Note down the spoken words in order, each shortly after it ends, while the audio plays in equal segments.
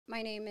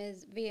My name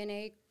is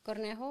Vianey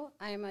Cornejo.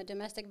 I am a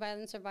domestic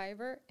violence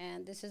survivor,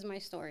 and this is my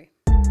story.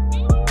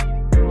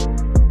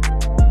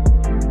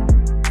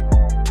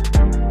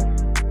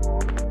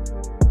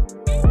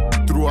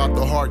 Throughout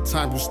the hard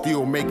times, we're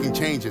still making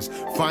changes.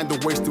 Find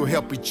the ways to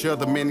help each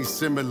other, many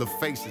similar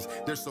faces.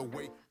 There's a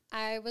way.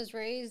 I was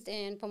raised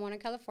in Pomona,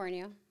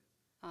 California.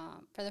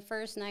 For the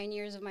first 9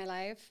 years of my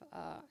life,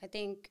 I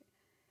think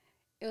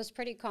it was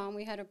pretty calm.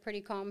 We had a pretty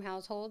calm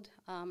household.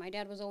 My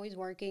dad was always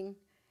working.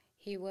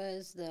 He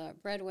was the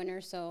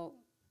breadwinner, so,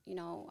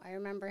 I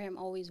remember him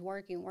always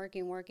working.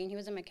 He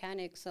was a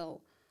mechanic,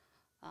 so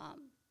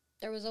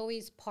there was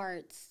always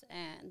parts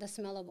and the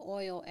smell of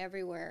oil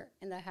everywhere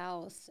in the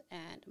house,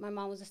 and my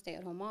mom was a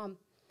stay-at-home mom.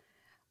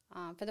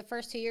 For the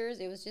first 2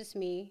 years, it was just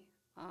me,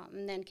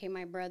 and then came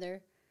my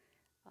brother.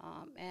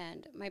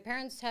 And my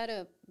parents had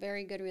a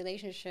very good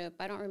relationship.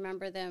 I don't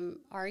remember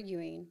them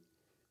arguing,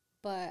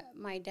 but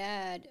my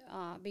dad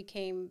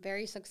became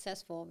very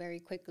successful very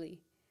quickly.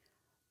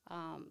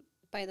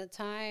 By the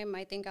time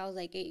I think I was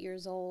like 8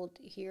 years old,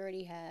 he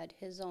already had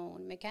his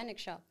own mechanic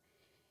shop.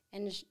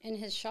 And in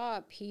his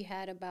shop, he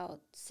had about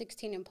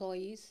 16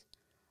 employees.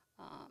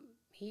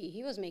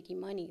 He was making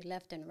money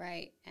left and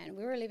right, and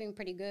we were living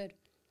pretty good.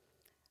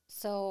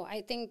 So I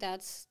think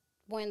that's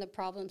when the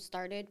problem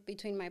started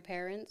between my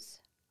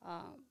parents.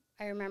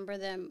 I remember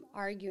them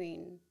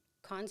arguing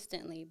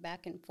constantly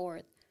back and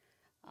forth.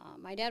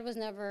 My dad was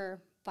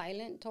never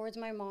violent towards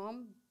my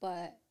mom,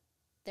 but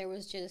there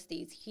was just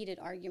these heated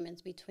arguments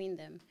between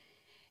them.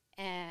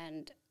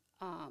 And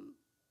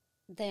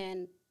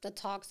then the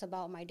talks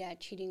about my dad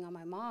cheating on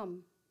my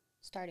mom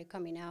started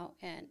coming out,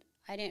 and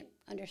I didn't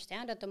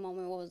understand at the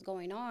moment what was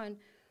going on,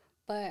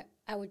 but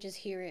I would just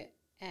hear it,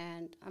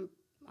 and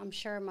I'm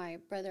sure my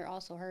brother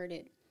also heard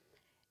it.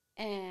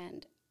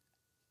 And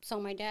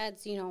so my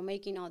dad's,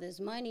 making all this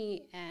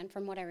money, and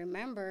from what I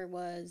remember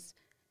was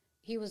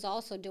he was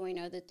also doing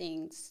other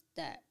things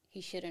that he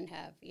shouldn't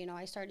have.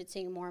 I started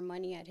seeing more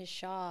money at his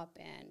shop,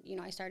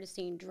 and, I started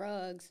seeing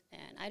drugs,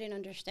 and I didn't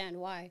understand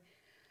why.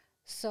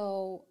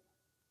 So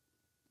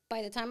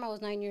by the time I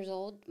was 9 years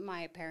old,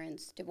 my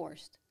parents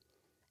divorced.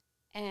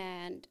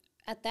 And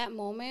at that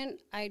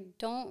moment, I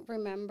don't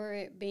remember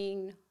it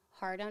being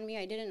hard on me.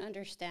 I didn't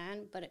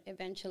understand, but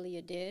eventually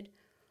it did.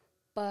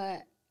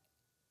 But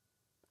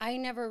I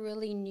never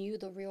really knew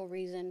the real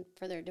reason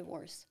for their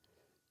divorce.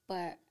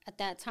 But at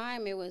that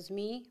time, it was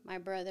me, my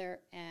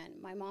brother, and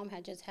my mom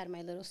had just had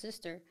my little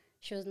sister.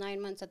 She was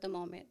 9 months at the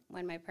moment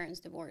when my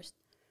parents divorced.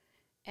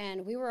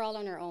 And we were all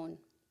on our own.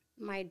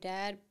 My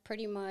dad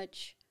pretty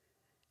much,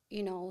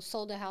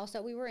 sold the house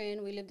that we were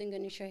in. We lived in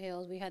Ganesha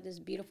Hills. We had this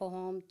beautiful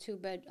home,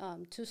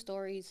 two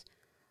stories,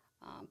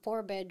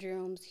 4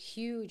 bedrooms,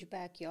 huge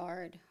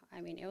backyard.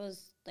 I mean, it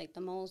was like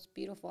the most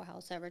beautiful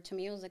house ever. To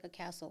me, it was like a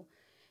castle.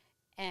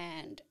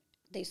 And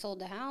they sold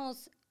the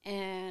house,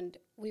 and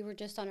we were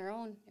just on our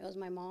own. It was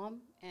my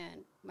mom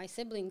and my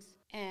siblings.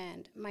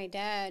 And my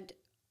dad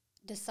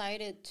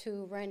decided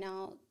to rent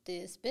out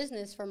this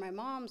business for my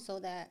mom so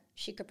that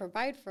she could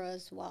provide for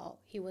us while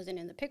he wasn't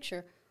in the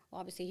picture. Well,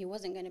 obviously, he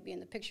wasn't going to be in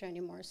the picture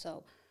anymore.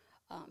 So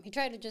he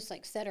tried to just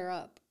like set her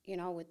up,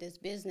 with this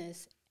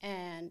business.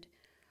 And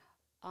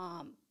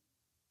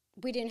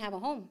we didn't have a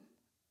home.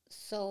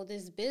 So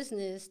this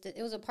business,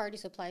 it was a party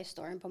supply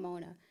store in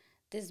Pomona.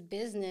 This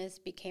business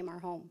became our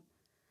home.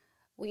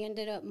 We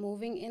ended up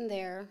moving in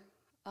there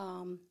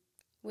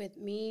with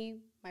me,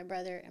 my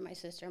brother, and my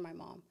sister and my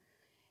mom.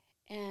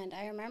 And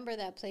I remember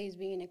that place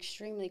being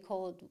extremely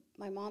cold.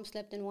 My mom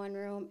slept in one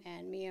room,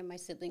 and me and my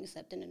siblings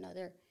slept in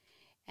another.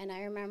 And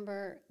I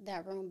remember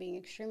that room being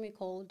extremely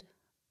cold.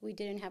 We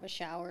didn't have a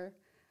shower.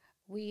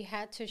 We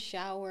had to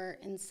shower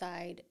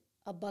inside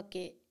a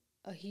bucket,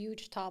 a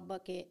huge tall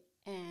bucket,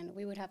 and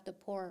we would have to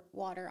pour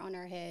water on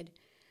our head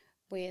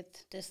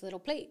with this little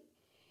plate.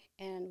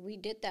 And we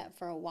did that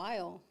for a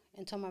while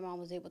until my mom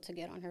was able to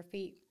get on her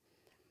feet.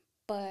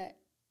 But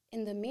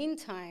in the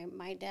meantime,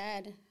 my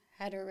dad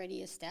had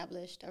already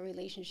established a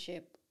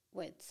relationship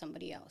with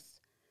somebody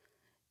else.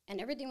 And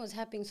everything was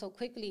happening so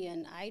quickly,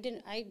 and I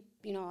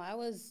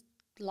was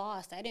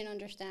lost. I didn't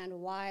understand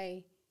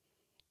why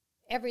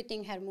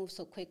everything had moved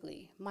so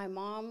quickly. My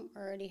mom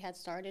already had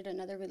started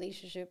another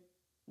relationship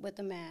with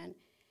a man,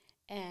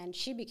 and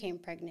she became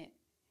pregnant.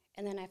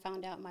 And then I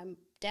found out my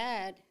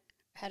dad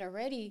had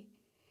already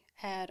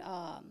had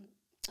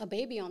a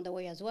baby on the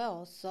way as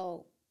well.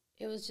 So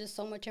it was just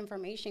so much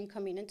information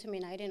coming into me,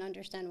 and I didn't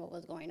understand what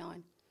was going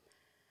on.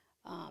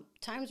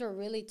 Times were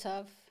really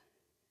tough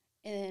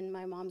in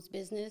my mom's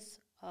business.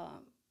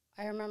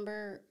 I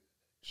remember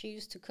she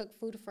used to cook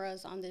food for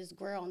us on this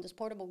grill, on this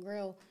portable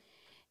grill,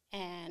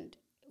 and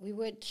we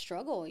would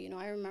struggle.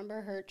 I remember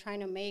her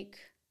trying to make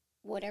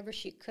whatever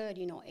she could,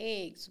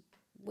 eggs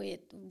with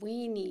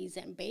weenies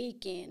and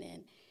bacon,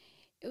 and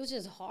it was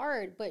just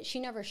hard, but she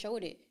never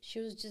showed it.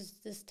 She was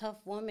just this tough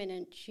woman,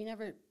 and she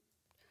never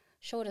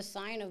showed a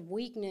sign of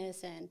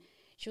weakness, and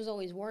she was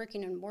always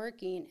working and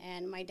working,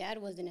 and my dad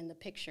wasn't in the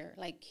picture.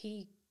 Like,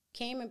 he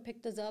came and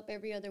picked us up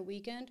every other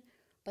weekend,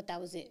 but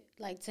that was it.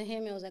 Like, to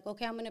him, it was like,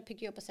 okay, I'm going to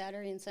pick you up a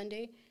Saturday and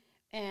Sunday,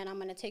 and I'm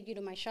going to take you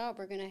to my shop.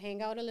 We're going to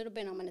hang out a little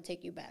bit, and I'm going to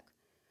take you back.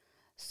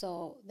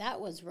 So that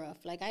was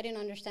rough. Like, I didn't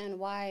understand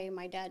why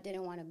my dad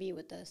didn't want to be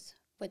with us.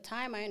 With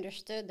time, I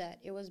understood that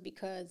it was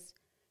because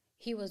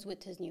he was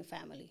with his new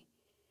family.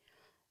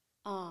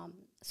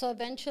 So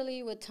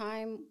eventually, with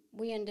time,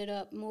 we ended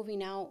up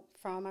moving out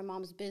from my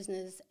mom's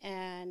business,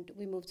 and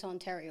we moved to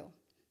Ontario.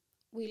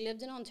 We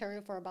lived in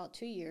Ontario for about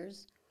 2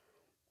 years.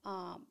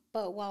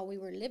 But while we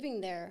were living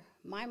there,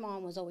 my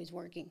mom was always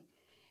working.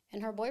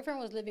 And her boyfriend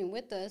was living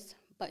with us,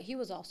 but he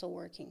was also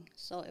working.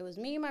 So it was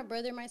me, my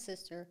brother, my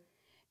sister,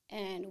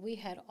 and we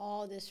had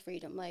all this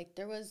freedom. Like,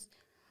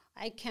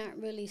 I can't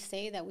really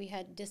say that we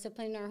had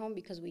discipline in our home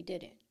because we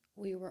didn't.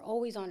 We were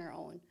always on our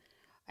own.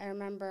 I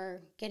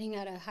remember getting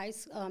out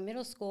of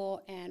middle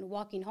school and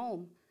walking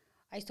home.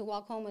 I used to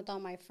walk home with all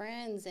my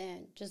friends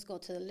and just go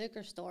to the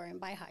liquor store and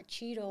buy hot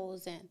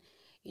Cheetos. And,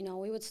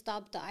 we would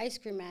stop at the ice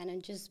cream man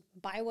and just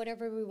buy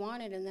whatever we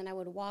wanted. And then I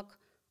would walk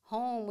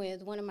home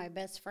with one of my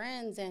best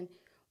friends, and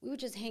we would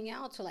just hang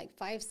out till like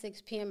 5,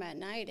 6 p.m. at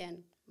night.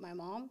 And my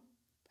mom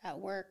at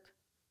work,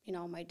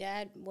 my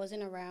dad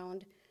wasn't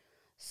around.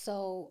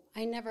 So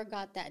I never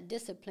got that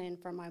discipline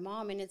from my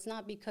mom. And it's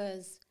not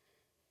because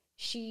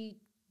she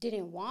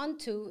didn't want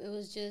to. It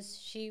was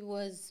just she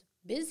was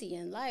busy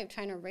in life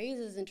trying to raise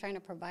us and trying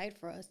to provide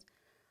for us.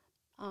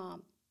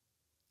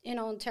 In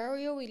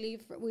Ontario, we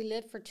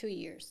lived for 2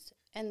 years.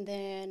 And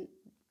then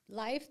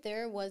life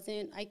there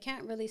I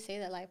can't really say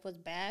that life was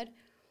bad.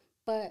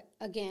 But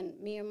again,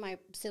 me and my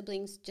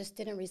siblings just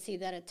didn't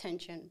receive that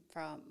attention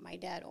from my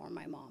dad or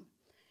my mom.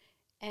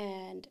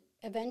 And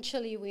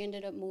eventually we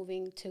ended up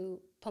moving to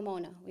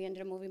Pomona. We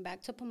ended up moving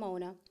back to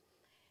Pomona.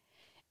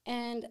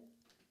 And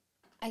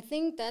I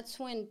think that's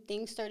when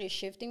things started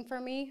shifting for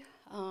me.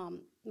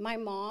 My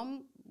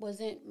mom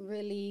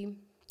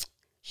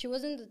she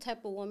wasn't the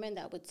type of woman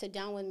that would sit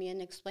down with me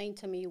and explain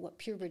to me what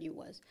puberty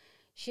was.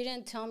 She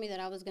didn't tell me that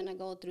I was going to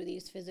go through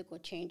these physical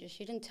changes.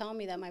 She didn't tell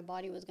me that my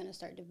body was going to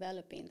start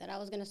developing, that I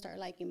was going to start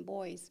liking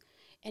boys,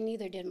 and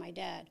neither did my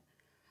dad.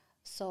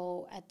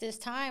 So at this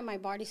time, my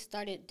body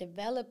started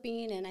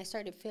developing, and I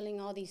started feeling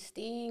all these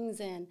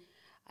things, and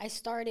I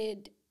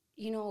started,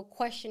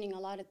 questioning a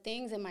lot of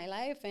things in my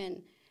life,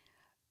 and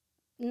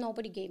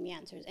nobody gave me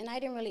answers. And I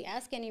didn't really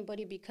ask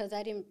anybody because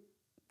I didn't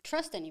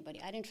trust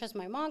anybody. I didn't trust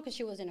my mom because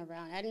she wasn't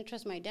around. I didn't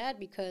trust my dad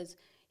because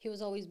he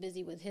was always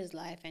busy with his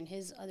life and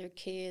his other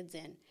kids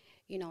and,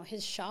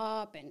 his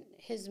shop, and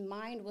his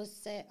mind was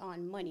set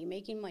on money,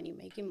 making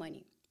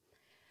money.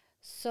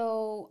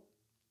 So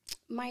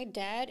my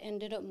dad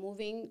ended up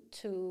moving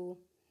to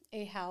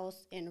a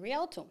house in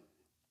Rialto,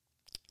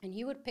 and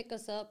he would pick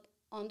us up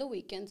on the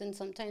weekends and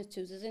sometimes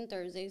Tuesdays and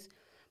Thursdays.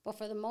 But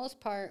for the most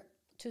part,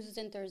 Tuesdays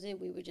and Thursdays,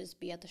 we would just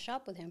be at the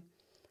shop with him.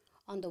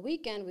 On the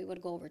weekend, we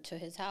would go over to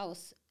his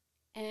house.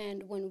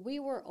 And when we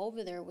were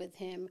over there with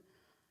him,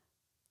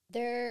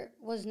 there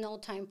was no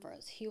time for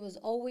us. He was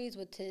always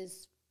with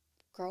his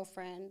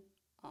girlfriend.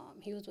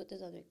 He was with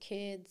his other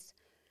kids.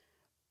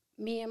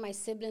 Me and my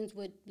siblings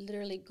would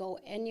literally go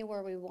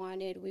anywhere we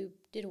wanted. We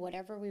did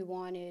whatever we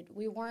wanted.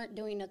 We weren't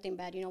doing nothing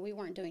bad. We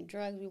weren't doing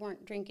drugs. We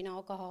weren't drinking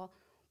alcohol.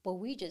 But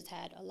we just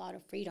had a lot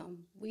of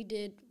freedom. We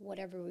did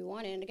whatever we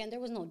wanted. And again, there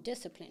was no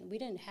discipline. We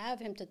didn't have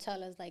him to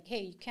tell us, like,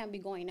 hey, you can't be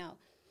going out.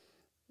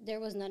 There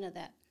was none of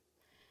that.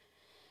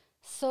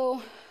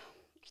 So,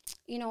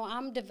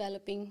 I'm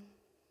developing.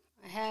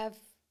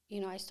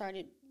 I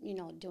started,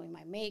 doing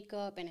my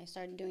makeup, and I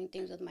started doing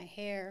things with my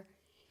hair.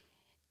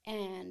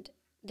 And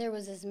there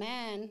was this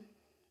man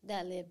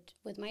that lived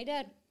with my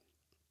dad.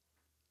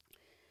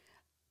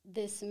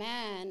 This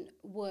man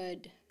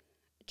would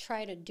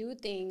try to do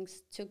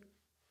things to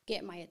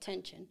get my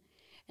attention.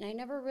 And I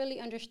never really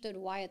understood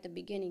why at the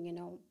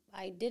beginning,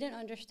 I didn't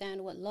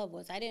understand what love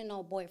was. I didn't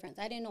know boyfriends.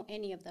 I didn't know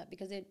any of that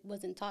because it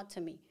wasn't taught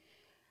to me.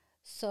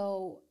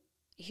 So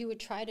he would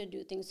try to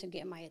do things to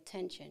get my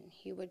attention.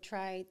 He would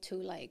try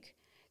to,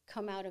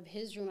 come out of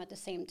his room at the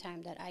same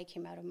time that I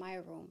came out of my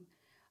room.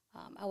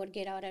 I would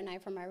get out at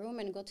night from my room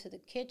and go to the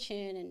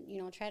kitchen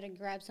and, try to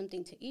grab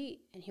something to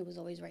eat, and he was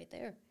always right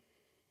there.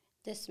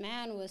 This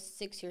man was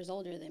 6 years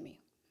older than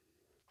me.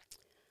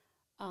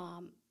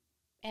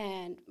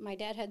 And my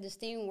dad had this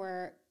thing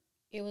where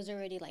it was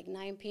already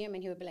 9 p.m.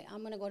 and he would be like,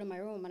 I'm going to go to my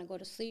room. I'm going to go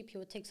to sleep. He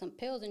would take some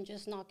pills and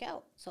just knock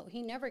out. So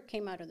he never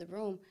came out of the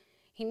room.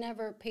 He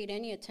never paid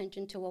any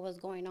attention to what was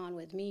going on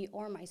with me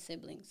or my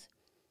siblings.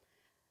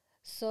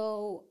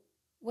 So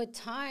with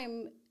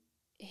time,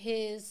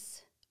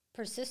 his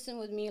persistent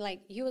with me,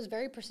 he was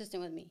very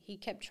persistent with me. He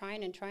kept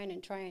trying and trying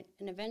and trying.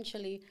 And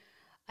eventually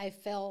I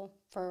fell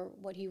for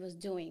what he was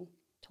doing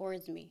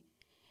towards me.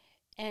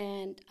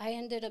 And I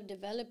ended up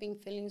developing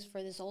feelings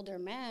for this older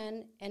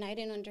man, and I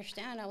didn't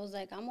understand. I was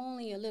like, I'm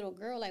only a little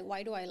girl.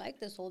 Why do I like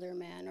this older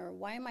man? Or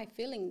why am I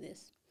feeling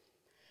this?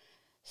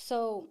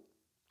 So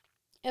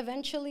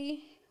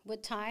eventually,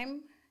 with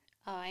time,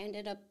 I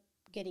ended up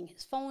getting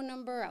his phone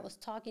number. I was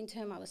talking to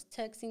him. I was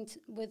texting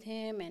with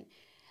him. And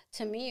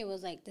to me, it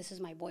was like, this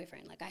is my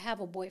boyfriend. I have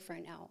a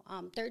boyfriend now.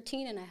 I'm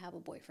 13, and I have a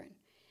boyfriend.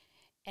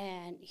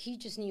 And he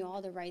just knew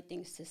all the right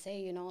things to say,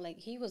 you know, like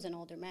he was an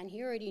older man.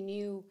 He already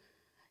knew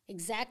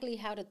exactly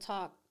how to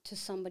talk to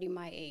somebody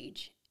my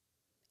age.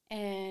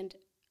 And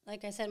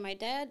like I said, my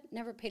dad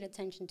never paid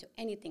attention to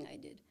anything I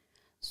did.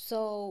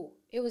 So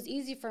it was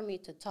easy for me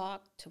to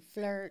talk, to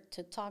flirt,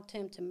 to talk to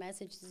him, to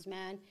message this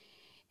man.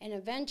 And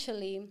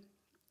eventually,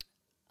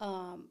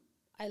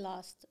 I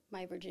lost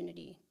my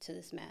virginity to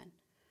this man.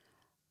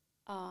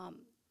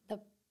 The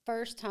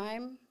first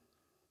time,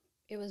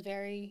 it was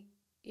very,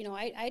 you know,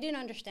 I didn't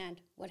understand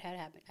what had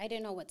happened. I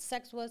didn't know what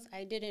sex was.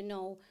 I didn't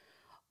know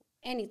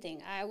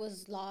anything. I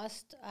was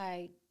lost.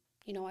 I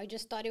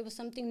just thought it was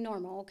something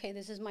normal. Okay,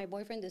 this is my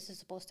boyfriend. This is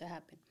supposed to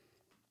happen.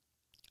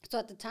 So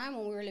at the time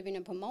when we were living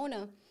in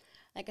Pomona,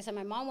 like I said,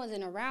 my mom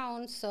wasn't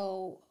around,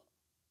 so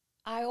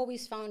I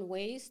always found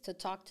ways to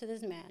talk to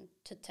this man,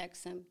 to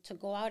text him, to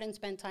go out and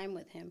spend time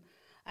with him.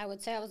 I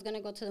would say I was going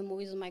to go to the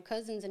movies with my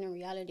cousins, and in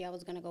reality, I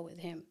was going to go with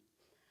him.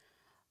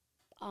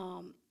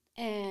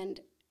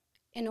 And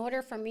in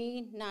order for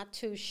me not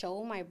to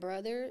show my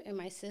brother and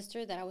my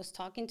sister that I was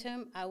talking to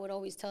him, I would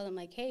always tell them,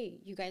 like, hey,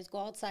 you guys go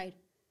outside.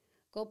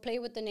 Go play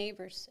with the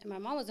neighbors. And my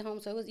mom was at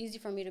home, so it was easy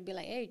for me to be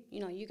like, hey, you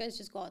know, you guys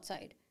just go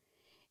outside.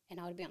 And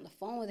I would be on the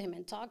phone with him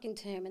and talking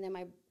to him, and then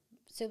my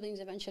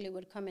siblings eventually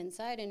would come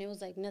inside, and it was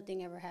like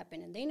nothing ever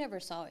happened, and they never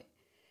saw it.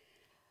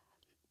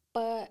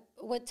 But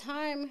with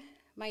time,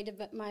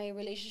 my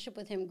relationship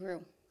with him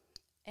grew.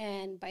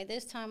 And by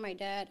this time, my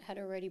dad had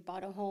already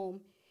bought a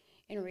home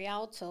in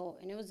Rialto,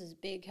 and it was this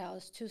big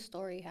house,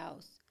 2-story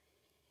house.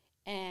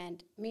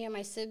 And me and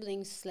my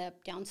siblings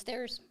slept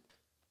downstairs.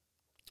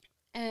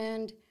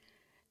 And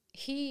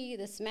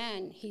this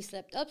man, he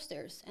slept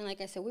upstairs. And like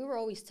I said, we were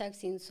always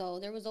texting, so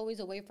there was always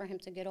a way for him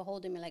to get a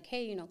hold of me, like,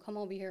 hey, you know, come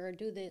over here or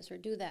do this or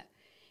do that.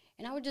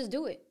 And I would just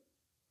do it.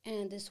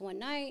 And this one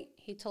night,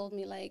 he told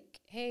me, like,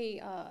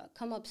 hey,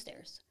 come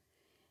upstairs.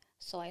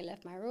 So I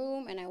left my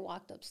room and I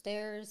walked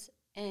upstairs.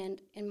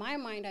 And in my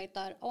mind, I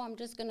thought, oh, I'm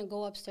just going to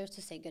go upstairs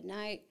to say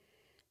goodnight,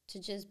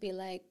 to just be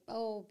like,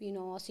 oh, you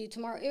know, I'll see you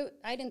tomorrow.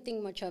 I didn't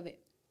think much of it.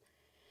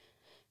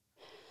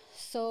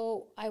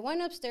 So I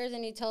went upstairs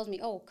and he tells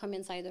me, oh, come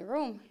inside the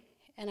room.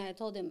 And I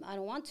told him, I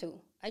don't want to.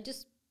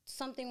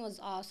 Something was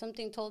off.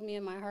 Something told me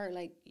in my heart,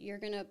 like, you're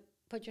going to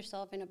put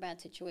yourself in a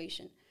bad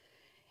situation.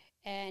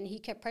 And he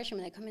kept pressuring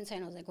me, like, come inside.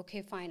 And I was like,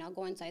 okay, fine, I'll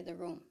go inside the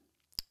room.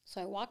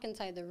 So I walk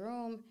inside the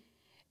room,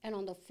 and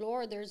on the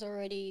floor, there's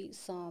already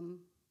some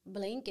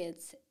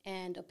blankets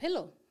and a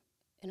pillow.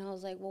 And I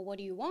was like, well, what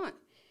do you want?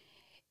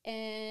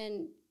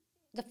 And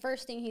the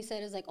first thing he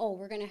said is like, oh,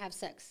 we're going to have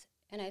sex.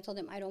 And I told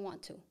him, I don't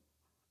want to.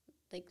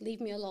 Like,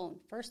 leave me alone.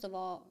 First of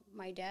all,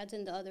 my dad's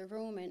in the other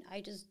room, and I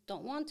just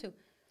don't want to.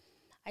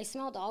 I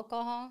smelled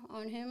alcohol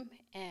on him,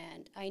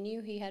 and I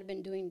knew he had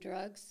been doing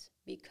drugs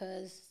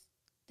because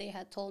they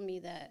had told me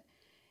that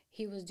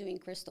he was doing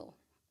crystal.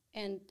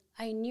 And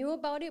I knew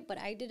about it, but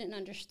I didn't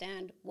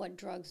understand what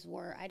drugs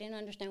were. I didn't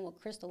understand what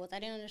crystal was. I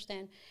didn't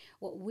understand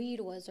what weed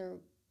was or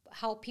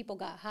how people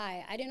got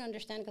high. I didn't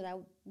understand because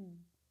I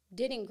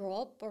didn't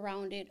grow up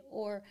around it,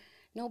 or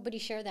nobody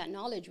shared that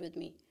knowledge with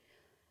me.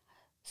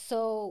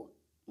 So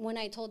when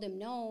I told him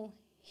no,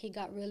 he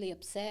got really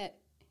upset,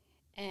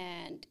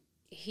 and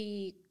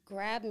he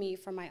grabbed me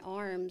from my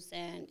arms,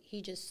 and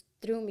he just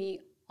threw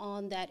me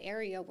on that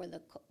area where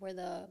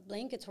the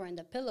blankets were and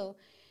the pillow,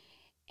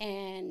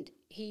 and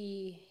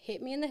he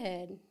hit me in the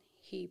head.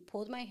 He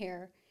pulled my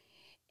hair,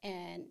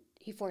 and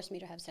he forced me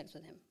to have sex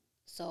with him.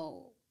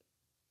 So,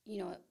 you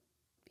know,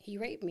 he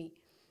raped me.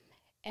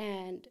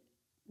 And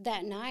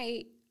that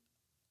night,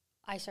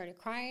 I started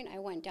crying. I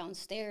went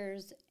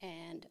downstairs,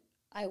 and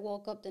I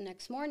woke up the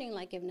next morning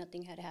like if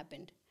nothing had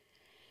happened.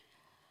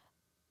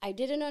 I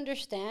didn't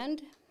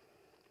understand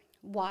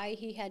why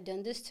he had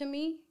done this to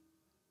me.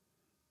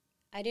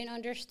 I didn't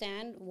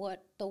understand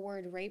what the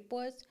word rape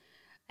was.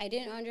 I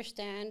didn't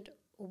understand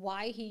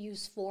why he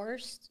used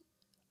force.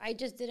 I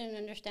just didn't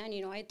understand.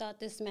 You know, I thought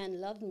this man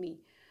loved me.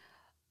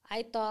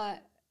 I thought,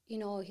 you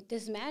know,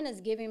 this man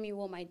is giving me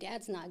what my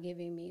dad's not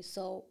giving me.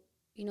 So,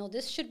 you know,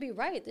 this should be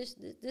right.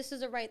 This is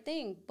the right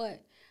thing.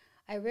 But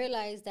I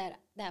realized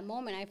that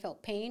moment I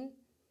felt pain.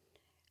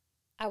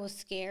 I was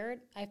scared.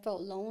 I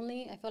felt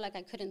lonely. I felt like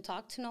I couldn't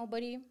talk to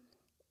nobody.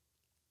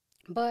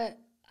 But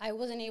I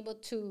wasn't able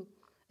to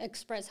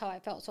express how I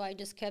felt. So I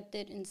just kept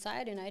it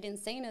inside, and I didn't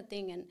say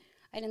nothing, and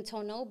I didn't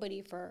tell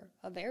nobody for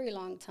a very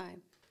long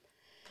time.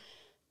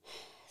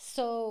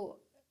 So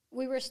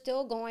we were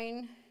still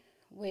going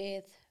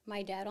with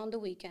my dad on the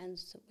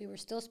weekends. We were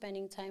still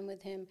spending time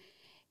with him,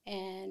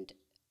 and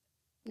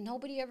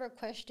nobody ever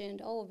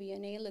questioned, oh,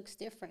 Vianey looks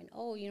different.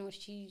 Oh, you know,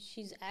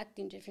 she's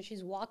acting different.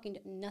 She's walking,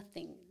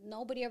 nothing.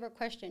 Nobody ever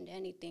questioned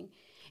anything.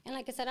 And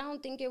like I said, I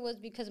don't think it was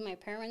because my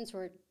parents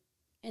were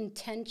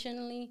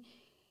intentionally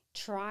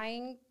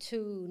trying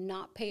to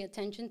not pay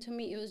attention to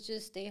me. It was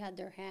just they had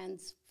their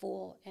hands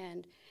full.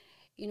 And,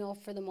 you know,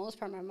 for the most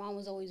part, my mom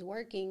was always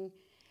working.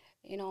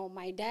 You know,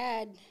 my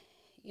dad,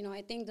 you know,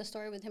 I think the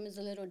story with him is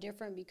a little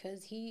different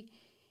because he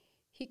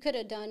could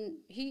have done,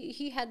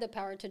 he had the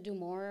power to do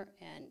more,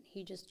 and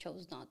he just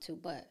chose not to.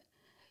 But,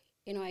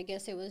 I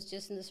guess it was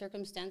just in the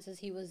circumstances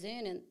he was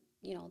in, and,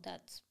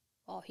 that's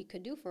all he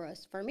could do for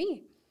us, for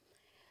me.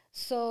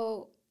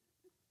 So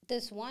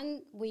this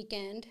one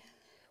weekend,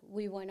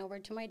 we went over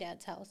to my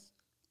dad's house,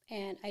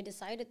 and I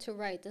decided to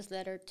write this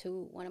letter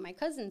to one of my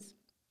cousins.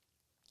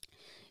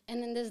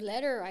 And in this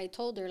letter, I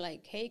told her,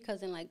 like, hey,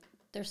 cousin, like,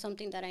 there's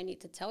something that I need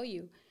to tell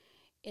you.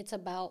 It's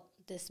about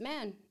this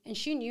man. And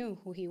she knew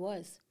who he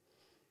was.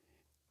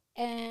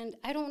 And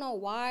I don't know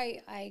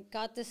why I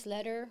got this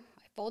letter.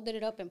 I folded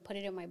it up and put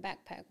it in my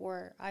backpack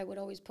where I would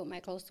always put my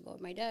clothes to go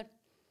with my dad.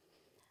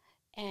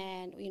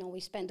 And, we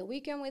spent the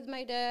weekend with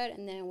my dad,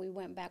 and then we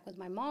went back with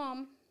my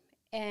mom.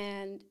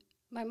 And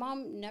my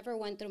mom never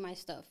went through my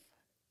stuff.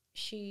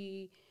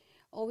 She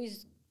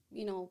always,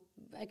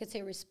 I could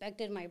say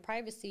respected my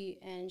privacy,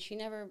 and she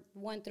never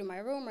went through my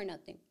room or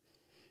nothing.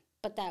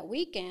 But that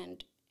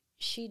weekend,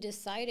 she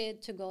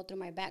decided to go through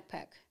my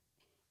backpack,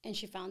 and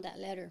she found that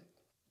letter.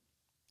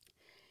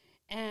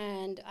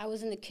 And I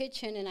was in the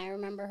kitchen, and I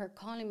remember her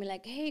calling me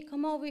like, hey,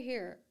 come over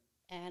here.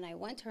 And I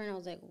went to her, and I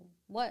was like,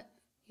 what,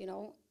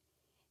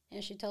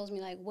 And she tells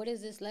me, like, what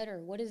is this letter?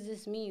 What does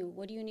this mean?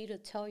 What do you need to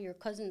tell your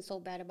cousin so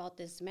bad about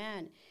this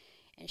man?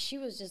 And she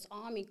was just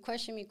on me,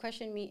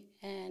 questioning me.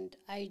 And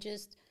I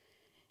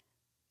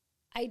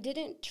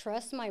didn't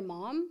trust my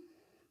mom,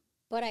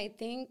 but I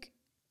think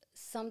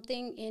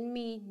something in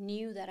me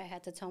knew that I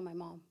had to tell my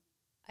mom.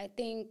 I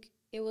think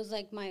it was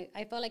like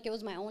I felt like it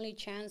was my only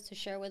chance to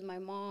share with my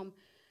mom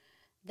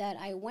that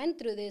I went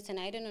through this, and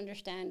I didn't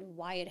understand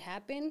why it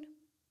happened,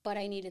 but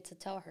I needed to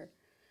tell her.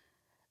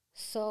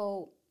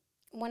 So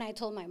when I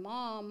told my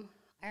mom,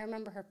 I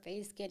remember her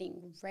face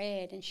getting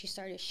red, and she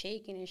started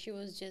shaking, and she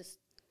was just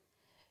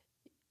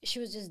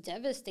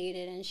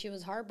devastated, and she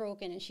was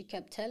heartbroken, and she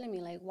kept telling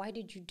me, like, why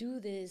did you do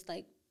this?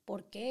 Like,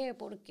 ¿por qué?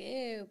 ¿Por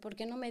qué? ¿Por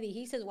qué no me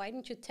dijiste? Why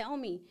didn't you tell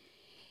me?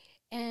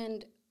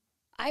 And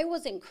I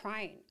wasn't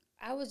crying.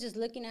 I was just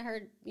looking at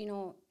her,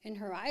 in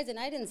her eyes, and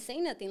I didn't say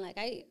nothing. Like,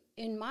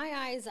 in my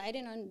eyes, I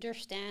didn't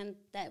understand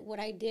that what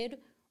I did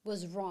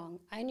was wrong.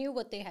 I knew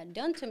what they had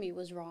done to me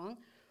was wrong,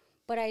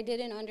 but I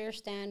didn't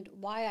understand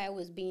why I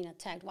was being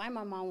attacked, why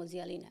my mom was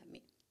yelling at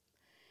me.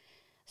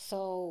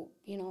 So,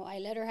 I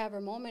let her have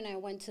her moment. I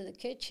went to the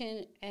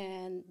kitchen,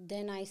 and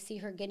then I see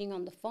her getting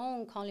on the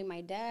phone, calling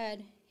my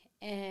dad,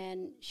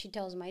 and she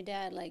tells my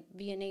dad, like,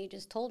 Vianey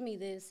just told me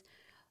this.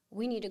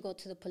 We need to go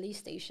to the police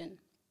station.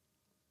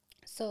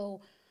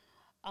 So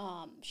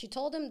she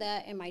told him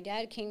that, and my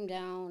dad came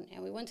down,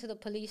 and we went to the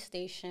police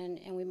station,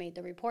 and we made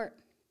the report.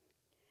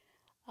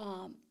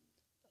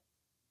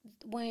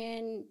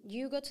 When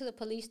you go to the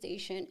police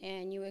station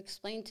and you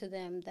explain to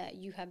them that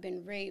you have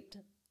been raped,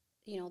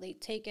 they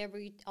take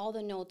all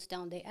the notes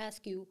down. They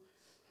ask you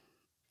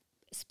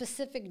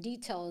specific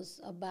details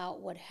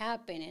about what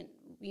happened and,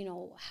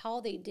 how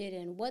they did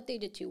and what they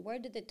did to you, where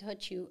did they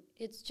touch you.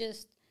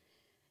 It's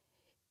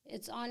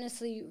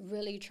honestly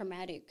really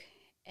traumatic.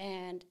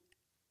 And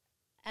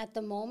at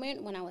the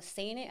moment when I was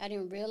saying it, I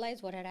didn't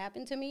realize what had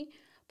happened to me.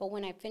 But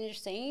when I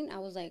finished saying, I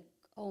was like,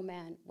 oh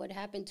man, what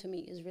happened to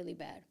me is really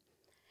bad.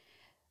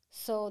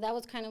 So that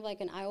was kind of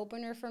like an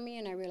eye-opener for me,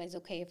 and I realized,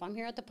 okay, if I'm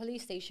here at the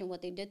police station,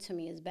 what they did to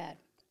me is bad.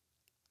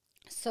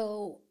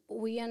 So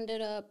we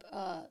ended up,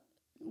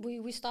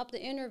 we stopped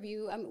the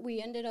interview. We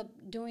ended up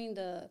doing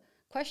the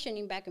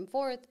questioning back and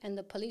forth, and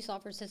the police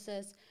officer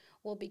says,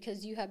 well,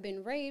 because you have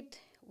been raped,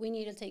 we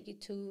need to take you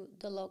to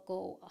the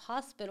local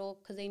hospital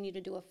because they need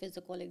to do a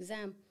physical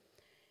exam.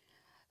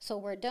 So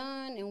we're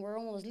done, and we're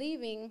almost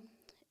leaving,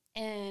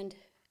 and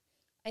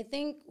I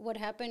think what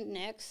happened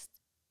next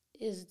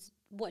is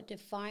what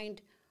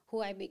defined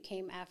who I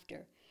became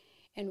after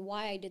and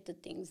why I did the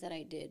things that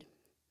I did.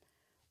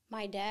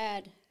 My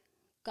dad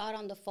got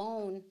on the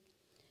phone,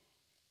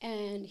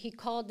 and he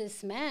called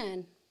this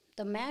man,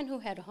 the man who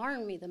had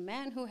harmed me, the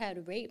man who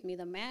had raped me,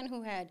 the man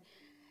who had,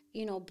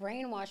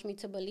 brainwashed me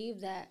to believe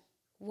that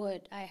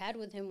what I had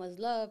with him was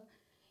love.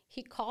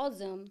 He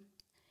calls him,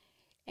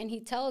 and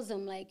he tells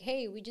him, like,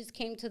 hey, we just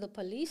came to the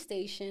police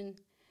station.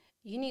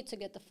 You need to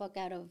get the fuck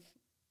out of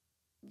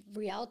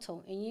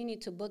Rialto, and you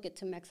need to book it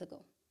to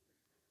Mexico.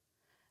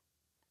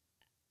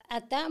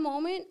 At that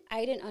moment,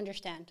 I didn't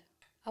understand.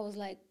 I was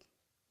like,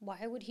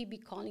 why would he be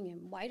calling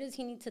him? Why does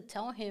he need to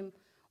tell him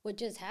what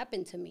just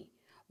happened to me?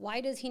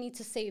 Why does he need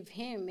to save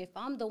him if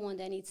I'm the one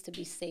that needs to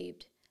be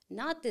saved?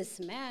 Not this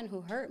man who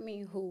hurt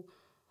me, who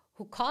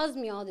caused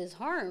me all this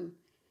harm.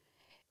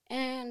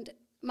 And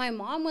my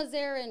mom was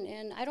there,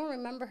 and I don't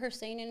remember her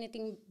saying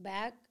anything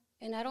back.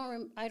 And I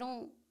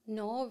don't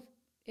know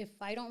if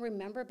I don't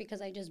remember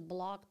because I just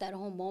blocked that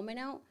whole moment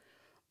out.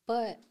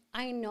 But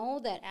I know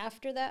that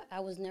after that, I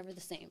was never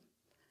the same.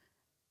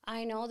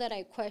 I know that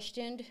I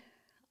questioned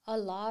a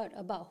lot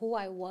about who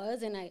I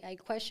was, and I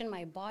questioned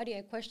my body.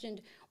 I questioned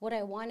what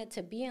I wanted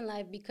to be in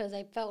life because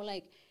I felt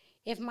like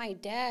if my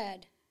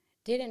dad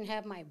didn't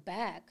have my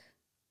back,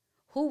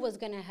 who was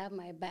going to have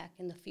my back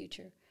in the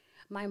future?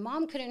 My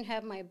mom couldn't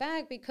have my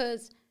back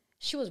because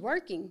she was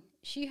working.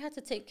 She had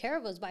to take care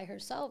of us by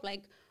herself.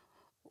 Like,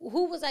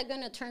 who was I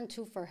going to turn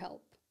to for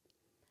help?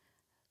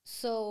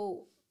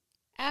 So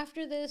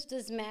After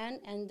this man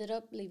ended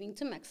up leaving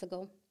to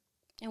Mexico,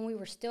 and we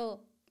were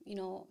still,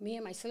 me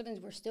and my siblings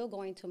were still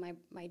going to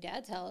my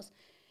dad's house,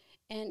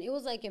 and it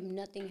was like if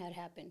nothing had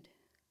happened.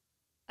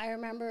 I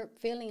remember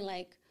feeling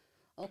like,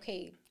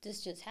 okay,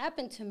 this just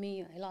happened to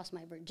me. I lost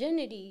my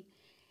virginity,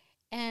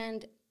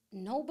 and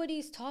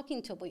nobody's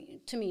talking to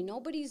me.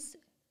 Nobody's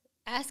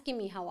asking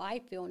me how I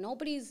feel.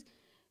 Nobody's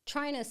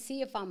trying to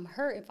see if I'm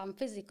hurt, if I'm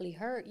physically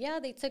hurt. Yeah,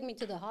 they took me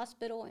to the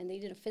hospital and they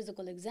did a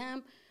physical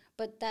exam,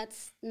 but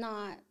that's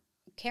not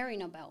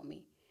caring about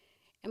me.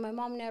 And my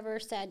mom never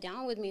sat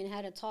down with me and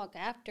had a talk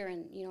after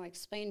and,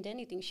 explained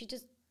anything. She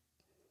just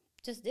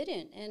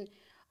didn't. And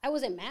I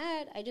wasn't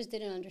mad. I just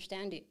didn't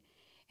understand it.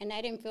 And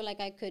I didn't feel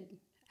like I could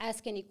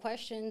ask any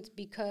questions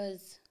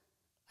because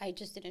I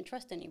just didn't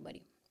trust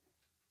anybody.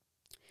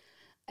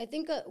 I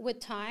think with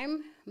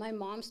time, my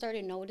mom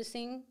started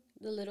noticing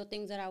the little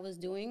things that I was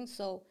doing.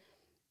 So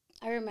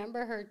I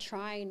remember her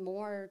trying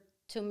more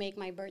to make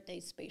my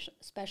birthday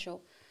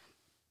special.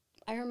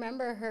 I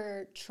remember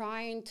her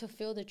trying to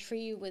fill the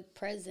tree with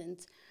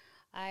presents.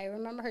 I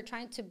remember her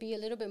trying to be a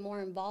little bit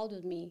more involved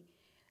with me.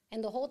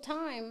 And the whole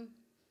time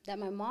that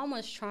my mom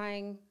was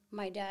trying,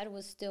 my dad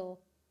was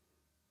still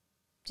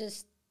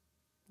just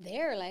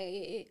there.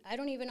 Like, I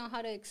don't even know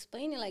how to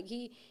explain it. Like,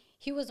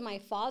 he was my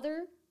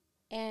father,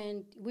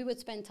 and we would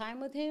spend time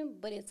with him,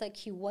 but it's like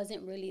he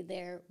wasn't really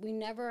there. We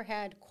never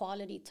had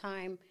quality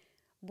time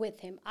with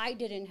him. I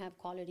didn't have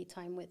quality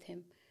time with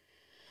him.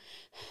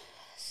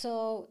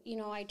 So,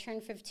 I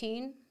turned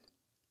 15,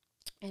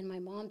 and my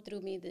mom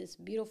threw me this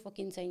beautiful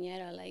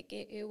quinceañera. Like,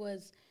 it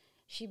was,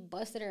 she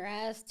busted her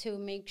ass to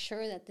make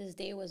sure that this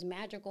day was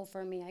magical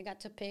for me. I got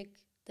to pick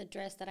the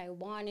dress that I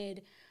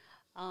wanted.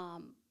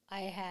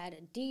 I had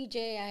a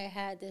DJ. I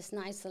had this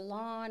nice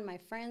salon. My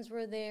friends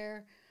were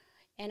there.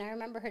 And I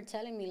remember her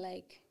telling me,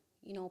 like,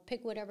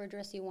 pick whatever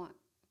dress you want.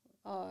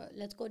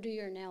 Let's go do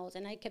your nails.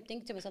 And I kept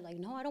thinking to myself, like,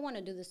 no, I don't want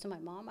to do this to my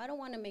mom. I don't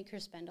want to make her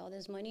spend all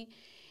this money.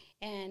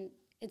 And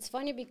it's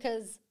funny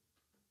because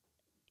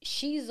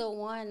she's the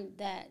one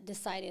that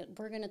decided,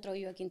 we're going to throw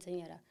you a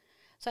quinceañera.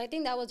 So I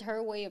think that was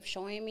her way of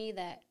showing me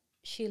that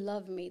she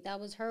loved me. That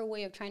was her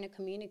way of trying to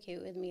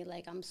communicate with me,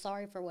 like, I'm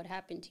sorry for what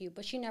happened to you.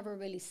 But she never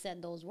really said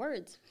those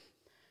words.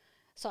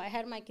 So I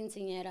had my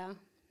quinceañera,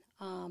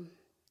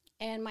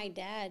 and my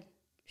dad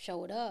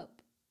showed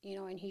up,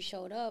 and he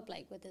showed up,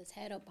 like, with his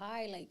head up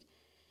high. Like,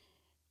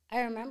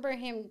 I remember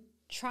him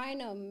trying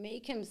to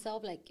make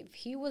himself, like, if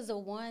he was the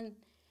one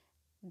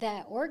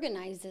that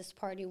organized this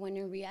party, when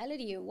in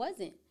reality it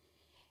wasn't.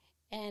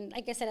 And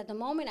like I said, at the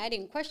moment, I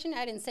didn't question it.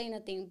 I didn't say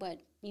nothing. But,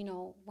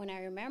 when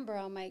I remember,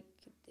 I'm like,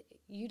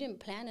 you didn't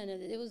plan it.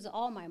 It was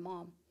all my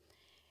mom.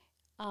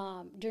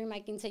 During my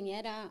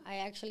quinceañera, I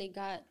actually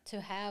got to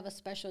have a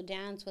special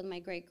dance with my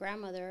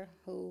great-grandmother,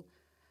 who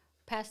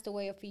passed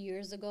away a few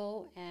years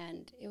ago,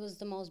 and it was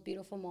the most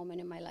beautiful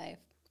moment in my life.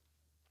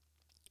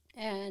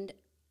 And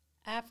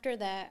after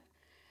that,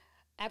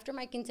 after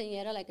my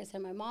quinceañera, like I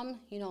said, my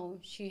mom,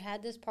 she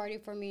had this party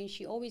for me.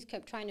 She always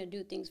kept trying to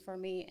do things for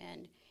me,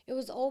 and it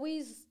was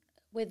always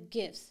with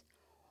gifts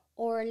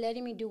or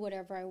letting me do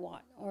whatever I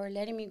want or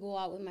letting me go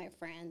out with my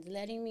friends,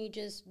 letting me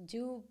just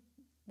do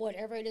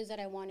whatever it is that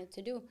I wanted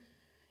to do.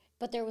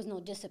 But there was no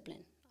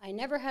discipline. I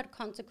never had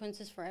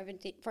consequences for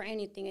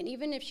anything. And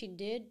even if she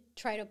did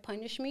try to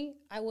punish me,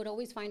 I would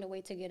always find a way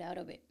to get out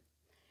of it.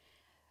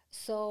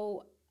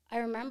 So I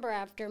remember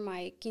after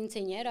my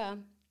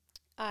quinceañera,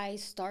 I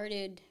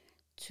started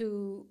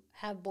to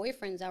have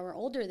boyfriends that were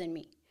older than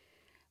me,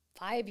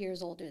 5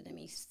 years older than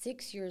me,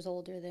 6 years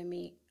older than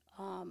me.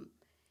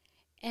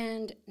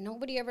 And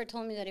nobody ever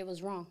told me that it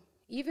was wrong.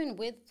 Even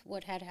with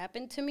what had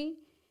happened to me,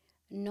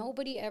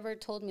 nobody ever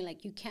told me,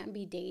 like, you can't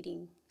be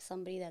dating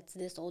somebody that's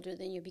this older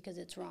than you because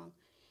it's wrong.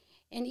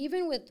 And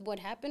even with what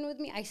happened with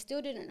me, I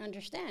still didn't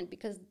understand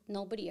because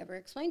nobody ever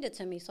explained it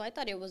to me. So I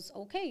thought it was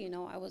okay.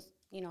 I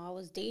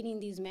was dating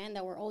these men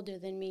that were older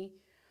than me.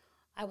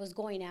 I was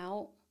going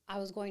out. I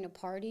was going to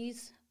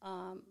parties.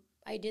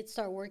 I did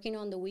start working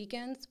on the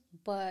weekends,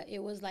 but it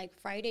was like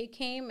Friday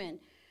came and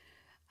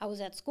I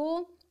was at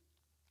school,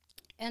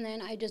 and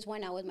then I just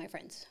went out with my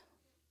friends.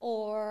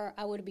 Or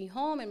I would be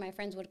home and my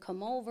friends would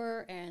come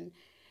over and,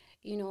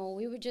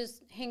 we would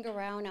just hang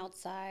around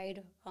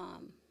outside.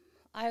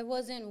 I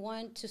wasn't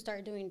one to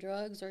start doing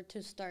drugs or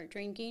to start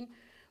drinking,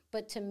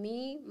 but to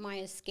me, my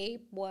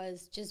escape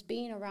was just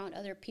being around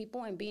other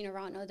people and being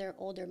around other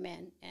older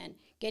men and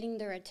getting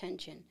their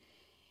attention.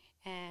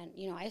 And,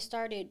 I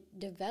started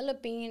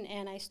developing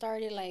and I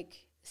started,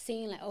 like,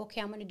 seeing, like,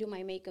 okay, I'm going to do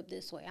my makeup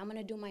this way. I'm going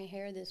to do my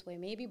hair this way.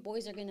 Maybe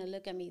boys are going to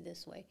look at me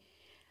this way.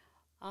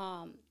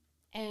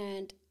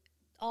 And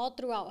all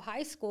throughout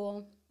high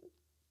school,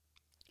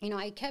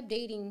 I kept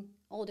dating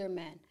older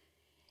men.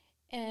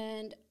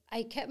 And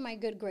I kept my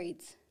good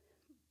grades.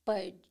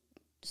 But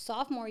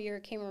sophomore year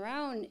came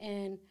around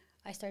and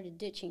I started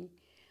ditching.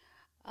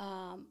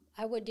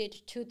 I would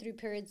ditch 2-3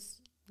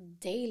 periods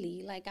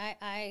daily. Like,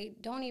 I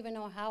don't even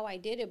know how I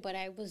did it, but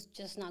I was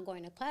just not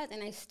going to class.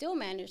 And I still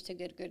managed to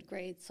get good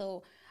grades.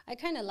 So I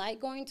kind of like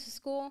going to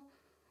school.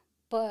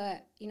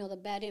 But, you know, the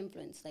bad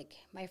influence, like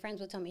my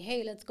friends would tell me,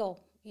 hey, let's go.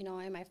 You know,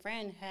 and my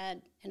friend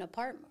had an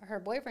apartment, her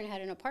boyfriend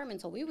had an apartment,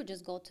 so we would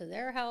just go to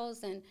their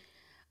house, and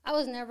I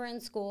was never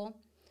in school.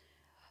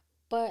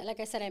 But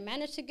like I said, I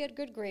managed to get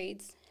good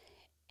grades.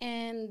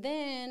 And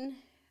then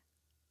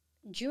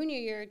junior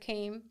year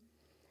came,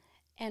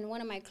 and one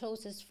of my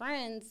closest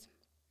friends,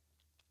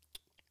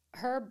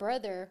 her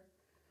brother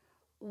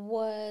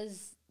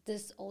was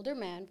this older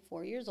man,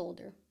 4 years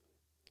older,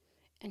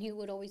 and he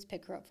would always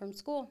pick her up from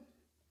school.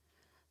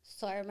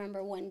 So I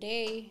remember one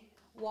day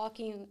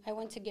walking, I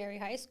went to Gary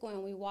High School,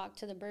 and we walked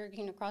to the Burger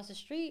King across the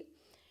street,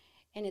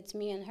 and it's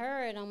me and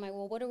her, and I'm like,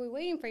 well, what are we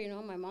waiting for? You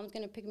know, my mom's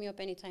going to pick me up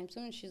anytime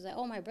soon. She's like,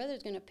 oh, my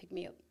brother's going to pick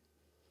me up.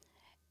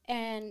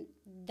 And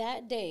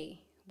that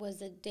day was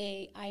the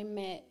day I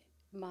met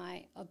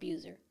my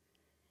abuser.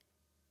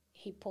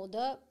 He pulled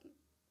up,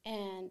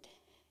 and,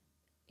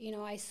 you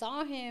know, I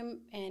saw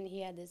him, and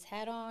he had this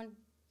hat on,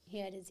 he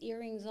had his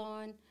earrings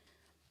on,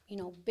 you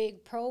know,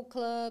 big pro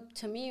club.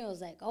 To me, it was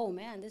like, oh,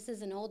 man, this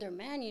is an older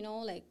man, you know,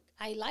 like,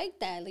 I like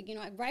that. Like, you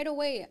know, right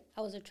away,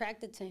 I was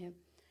attracted to him.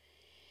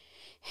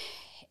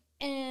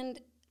 And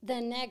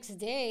the next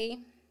day,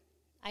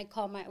 I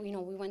called my, you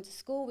know, we went to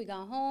school, we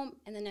got home,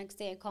 and the next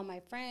day I called my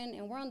friend,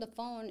 and we're on the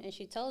phone, and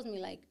she tells me,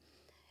 like,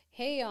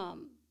 hey,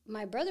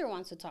 my brother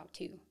wants to talk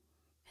to you.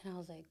 And I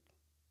was like,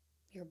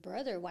 your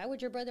brother? Why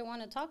would your brother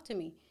want to talk to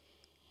me?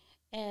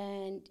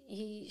 And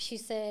she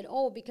said,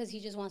 oh, because he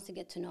just wants to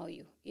get to know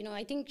you. You know,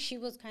 I think she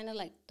was kind of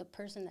like the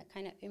person that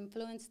kind of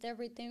influenced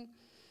everything.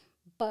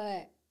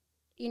 But,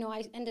 you know,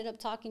 I ended up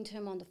talking to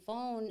him on the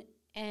phone,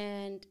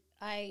 and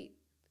I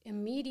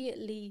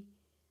immediately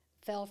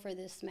fell for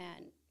this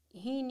man.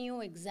 He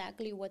knew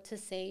exactly what to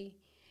say.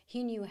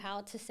 He knew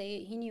how to say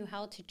it. He knew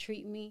how to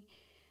treat me.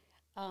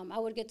 I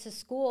would get to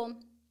school,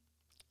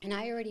 and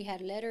I already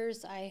had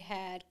letters. I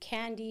had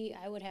candy.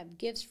 I would have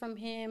gifts from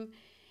him.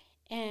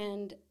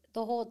 And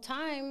the whole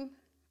time,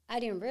 I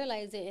didn't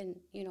realize it. And,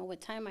 you know,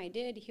 with time I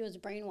did, he was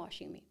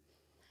brainwashing me.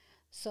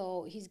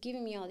 So he's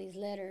giving me all these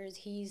letters.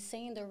 He's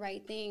saying the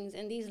right things.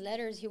 And these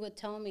letters, he would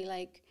tell me,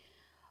 like,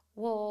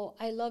 well,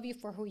 I love you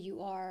for who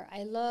you are.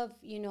 I love,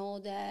 you know,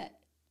 that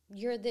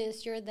you're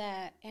this, you're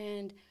that.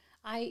 And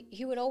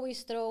he would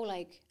always throw,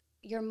 like,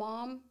 your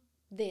mom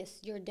this,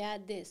 your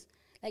dad this.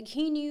 Like,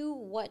 he knew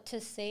what to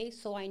say,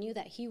 so I knew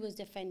that he was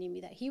defending me,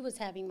 that he was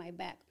having my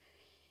back.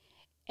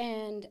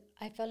 And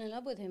I fell in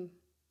love with him.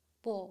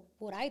 Well,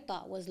 what I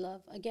thought was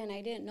love. Again,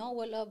 I didn't know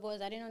what love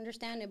was. I didn't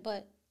understand it,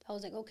 but I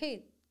was like,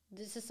 okay,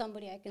 this is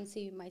somebody I can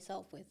see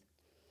myself with.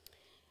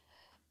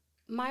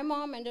 My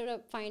mom ended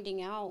up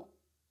finding out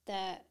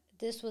that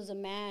this was a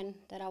man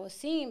that I was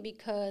seeing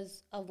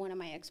because of one of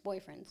my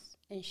ex-boyfriends,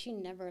 and she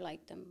never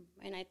liked him.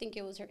 And I think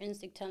it was her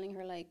instinct telling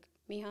her, like,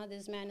 Mija,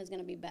 this man is going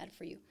to be bad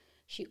for you.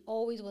 She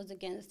always was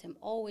against him,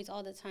 always,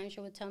 all the time. She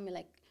would tell me,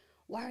 like,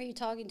 why are you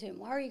talking to him?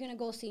 Why are you going to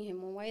go see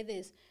him? And why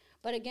this?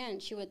 But again,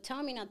 she would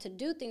tell me not to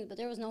do things, but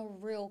there was no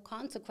real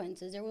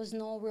consequences. There was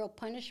no real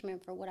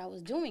punishment for what I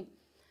was doing.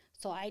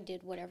 So I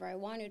did whatever I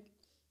wanted.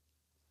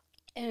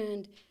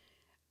 And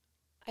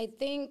I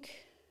think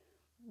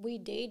we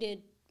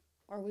dated,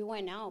 or we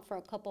went out for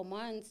a couple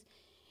months,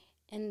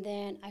 and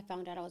then I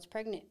found out I was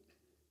pregnant.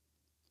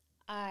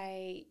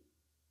 I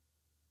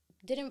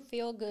didn't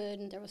feel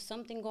good. There was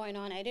something going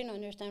on. I didn't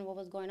understand what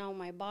was going on with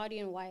my body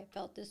and why I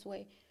felt this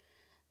way.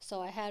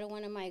 So I had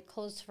one of my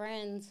close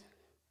friends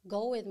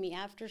go with me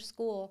after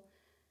school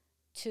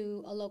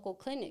to a local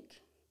clinic.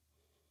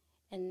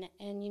 And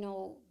you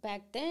know,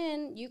 back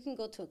then, you can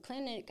go to a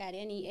clinic at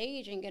any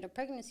age and get a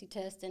pregnancy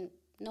test, and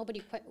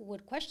nobody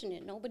would question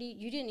it.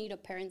 You didn't need a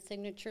parent's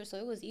signature, so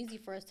it was easy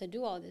for us to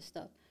do all this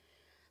stuff.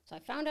 So I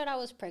found out I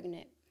was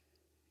pregnant,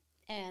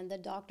 and the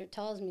doctor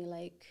tells me,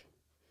 like,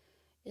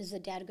 is the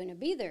dad going to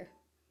be there?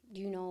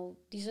 You know,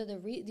 these are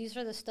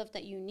the stuff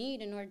that you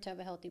need in order to have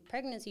a healthy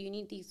pregnancy. You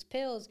need these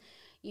pills.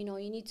 You know,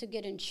 you need to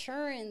get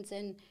insurance.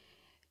 And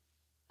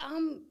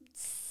I'm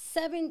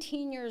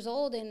 17 years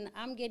old, and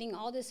I'm getting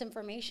all this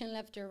information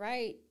left or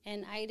right,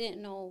 and I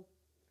didn't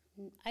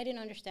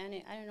understand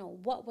it. I didn't know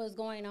what was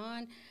going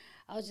on.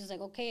 I was just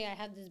like, okay, I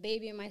have this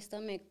baby in my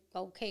stomach.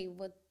 Okay,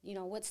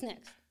 what's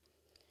next?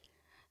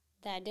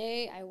 That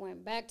day, I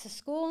went back to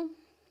school,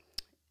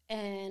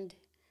 and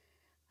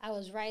I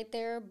was right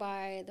there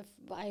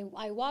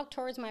I walked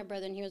towards my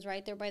brother, and he was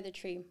right there by the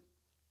tree.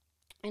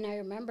 And I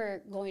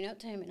remember going up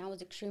to him, and I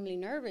was extremely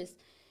nervous.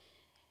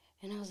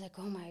 And I was like,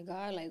 oh, my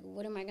God, like,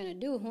 what am I going to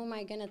do? Who am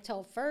I going to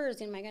tell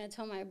first? Am I going to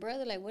tell my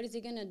brother? Like, what is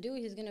he going to do?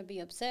 He's going to be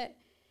upset.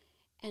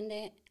 And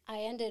then I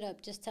ended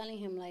up just telling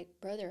him, like,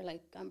 brother,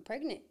 like, I'm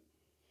pregnant.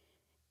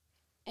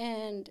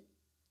 And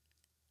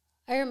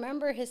I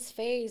remember his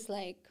face,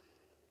 like,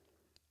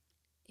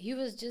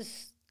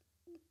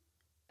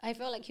 I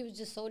felt like he was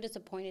just so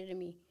disappointed in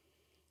me.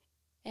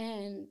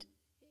 And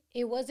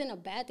it wasn't a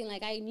bad thing.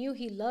 Like, I knew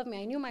he loved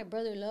me. I knew my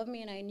brother loved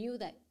me, and I knew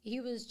that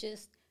he was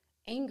just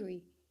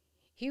angry.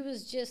 He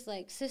was just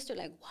like, sister,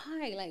 like,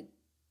 why? Like,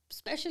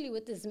 especially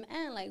with this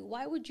man, like,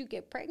 why would you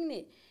get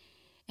pregnant?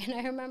 And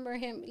I remember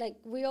him, like,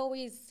 we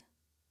always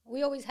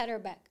had our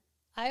back.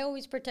 I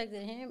always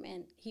protected him,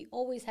 and he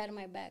always had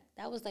my back.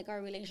 That was like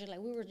our relationship. Like,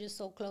 we were just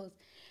so close.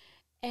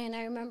 And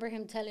I remember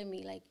him telling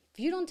me, like, if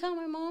you don't tell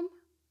my mom,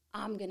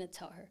 I'm going to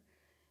tell her.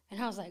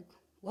 And I was like,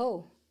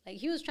 whoa. Like,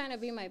 he was trying to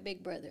be my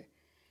big brother.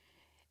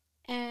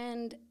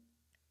 And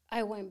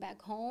I went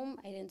back home.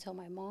 I didn't tell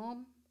my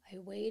mom. I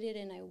waited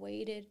and I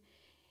waited.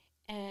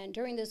 And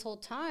during this whole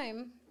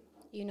time,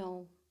 you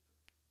know,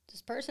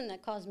 this person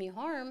that caused me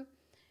harm,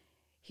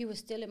 he was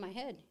still in my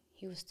head.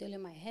 He was still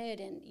in my head.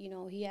 And, you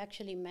know, he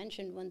actually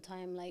mentioned one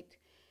time, like,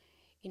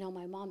 you know,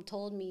 my mom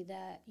told me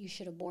that you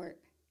should abort.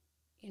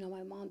 You know,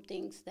 my mom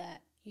thinks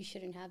that you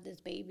shouldn't have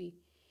this baby.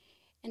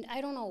 And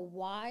I don't know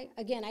why.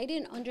 Again, I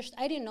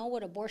didn't know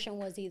what abortion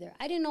was either.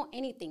 I didn't know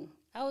anything.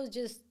 I was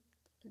just,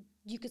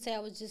 you could say I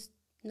was just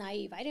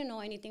naive. I didn't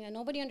know anything. And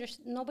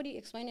nobody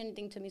explained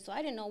anything to me. So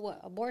I didn't know what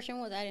abortion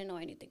was. I didn't know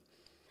anything.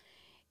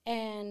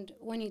 And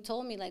when he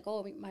told me, like,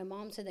 oh, my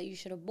mom said that you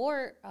should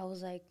abort, I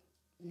was like,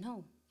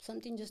 no.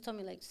 Something just told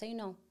me, like, say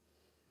no.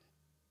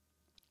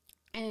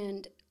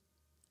 And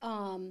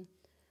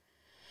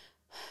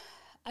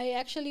I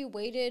actually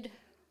waited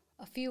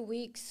a few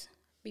weeks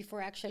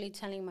before actually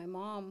telling my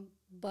mom,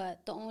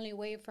 but the only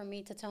way for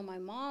me to tell my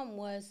mom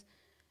was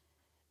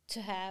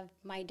to have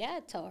my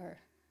dad tell her.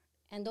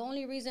 And the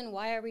only reason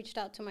why I reached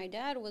out to my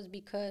dad was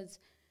because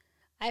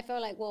I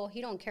felt like, well,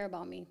 he don't care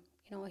about me.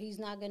 You know, he's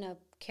not going to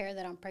care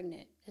that I'm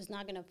pregnant. It's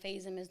not going to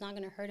faze him. It's not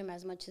going to hurt him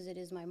as much as it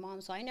is my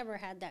mom. So I never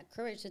had that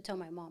courage to tell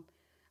my mom.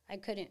 I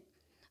couldn't.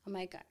 I'm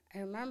like, I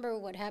remember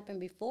what happened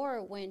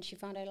before when she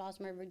found I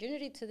lost my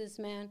virginity to this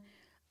man.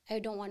 I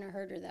don't want to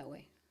hurt her that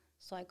way.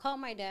 So I called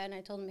my dad and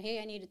I told him,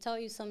 hey, I need to tell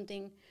you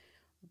something,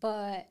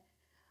 but,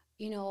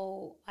 you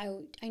know, I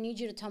need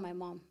you to tell my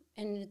mom.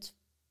 And it's,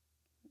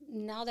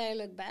 now that I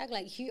look back,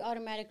 like, he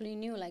automatically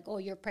knew, like, oh,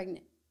 you're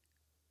pregnant.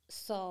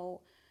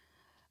 So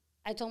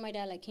I told my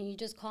dad, like, can you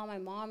just call my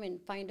mom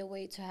and find a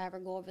way to have her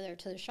go over there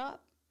to the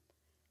shop?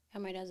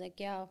 And my dad's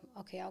like, yeah,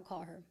 okay, I'll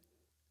call her.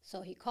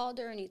 So he called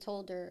her and he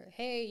told her,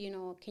 hey, you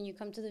know, can you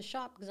come to the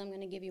shop because I'm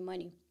going to give you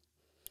money.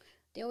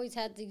 They always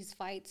had these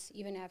fights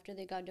even after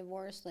they got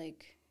divorced.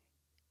 Like,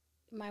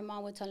 my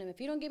mom would tell him, if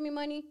you don't give me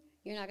money,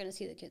 you're not going to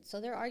see the kids. So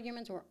their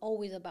arguments were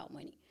always about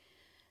money.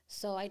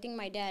 So I think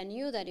my dad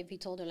knew that if he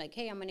told her, like,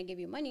 hey, I'm going to give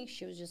you money,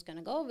 she was just going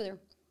to go over there.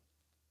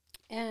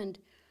 And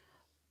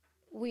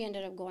we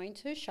ended up going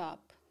to a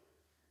shop.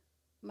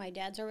 My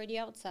dad's already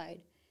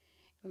outside.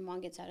 My mom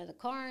gets out of the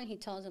car and he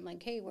tells him,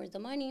 like, hey, where's the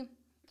money?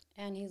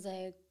 And he's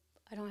like,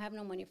 I don't have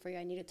no money for you.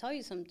 I need to tell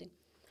you something.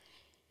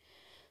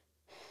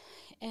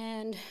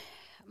 And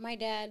my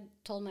dad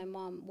told my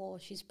mom, well,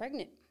 she's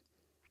pregnant.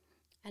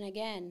 And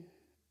again,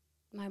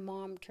 my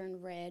mom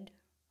turned red.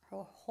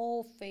 Her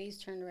whole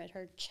face turned red.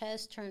 Her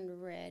chest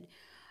turned red.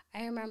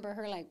 I remember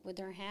her, like, with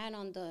her hand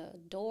on the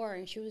door,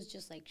 and she was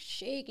just, like,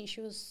 shaking.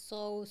 She was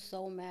so,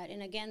 so mad.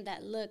 And again,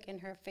 that look in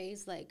her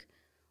face, like,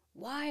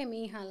 why,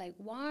 mija? Like,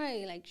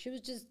 why? Like, she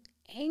was just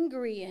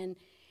angry. And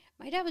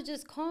my dad was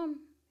just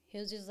calm. He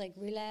was just like,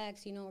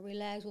 relax, you know,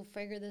 relax. We'll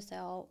figure this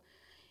out.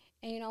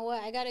 And you know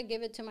what? I got to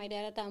give it to my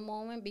dad at that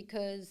moment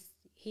because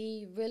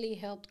he really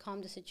helped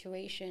calm the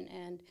situation.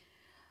 And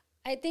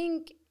I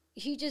think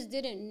he just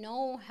didn't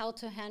know how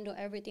to handle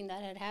everything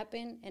that had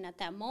happened. And at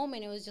that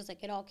moment, it was just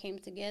like it all came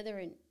together.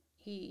 And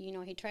he, you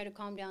know, he tried to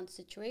calm down the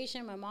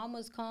situation. My mom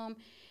was calm.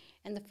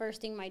 And the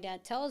first thing my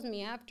dad tells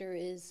me after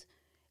is,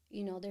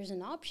 you know, there's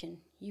an option.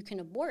 You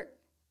can abort.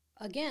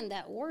 Again,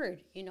 that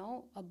word, you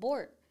know,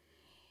 abort.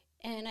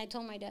 And I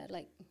told my dad,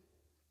 like,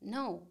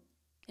 no.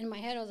 In my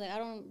head, I was like, I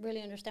don't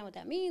really understand what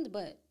that means,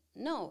 but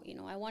no, you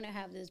know, I want to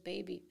have this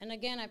baby. And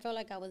again, I felt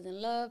like I was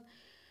in love.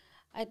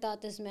 I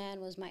thought this man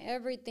was my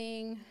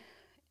everything,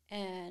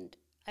 and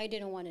I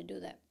didn't want to do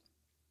that.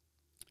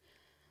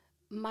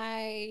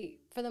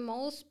 For the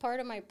most part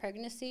of my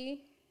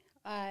pregnancy,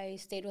 I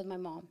stayed with my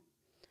mom.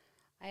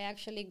 I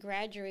actually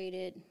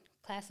graduated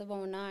class of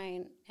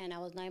 '09, and I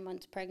was 9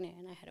 months pregnant,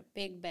 and I had a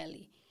big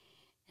belly.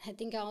 I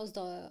think I was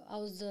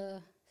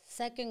the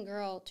second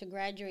girl to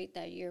graduate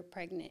that year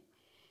pregnant.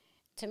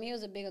 To me, it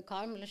was a big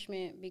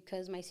accomplishment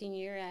because my senior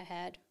year, I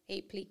had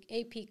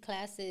AP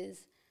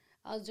classes.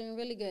 I was doing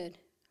really good.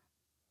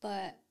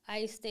 But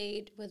I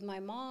stayed with my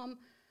mom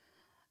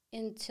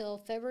until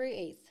February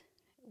 8th,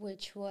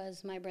 which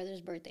was my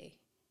brother's birthday.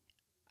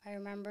 I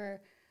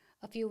remember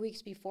a few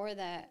weeks before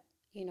that,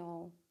 you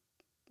know,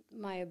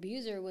 my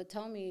abuser would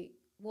tell me,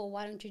 well,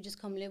 why don't you just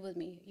come live with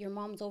me? Your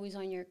mom's always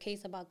on your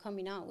case about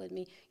coming out with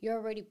me. You're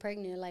already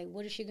pregnant. Like,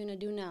 what is she going to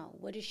do now?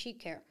 What does she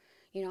care?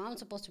 You know, I'm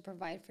supposed to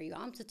provide for you.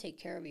 I'm to take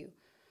care of you.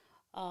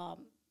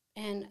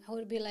 And I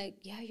would be like,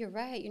 yeah, you're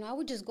right. You know, I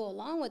would just go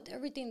along with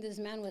everything this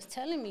man was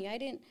telling me. I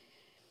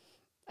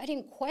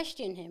didn't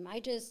question him.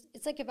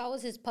 It's like if I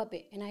was his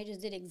puppet and I just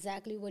did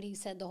exactly what he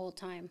said the whole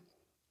time.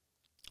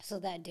 So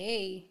that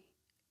day,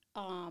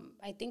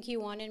 I think he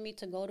wanted me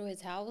to go to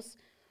his house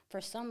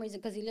for some reason,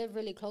 because he lived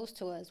really close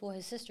to us. Well,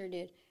 his sister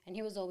did, and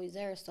he was always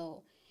there.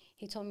 So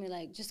he told me,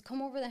 like, just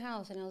come over the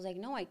house. And I was like,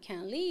 no, I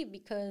can't leave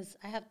because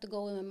I have to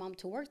go with my mom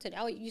to work today.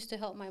 I used to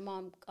help my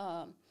mom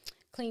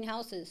clean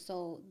houses.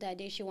 So that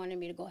day she wanted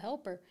me to go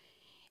help her.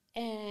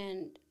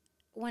 And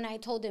when I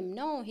told him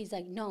no, he's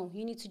like, no,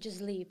 you need to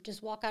just leave.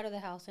 Just walk out of the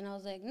house. And I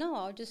was like, no,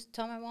 I'll just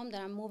tell my mom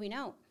that I'm moving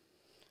out.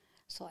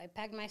 So I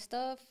packed my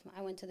stuff.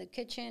 I went to the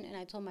kitchen, and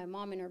I told my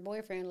mom and her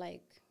boyfriend,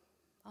 like,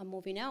 I'm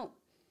moving out.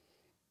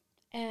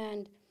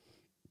 And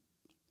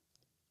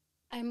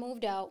I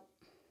moved out.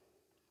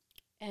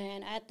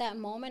 And at that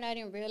moment, I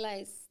didn't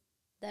realize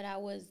that I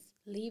was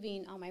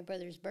leaving on my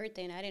brother's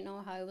birthday, and I didn't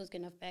know how it was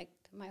going to affect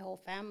my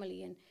whole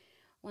family. And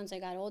once I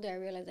got older, I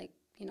realized, like,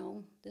 you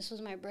know, this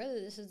was my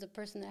brother. This is the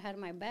person that had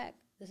my back.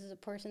 This is the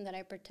person that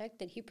I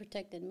protected. He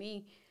protected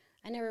me.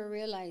 I never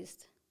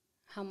realized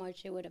how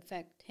much it would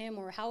affect him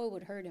or how it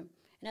would hurt him.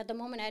 And at the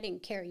moment, I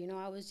didn't care. You know,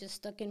 I was just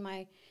stuck in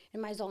my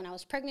zone. I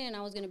was pregnant, and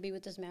I was going to be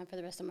with this man for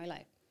the rest of my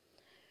life.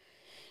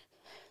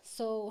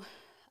 So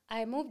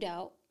I moved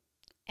out,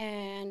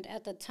 and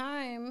at the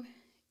time,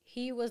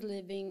 he was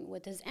living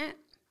with his aunt.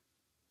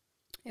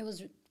 It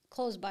was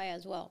close by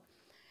as well.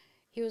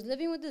 He was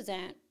living with his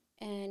aunt,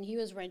 and he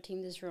was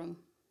renting this room.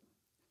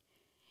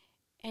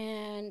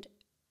 And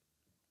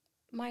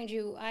mind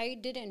you, I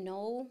didn't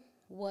know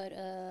what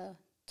a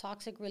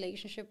toxic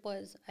relationship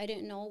was. I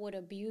didn't know what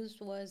abuse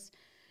was.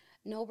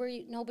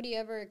 Nobody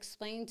ever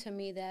explained to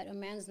me that a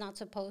man's not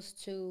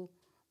supposed to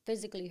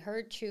physically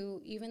hurt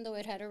you, even though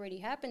it had already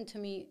happened to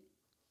me.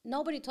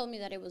 Nobody told me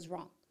that it was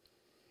wrong.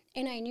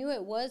 And I knew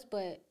it was,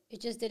 but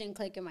it just didn't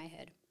click in my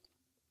head.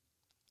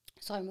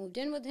 So I moved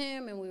in with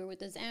him, and we were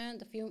with his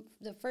aunt.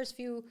 The first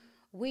few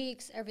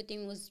weeks,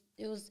 everything was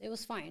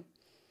fine.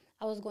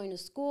 I was going to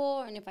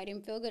school, and if I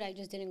didn't feel good, I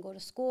just didn't go to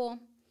school.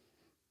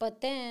 But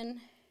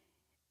then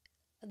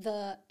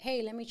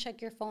hey, let me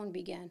check your phone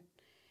began.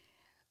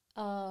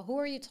 Who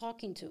are you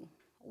talking to?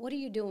 What are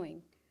you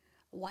doing?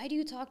 Why do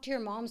you talk to your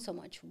mom so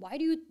much? Why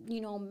do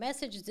you,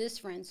 message this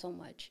friend so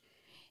much?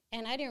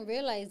 And I didn't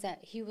realize that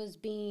he was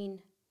being,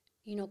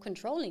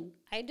 controlling.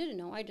 I didn't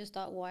know. I just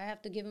thought, well, I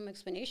have to give him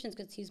explanations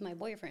because he's my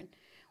boyfriend.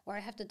 Or I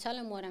have to tell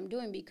him what I'm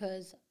doing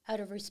because out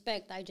of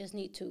respect, I just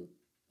need to,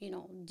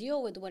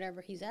 deal with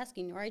whatever he's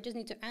asking. Or I just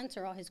need to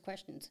answer all his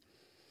questions.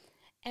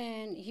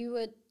 And he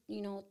would,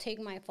 take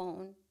my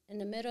phone. In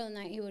the middle of the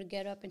night, he would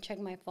get up and check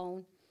my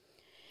phone.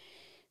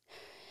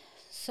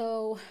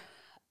 So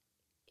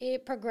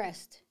it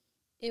progressed.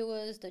 It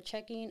was the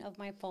checking of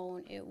my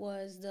phone. It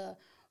was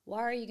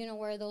why are you going to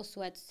wear those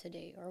sweats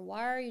today? Or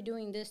why are you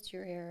doing this to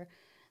your hair?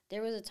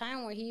 There was a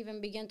time where he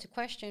even began to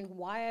question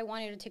why I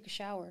wanted to take a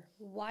shower,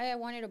 why I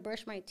wanted to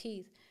brush my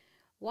teeth,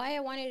 why I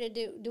wanted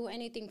to do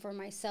anything for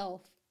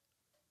myself.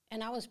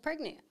 And I was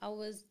pregnant. I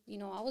was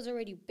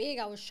already big.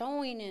 I was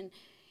showing, and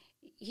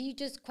he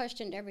just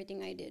questioned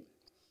everything I did.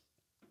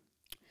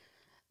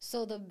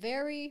 So the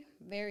very,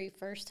 very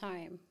first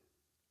time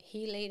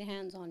he laid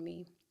hands on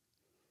me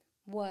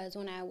was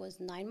when I was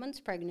 9 months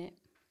pregnant.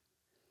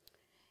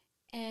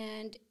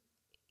 And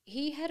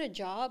he had a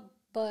job,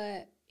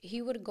 but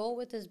he would go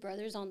with his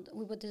brother on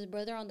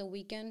the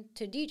weekend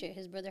to DJ.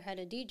 His brother had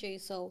a DJ,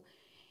 so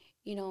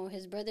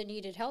his brother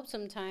needed help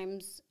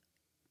sometimes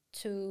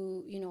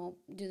to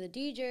do the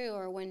DJ,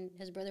 or when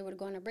his brother would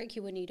go on a break, he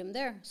would need him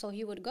there, so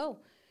he would go.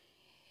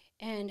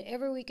 And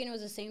every weekend it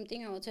was the same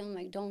thing. I would tell him,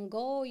 like, don't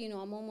go,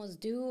 I'm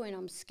almost due and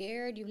I'm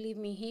scared. You leave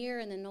me here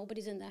and then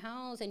nobody's in the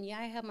house. And yeah,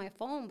 I have my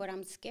phone, but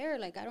I'm scared.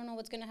 Like, I don't know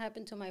what's going to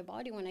happen to my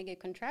body when I get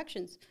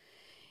contractions.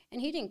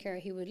 And he didn't care.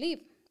 He would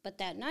leave. But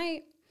that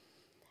night,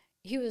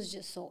 he was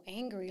just so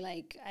angry.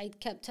 Like, I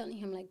kept telling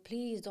him, like,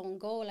 please don't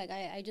go. Like,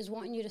 I just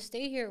want you to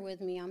stay here with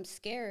me. I'm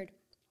scared.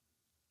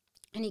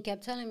 And he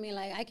kept telling me,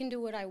 like, I can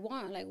do what I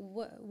want. Like,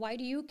 why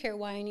do you care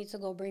why I need to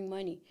go bring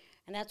money?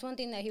 And that's one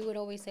thing that he would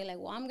always say, like,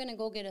 well, I'm going to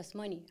go get us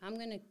money. I'm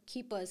going to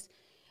keep us,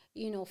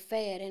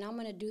 fed, and I'm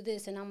going to do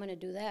this and I'm going to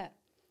do that.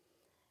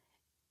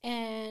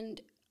 And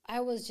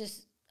I was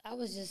just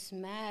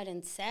mad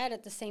and sad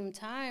at the same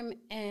time.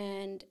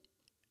 And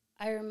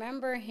I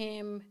remember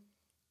him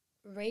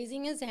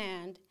raising his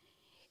hand,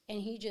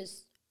 and he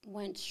just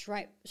went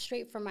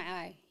straight for my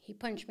eye. He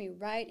punched me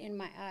right in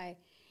my eye.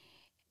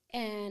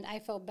 And I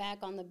fell back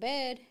on the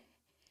bed,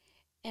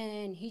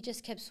 and he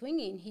just kept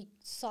swinging. He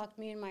socked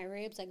me in my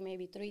ribs like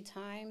maybe 3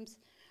 times.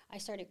 I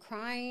started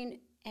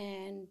crying,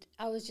 and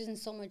I was just in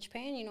so much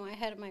pain. I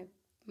had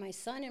my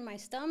son in my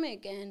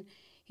stomach, and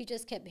he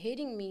just kept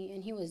hitting me,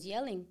 and he was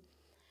yelling.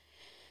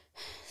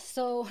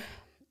 So,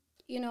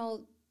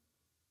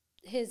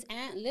 his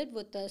aunt lived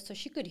with us, so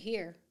she could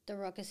hear the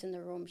ruckus in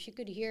the room. She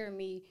could hear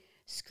me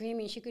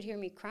screaming. She could hear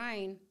me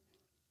crying.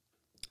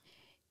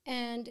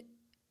 And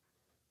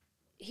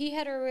he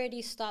had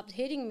already stopped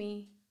hitting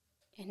me,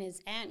 and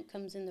his aunt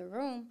comes in the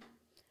room,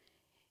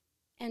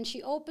 and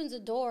she opens the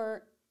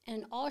door,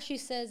 and all she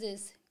says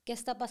is, ¿Qué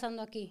está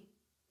pasando aquí?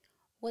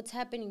 What's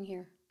happening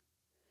here?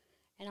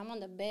 And I'm on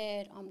the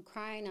bed, I'm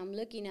crying, I'm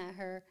looking at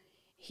her.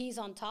 He's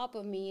on top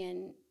of me,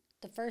 and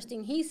the first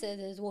thing he says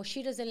is, well,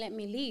 she doesn't let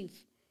me leave.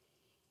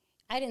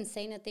 I didn't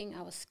say nothing.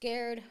 I was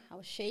scared. I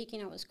was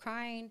shaking. I was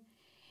crying.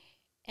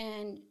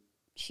 And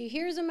she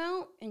hears him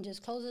out and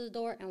just closes the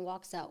door and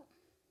walks out.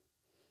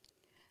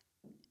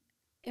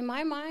 In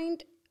my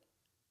mind,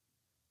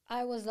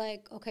 I was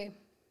like, okay,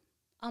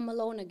 I'm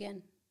alone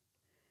again.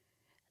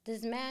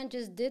 This man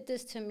just did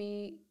this to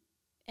me,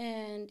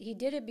 and he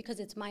did it because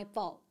it's my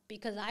fault,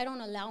 because I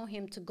don't allow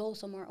him to go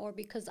somewhere, or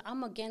because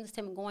I'm against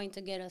him going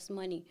to get us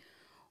money.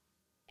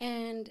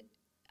 And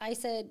I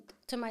said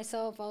to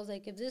myself, I was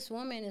like, if this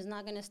woman is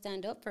not going to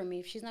stand up for me,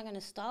 if she's not going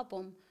to stop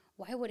him,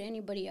 why would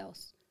anybody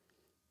else?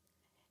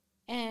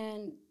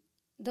 And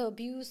the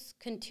abuse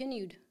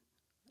continued.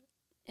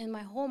 And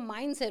my whole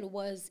mindset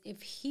was,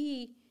 if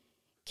he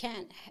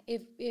can't,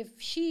 if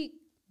she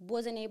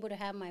wasn't able to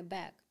have my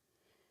back,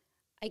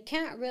 I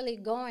can't really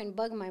go and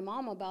bug my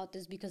mom about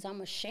this because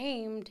I'm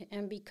ashamed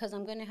and because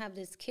I'm going to have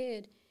this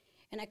kid.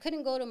 And I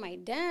couldn't go to my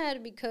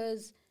dad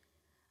because,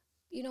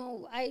 you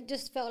know, I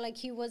just felt like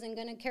he wasn't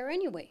going to care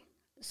anyway.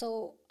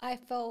 So I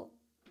felt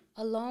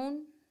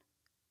alone.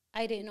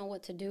 I didn't know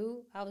what to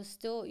do. I was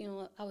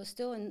still, I was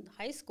still in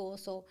high school.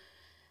 So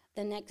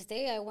the next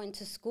day I went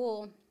to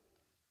school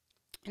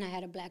and I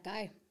had a black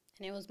eye.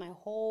 And it was my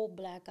whole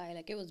black eye.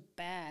 Like, it was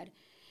bad.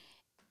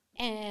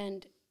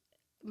 And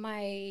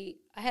I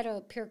had a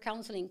peer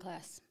counseling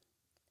class,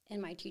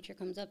 and my teacher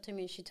comes up to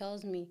me and she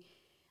tells me,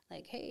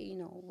 like, hey,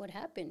 what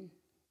happened?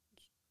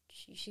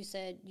 She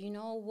said, you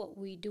know what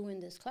we do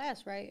in this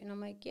class, right? And I'm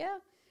like, yeah.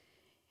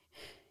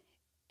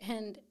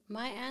 And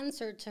my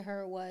answer to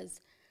her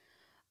was,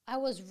 I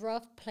was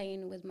rough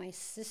playing with my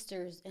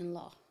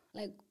sisters-in-law.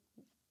 Like,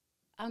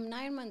 I'm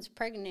 9 months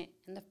pregnant,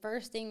 and the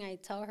first thing I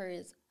tell her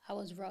is, I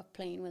was rough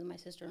playing with my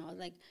sister-in-law.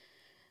 Like,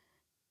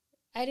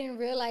 I didn't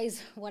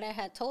realize what I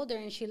had told her,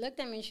 and she looked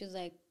at me and she was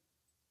like,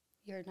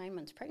 you're 9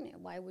 months pregnant.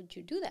 Why would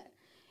you do that?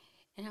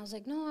 And I was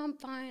like, no, I'm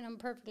fine. I'm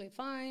perfectly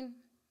fine.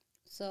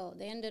 So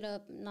they ended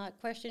up not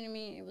questioning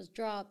me. It was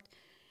dropped.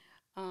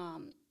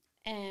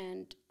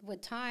 And with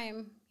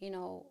time,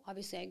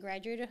 obviously I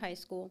graduated high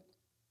school.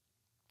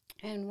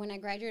 And when I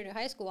graduated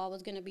high school, I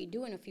was going to be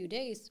due in a few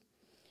days.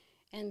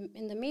 And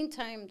in the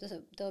meantime,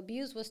 the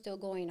abuse was still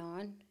going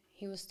on.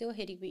 He was still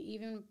hitting me,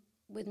 even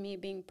with me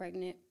being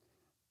pregnant.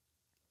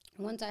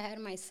 Once I had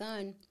my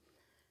son,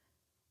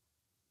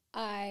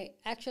 I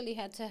actually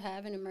had to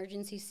have an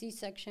emergency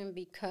C-section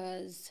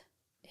because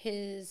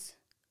his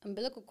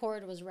umbilical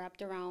cord was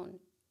wrapped around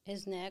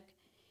his neck,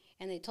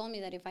 and they told me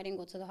that if I didn't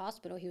go to the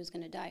hospital, he was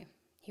going to die.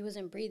 He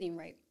wasn't breathing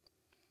right.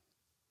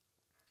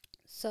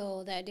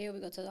 So that day we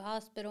go to the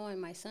hospital, and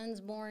my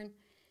son's born.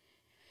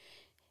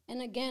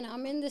 And again,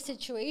 I'm in this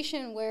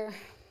situation where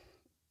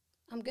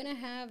I'm going to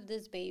have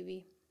this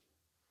baby.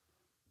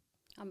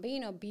 I'm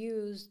being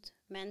abused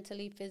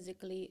mentally,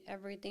 physically,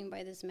 everything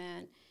by this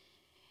man.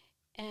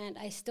 And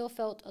I still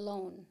felt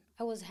alone.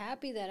 I was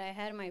happy that I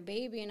had my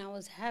baby, and I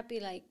was happy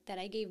that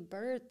I gave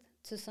birth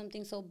to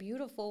something so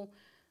beautiful,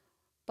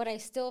 but I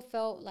still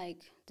felt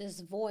like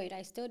this void.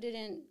 I still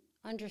didn't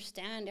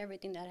understand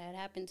everything that had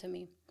happened to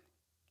me.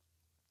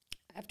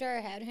 After I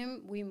had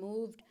him, we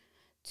moved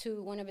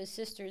to one of his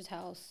sister's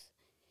house.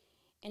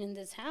 And in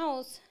this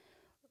house,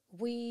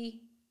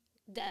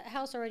 that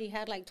house already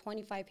had like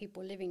 25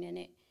 people living in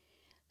it.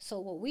 So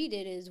what we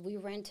did is we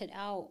rented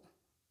out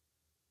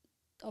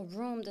a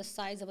room the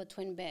size of a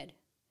twin bed.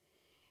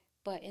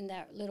 But in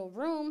that little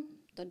room,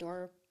 the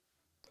door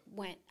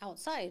went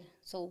outside.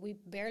 So we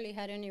barely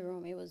had any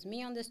room. It was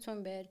me on this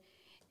twin bed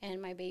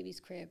and my baby's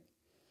crib.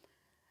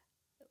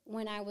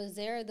 When I was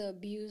there, the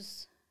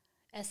abuse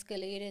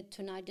escalated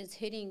to not just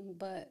hitting,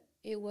 but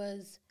he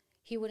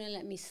wouldn't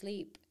let me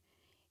sleep.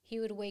 He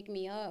would wake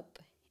me up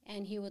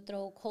and he would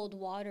throw cold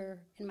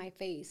water in my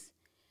face.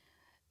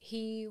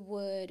 He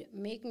would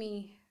make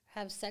me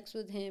have sex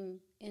with him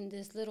in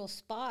this little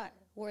spot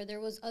where there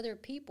was other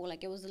people.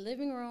 Like, it was a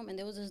living room, and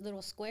there was this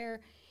little square,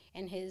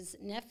 and his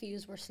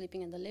nephews were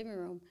sleeping in the living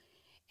room.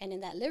 And in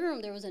that living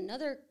room, there was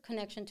another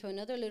connection to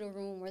another little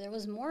room where there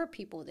was more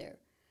people there.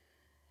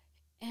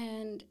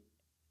 And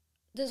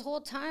this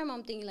whole time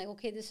I'm thinking, like,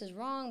 okay, this is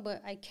wrong,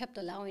 but I kept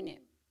allowing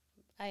it.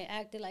 I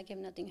acted like if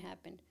nothing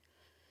happened.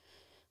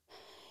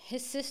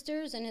 His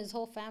sisters and his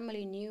whole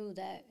family knew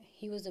that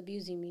he was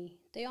abusing me.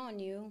 They all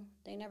knew.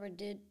 They never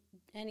did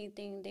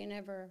anything. They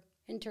never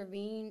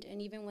intervened.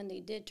 And even when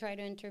they did try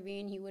to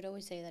intervene, he would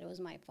always say that it was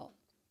my fault.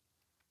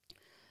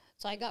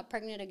 So I got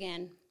pregnant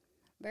again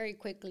very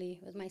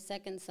quickly with my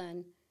second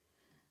son.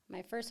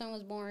 My first son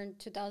was born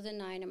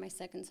 2009, and my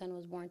second son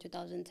was born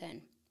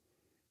 2010.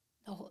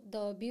 The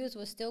abuse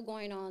was still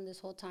going on this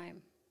whole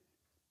time.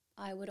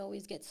 I would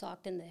always get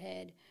socked in the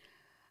head.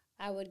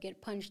 I would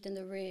get punched in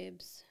the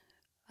ribs.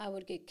 I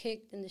would get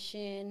kicked in the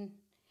shin.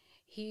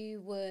 He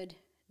would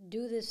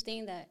do this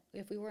thing that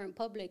if we were in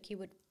public, he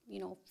would,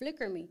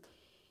 flicker me.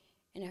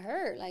 And it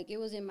hurt. Like, it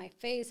was in my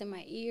face and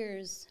my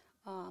ears.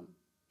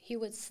 He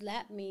would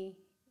slap me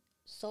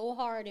so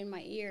hard in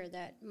my ear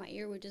that my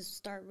ear would just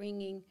start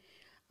ringing.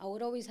 I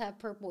would always have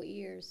purple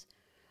ears.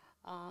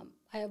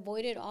 I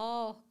avoided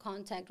all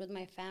contact with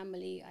my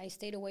family. I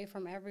stayed away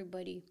from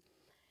everybody.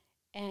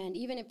 And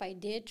even if I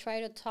did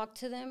try to talk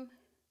to them,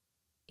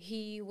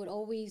 he would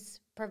always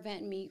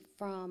prevent me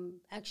from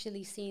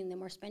actually seeing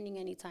them or spending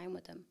any time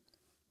with them.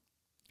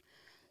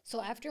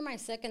 So after my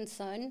second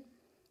son,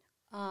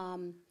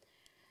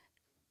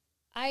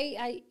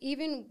 I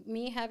even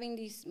me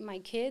having my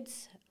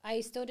kids,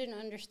 I still didn't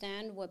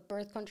understand what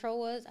birth control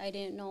was. I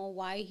didn't know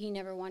why he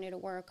never wanted to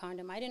wear a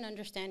condom. I didn't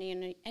understand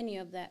any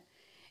of that.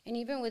 And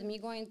even with me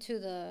going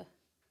to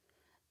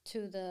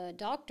the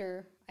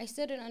doctor, I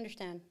still didn't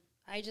understand.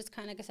 I just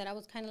kind of, like I said, I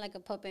was kind of like a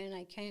puppet,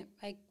 and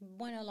I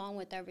went along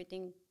with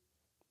everything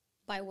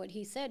by what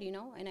he said,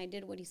 and I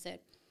did what he said.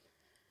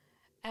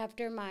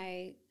 After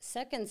my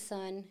second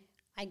son,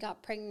 I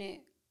got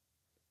pregnant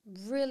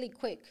really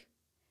quick.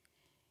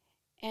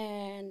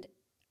 And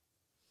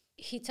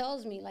he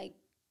tells me, like,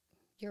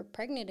 you're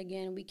pregnant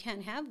again. We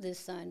can't have this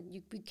son.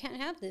 We can't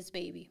have this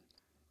baby.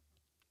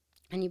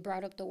 And he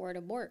brought up the word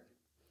abort.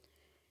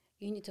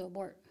 You need to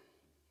abort.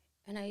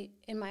 And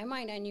in my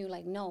mind, I knew,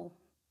 like, no,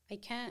 I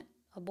can't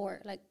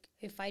abort. Like,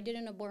 if I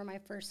didn't abort my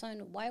first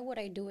son, why would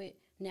I do it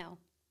now?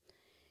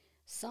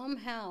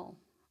 Somehow,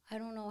 I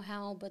don't know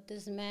how, but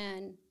this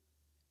man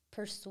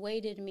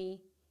persuaded me,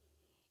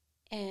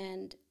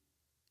 and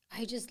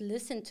I just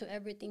listened to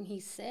everything he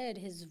said,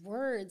 his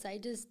words. I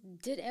just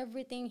did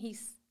everything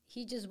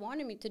he just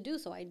wanted me to do,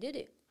 so I did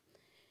it.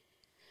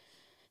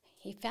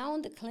 He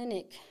found the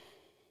clinic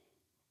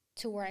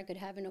to where I could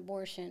have an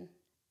abortion,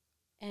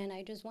 and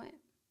I just went.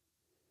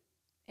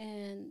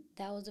 And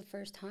that was the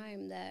first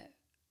time that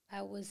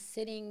I was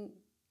sitting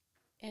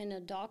in a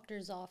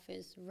doctor's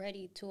office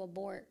ready to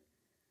abort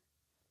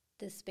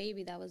this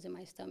baby that was in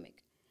my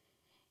stomach.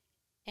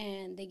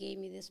 And they gave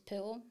me this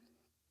pill.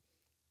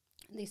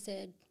 They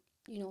said,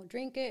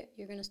 drink it.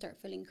 You're going to start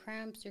feeling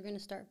cramps. You're going to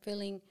start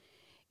feeling,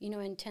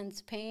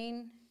 intense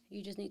pain.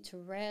 You just need to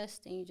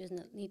rest, and you just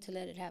need to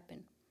let it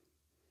happen.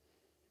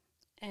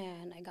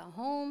 And I got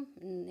home,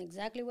 and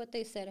exactly what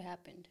they said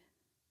happened.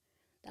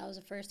 That was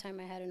the first time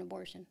I had an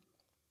abortion.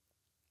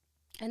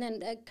 And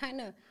then it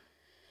kind of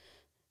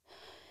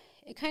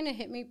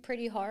hit me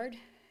pretty hard,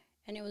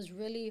 and it was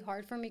really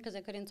hard for me because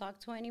I couldn't talk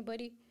to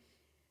anybody.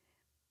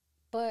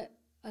 But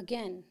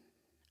again,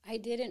 I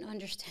didn't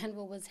understand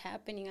what was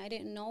happening. I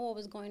didn't know what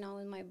was going on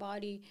with my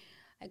body.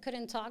 I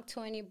couldn't talk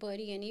to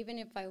anybody, and even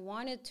if I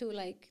wanted to,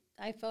 like,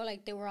 I felt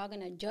like they were all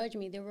going to judge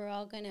me. They were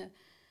all going to,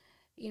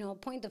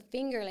 point the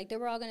finger. Like, they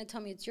were all going to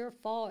tell me, it's your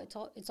fault.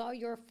 It's all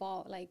your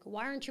fault. Like,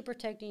 why aren't you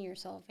protecting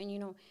yourself? And,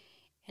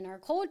 in our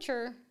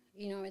culture,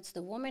 it's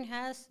the woman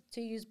has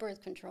to use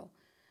birth control.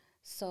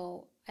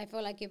 So I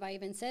felt like if I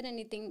even said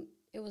anything,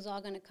 it was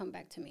all going to come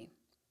back to me.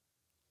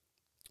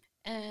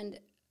 And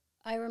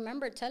I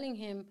remember telling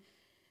him,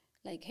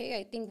 like, hey,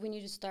 I think we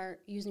need to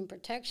start using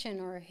protection,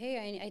 or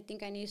hey, I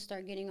think I need to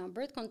start getting on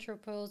birth control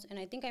pills. And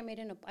I think I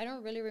I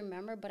don't really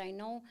remember, but I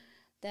know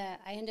that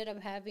I ended up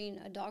having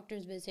a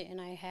doctor's visit, and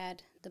I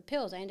had the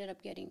pills. I ended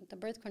up getting the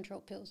birth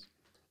control pills.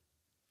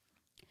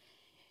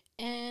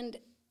 And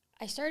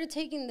I started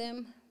taking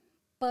them,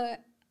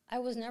 but I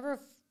was never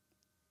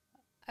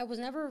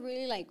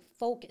really, like,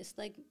 focused.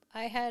 Like,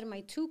 I had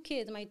my two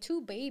kids, my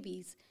two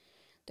babies.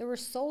 They were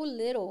so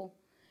little,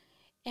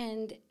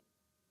 and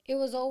it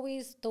was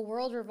always the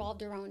world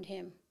revolved around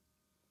him.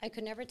 I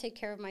could never take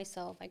care of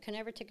myself. I could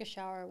never take a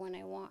shower when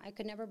I want. I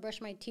could never brush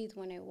my teeth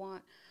when I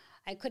want.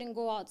 I couldn't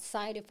go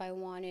outside if I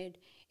wanted.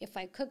 If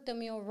I cooked a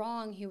meal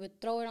wrong, he would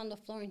throw it on the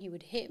floor and he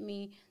would hit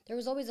me. There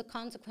was always a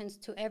consequence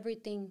to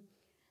everything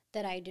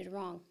that I did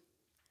wrong.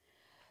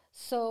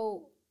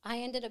 So I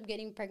ended up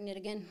getting pregnant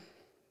again,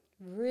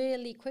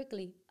 really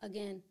quickly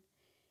again.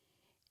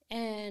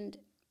 And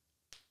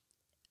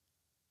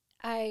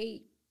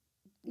I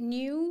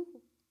knew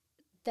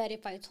that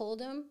if I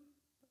told him,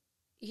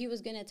 he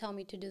was going to tell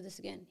me to do this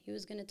again. He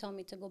was going to tell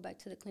me to go back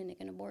to the clinic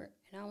and abort.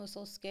 And I was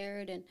so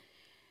scared. And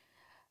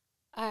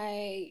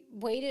I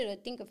waited, I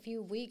think, a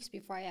few weeks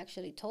before I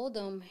actually told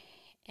him.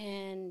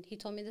 And he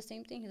told me the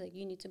same thing. He's like,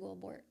 you need to go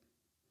abort.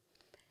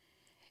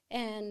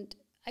 And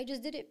I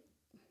just did it.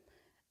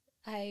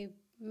 I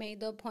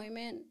made the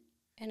appointment,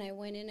 and I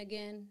went in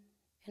again,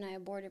 and I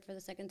aborted for the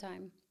second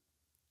time.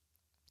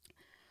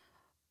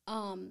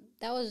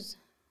 That was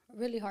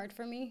really hard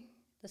for me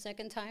the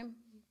second time.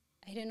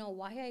 I didn't know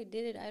why I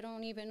did it. I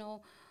don't even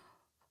know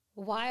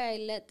why I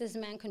let this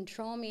man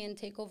control me and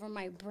take over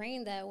my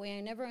brain that way.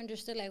 I never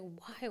understood, like,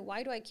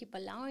 why do I keep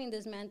allowing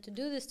this man to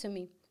do this to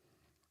me?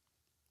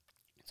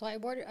 So I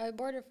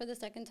aborted for the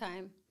second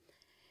time.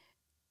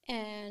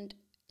 And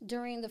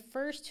during the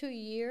first 2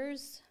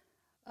 years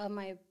of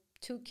my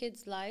two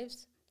kids'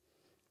 lives,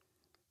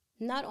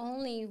 not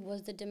only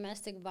was the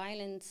domestic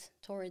violence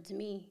towards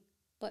me,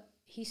 but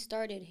he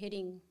started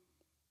hitting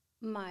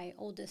my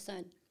oldest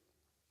son.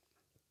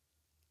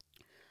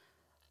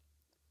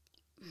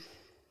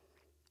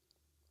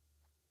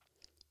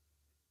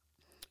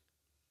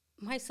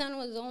 My son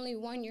was only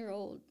 1 year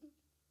old,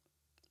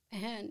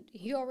 and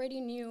he already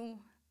knew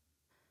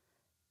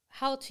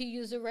how to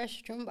use a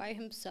restroom by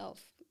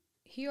himself.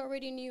 He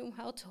already knew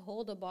how to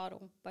hold a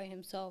bottle by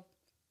himself.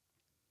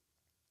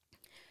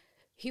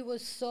 He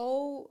was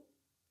so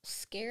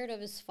scared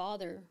of his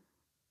father,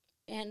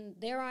 and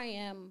there I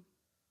am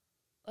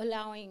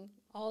allowing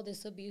all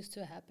this abuse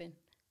to happen.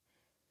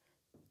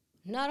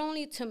 Not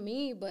only to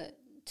me, but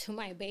to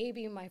my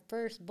baby, my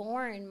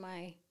firstborn,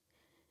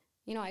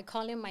 I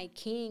call him my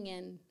king,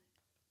 and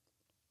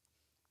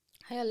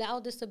I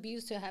allowed this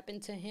abuse to happen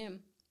to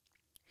him.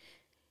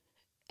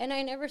 And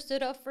I never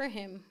stood up for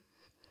him.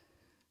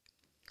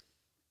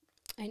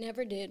 I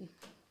never did.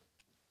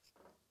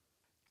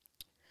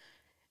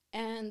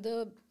 And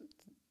the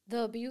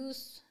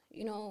abuse,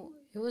 it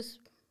was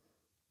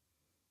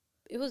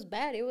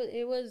bad.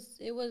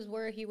 It was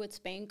where he would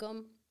spank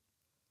him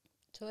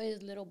till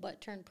his little butt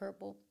turned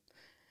purple.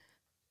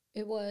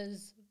 It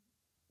was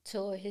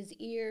till his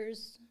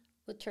ears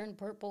would turn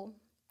purple.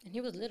 And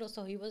he was little,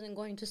 so he wasn't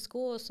going to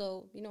school,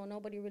 so,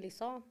 nobody really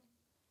saw.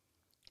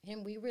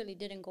 And we really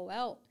didn't go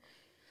out,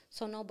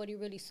 so nobody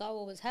really saw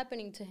what was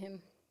happening to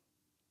him.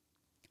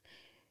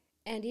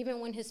 And even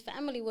when his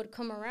family would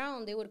come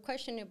around, they would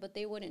question it, but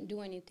they wouldn't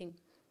do anything.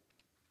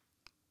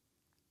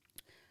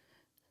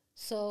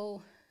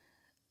 So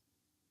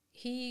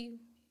he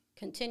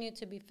continued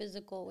to be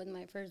physical with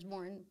my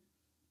firstborn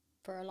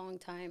for a long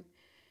time.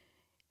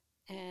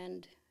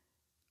 And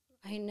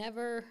I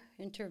never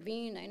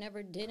intervened. I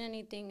never did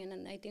anything.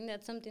 And I think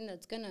that's something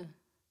that's going to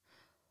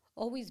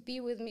always be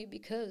with me,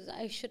 because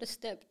I should have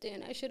stepped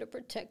in. I should have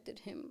protected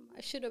him.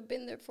 I should have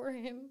been there for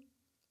him.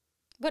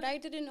 But I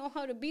didn't know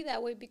how to be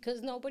that way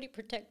because nobody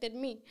protected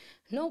me.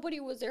 Nobody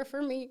was there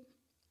for me.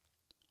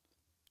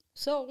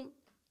 So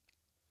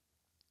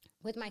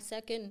with my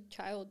second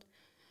child,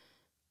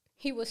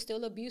 he was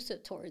still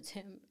abusive towards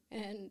him.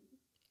 And,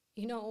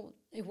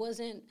 it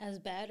wasn't as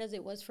bad as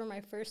it was for my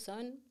first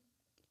son,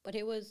 but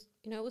it was,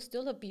 it was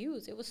still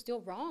abuse. It was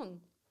still wrong.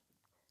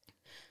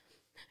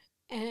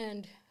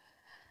 And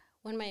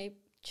when my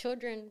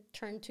children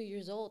turned 2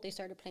 years old, they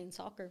started playing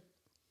soccer.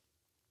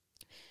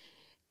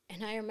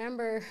 And I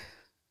remember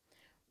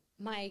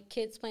my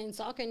kids playing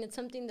soccer, and it's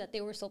something that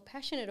they were so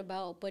passionate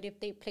about. But if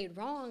they played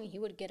wrong, he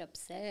would get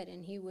upset,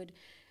 and we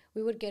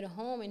would get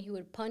home, and he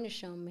would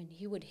punish them, and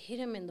he would hit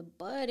him in the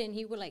butt, and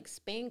he would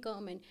spank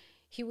them, and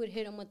he would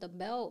hit him with a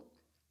belt.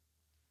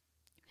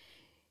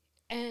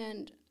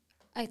 And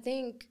I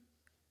think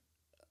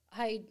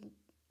I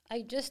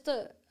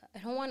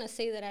don't want to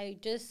say that I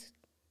just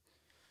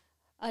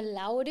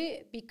allowed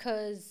it,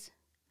 because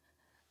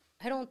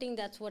I don't think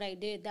that's what I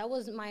did. I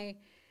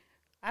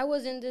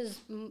was in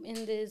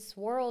this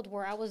world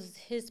where I was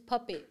his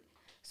puppet.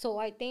 So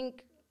I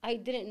think I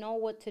didn't know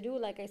what to do,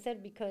 like I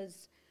said,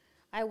 because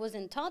I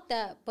wasn't taught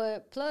that.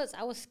 But plus,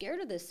 I was scared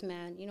of this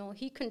man.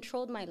 He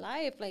controlled my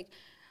life.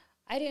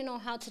 I didn't know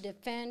how to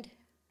defend.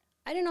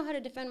 I didn't know how to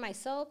defend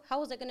myself. How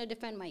was I going to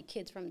defend my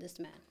kids from this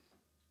man?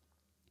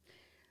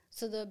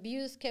 So the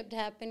abuse kept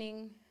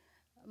happening.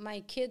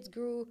 My kids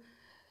grew.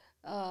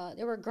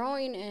 They were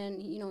growing,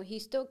 and, he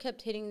still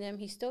kept hitting them.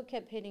 He still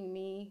kept hitting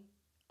me.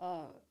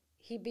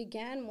 He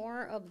began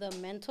more of the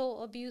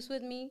mental abuse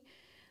with me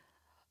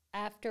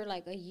after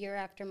a year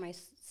after my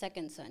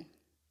second son.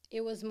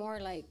 It was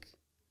more like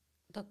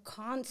the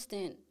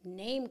constant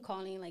name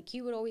calling.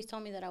 He would always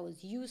tell me that I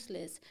was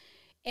useless.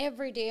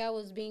 Every day I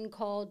was being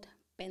called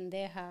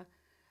pendeja,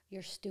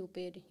 you're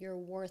stupid, you're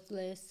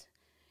worthless,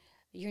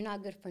 you're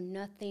not good for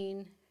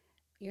nothing,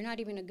 you're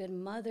not even a good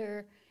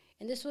mother.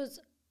 And this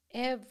was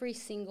every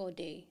single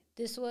day.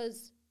 This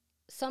was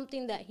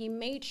something that he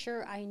made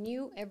sure I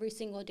knew every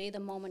single day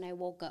the moment I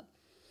woke up.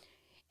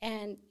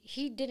 And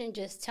he didn't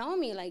just tell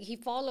me, he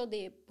followed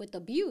it with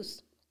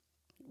abuse,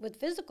 with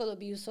physical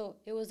abuse. So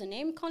it was a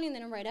name calling,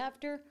 then right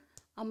after,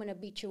 I'm going to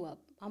beat you up.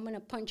 I'm going to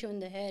punch you in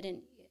the head.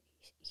 And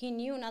he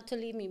knew not to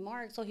leave me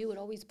marked, so he would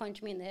always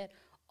punch me in the head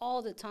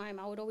all the time.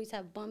 I would always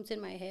have bumps in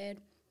my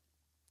head.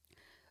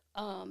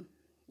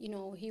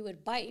 He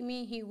would bite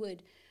me.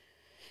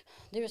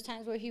 There was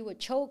times where he would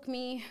choke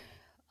me.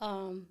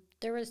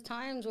 There was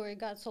times where it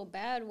got so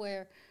bad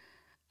where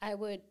I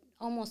would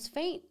almost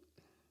faint.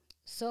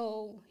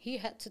 So he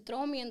had to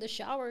throw me in the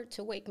shower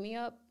to wake me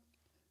up.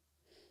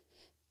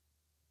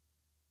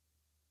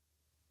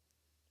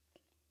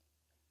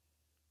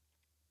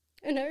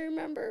 And I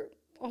remember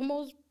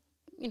almost,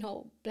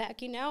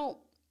 blacking out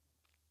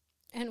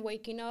and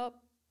waking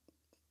up.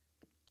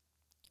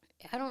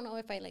 I don't know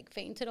if I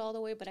fainted all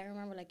the way, but I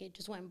remember it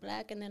just went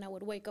black, and then I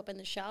would wake up in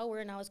the shower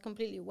and I was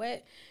completely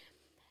wet.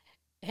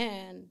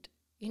 And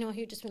he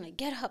would just be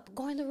get up,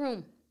 go in the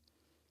room.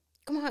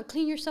 Come on,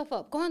 clean yourself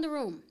up, go in the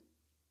room.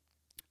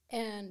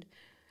 And,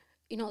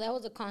 that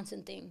was a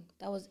constant thing.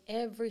 That was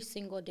every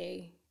single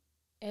day,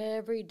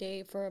 every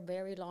day for a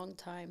very long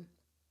time.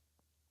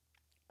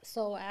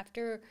 So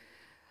after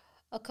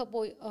a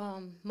couple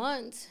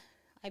months,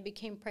 I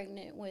became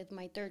pregnant with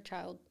my third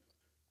child.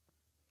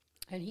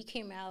 And he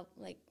came out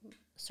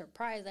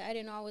surprised. I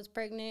didn't know I was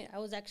pregnant. I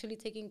was actually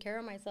taking care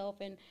of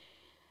myself. And,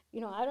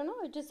 I don't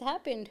know, it just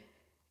happened.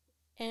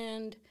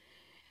 And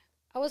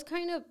I was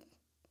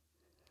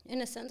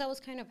in a sense, I was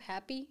kind of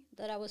happy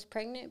that I was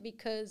pregnant,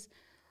 because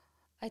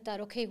I thought,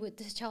 okay, with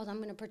this child, I'm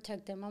going to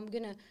protect him. I'm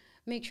going to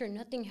make sure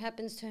nothing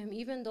happens to him.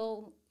 Even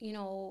though,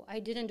 I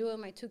didn't do it with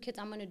my two kids,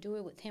 I'm going to do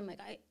it with him.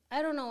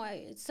 I don't know.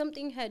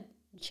 Something had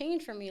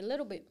changed for me a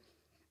little bit.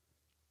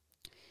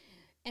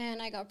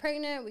 And I got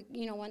pregnant.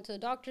 We, went to the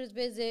doctor's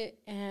visit,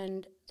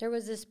 and there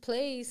was this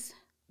place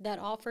that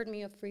offered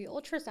me a free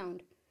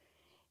ultrasound.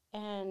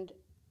 And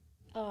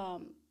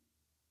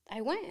I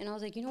went and I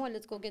was like, you know what,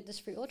 let's go get this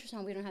free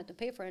ultrasound. We don't have to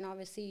pay for it. And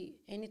obviously,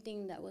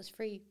 anything that was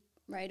free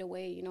right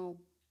away, you know,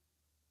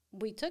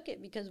 we took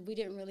it because we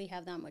didn't really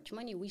have that much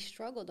money. We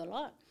struggled a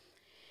lot.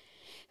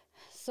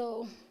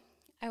 So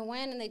I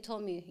went and they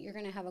told me, you're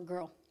going to have a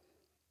girl.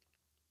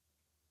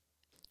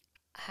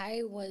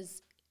 I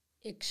was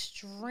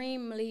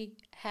extremely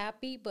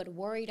happy but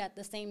worried at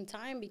the same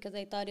time, because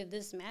I thought, if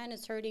this man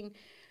is hurting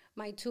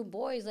my 2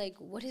 boys, like,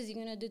 what is he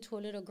going to do to a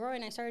little girl?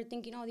 And I started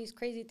thinking all these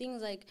crazy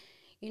things, like,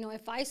 you know,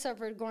 if I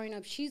suffered growing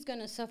up, she's going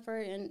to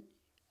suffer. And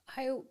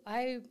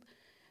I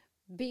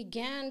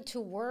began to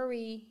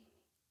worry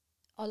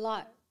a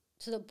lot,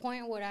 to the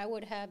point where I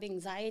would have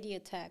anxiety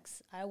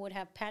attacks. I would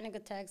have panic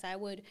attacks. I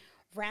would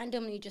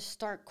randomly just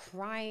start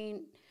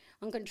crying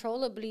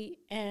uncontrollably.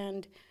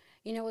 And,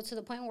 you know, to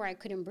the point where I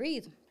couldn't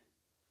breathe.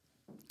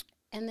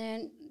 And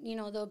then, you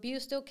know, the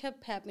abuse still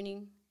kept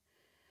happening.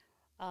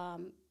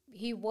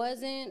 He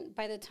wasn't,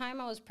 by the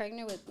time I was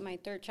pregnant with my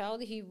 3rd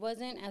child, he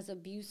wasn't as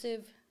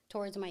abusive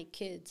towards my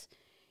kids.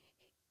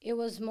 It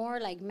was more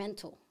like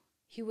mental.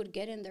 He would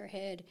get in their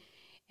head,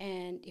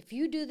 and if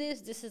you do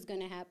this, this is going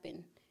to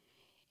happen.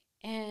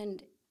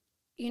 And,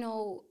 you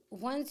know,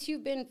 once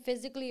you've been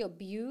physically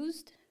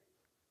abused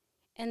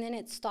and then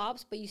it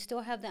stops, but you still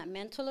have that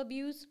mental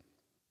abuse,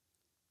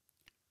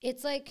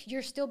 it's like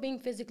you're still being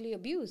physically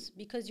abused,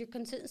 because you're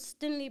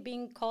consistently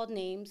being called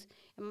names.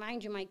 And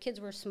mind you, my kids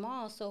were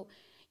small, so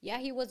yeah,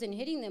 he wasn't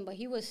hitting them, but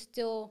he was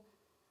still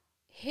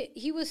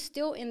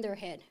in their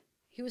head.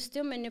 He was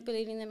still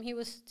manipulating them. He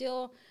was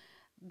still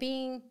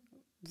being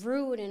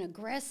rude and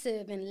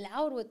aggressive and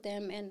loud with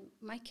them. And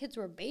my kids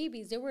were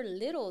babies. They were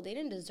little. They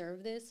didn't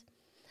deserve this.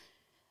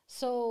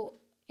 So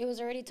it was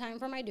already time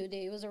for my due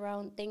date. It was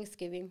around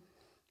Thanksgiving.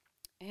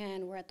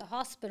 And we're at the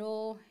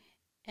hospital.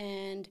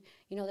 And,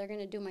 you know, they're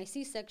going to do my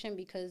C-section,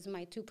 because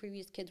my 2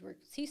 previous kids were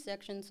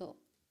C-section. So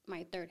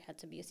my 3rd had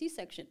to be a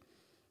C-section.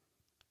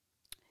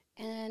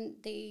 And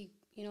they,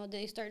 you know,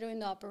 they start doing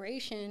the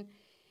operation.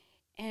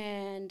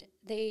 And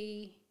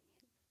they,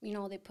 you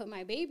know, they put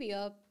my baby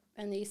up.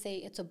 And they say,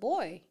 it's a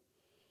boy.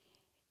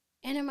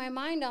 And in my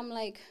mind, I'm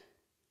like,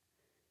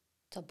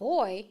 it's a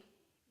boy?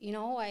 You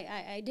know,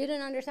 I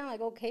didn't understand.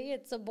 Like, okay,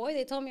 it's a boy.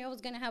 They told me I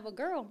was going to have a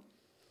girl.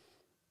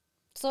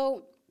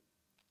 So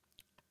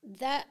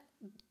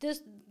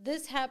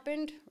this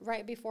happened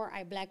right before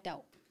I blacked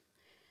out.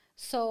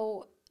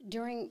 So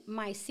during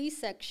my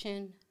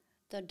C-section,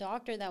 the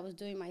doctor that was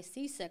doing my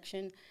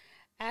C-section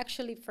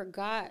actually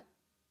forgot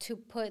to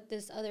put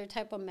this other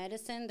type of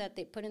medicine that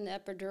they put in the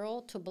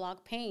epidural to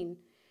block pain.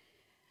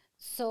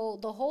 So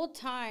the whole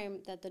time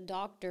that the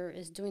doctor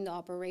is doing the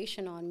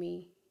operation on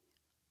me,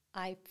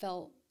 I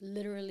felt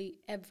literally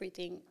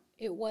everything.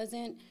 It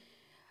wasn't,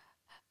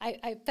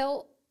 I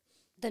felt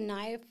the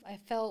knife. I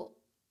felt,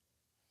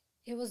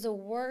 it was the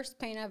worst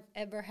pain I've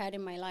ever had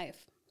in my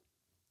life.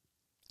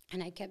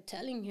 And I kept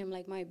telling him,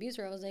 like, my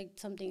abuser, I was like,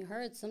 something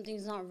hurts,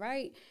 something's not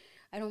right.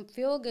 I don't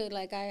feel good.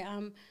 Like,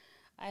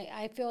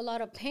 I feel a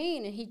lot of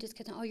pain. And he just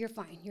kept saying, oh, you're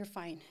fine, you're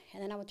fine.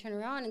 And then I would turn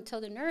around and tell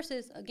the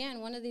nurses,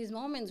 again, one of these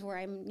moments where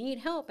I need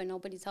help and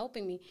nobody's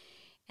helping me.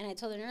 And I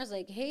told the nurse,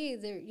 like, hey,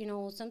 there, you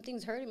know,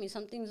 something's hurting me,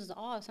 something's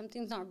off,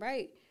 something's not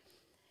right.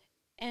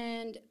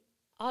 And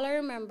all I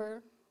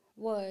remember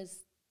was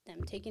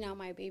them taking out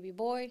my baby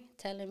boy,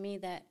 telling me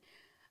that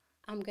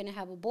I'm going to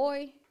have a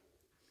boy,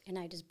 and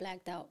I just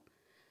blacked out.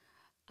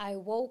 I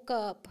woke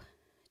up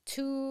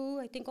 2,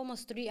 I think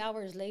almost 3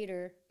 hours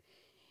later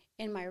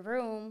in my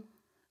room,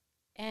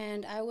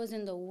 and I was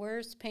in the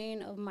worst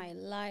pain of my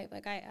life.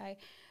 Like, I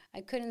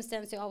couldn't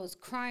stand still. I was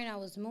crying, I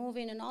was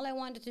moving, and all I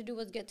wanted to do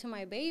was get to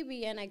my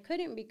baby, and I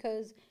couldn't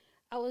because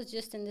I was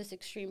just in this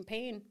extreme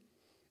pain.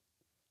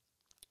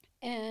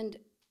 And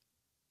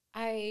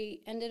I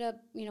ended up,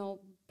 you know,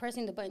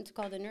 pressing the button to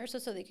call the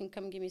nurses so they can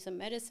come give me some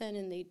medicine,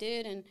 and they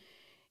did. And,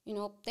 you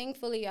know,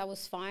 thankfully I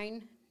was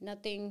fine.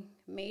 Nothing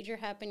major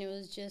happened. It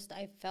was just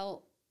I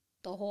felt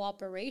the whole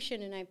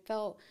operation, and I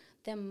felt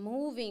them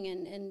moving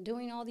and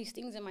doing all these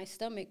things in my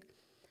stomach.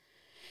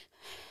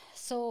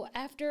 So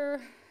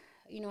after,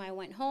 you know, I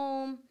went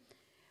home,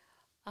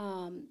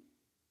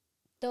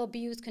 the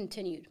abuse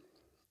continued.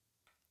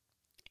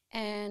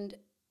 And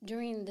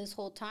during this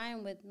whole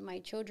time with my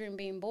children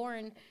being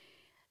born,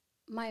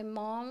 my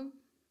mom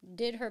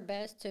did her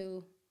best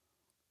to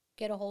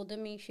get a hold of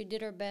me. She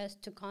did her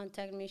best to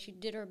contact me. She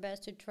did her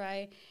best to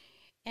try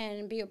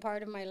and be a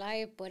part of my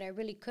life, but I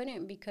really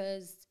couldn't,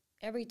 because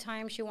every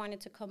time she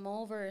wanted to come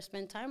over or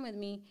spend time with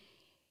me,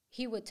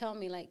 he would tell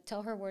me, like,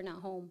 tell her we're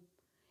not home.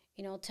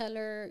 You know, tell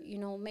her, you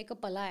know, make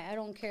up a lie. I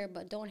don't care,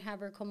 but don't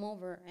have her come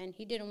over. And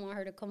he didn't want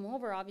her to come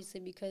over, obviously,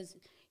 because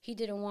he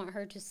didn't want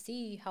her to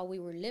see how we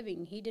were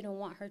living. He didn't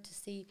want her to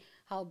see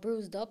how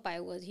bruised up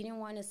I was. He didn't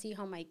want to see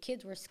how my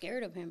kids were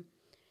scared of him.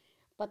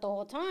 But the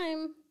whole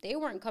time, they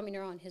weren't coming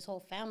around. His whole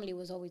family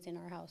was always in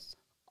our house.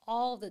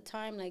 All the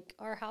time, like,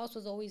 our house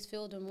was always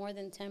filled with more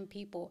than 10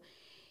 people.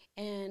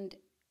 And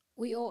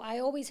I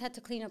always had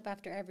to clean up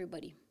after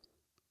everybody.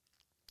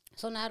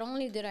 So not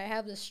only did I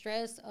have the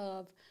stress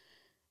of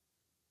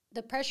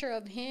the pressure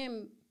of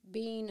him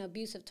being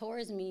abusive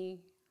towards me,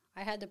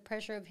 I had the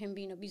pressure of him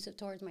being abusive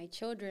towards my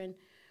children,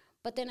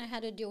 but then I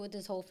had to deal with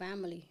his whole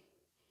family.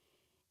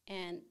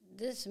 And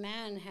this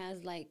man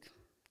has like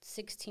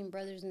 16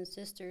 brothers and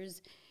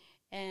sisters.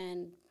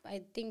 And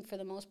I think for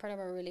the most part of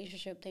our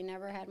relationship, they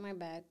never had my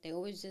back. They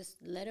always just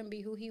let him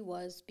be who he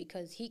was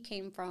because he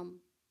came from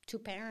two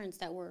parents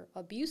that were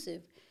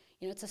abusive.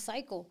 You know, it's a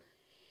cycle.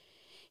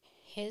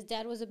 His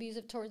dad was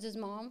abusive towards his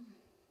mom.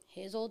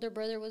 His older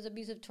brother was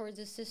abusive towards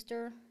his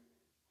sister.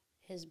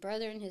 His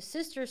brother and his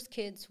sister's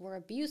kids were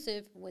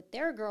abusive with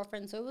their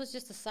girlfriends. So it was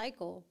just a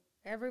cycle.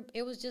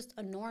 It was just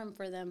a norm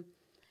for them.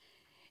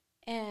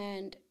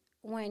 And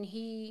when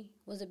he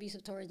was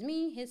abusive towards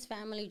me, his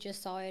family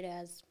just saw it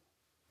as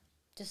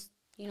just,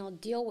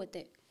 deal with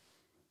it.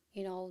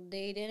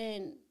 They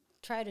didn't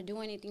try to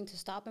do anything to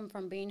stop him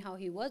from being how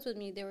he was with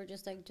me. They were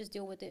just like, just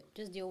deal with it.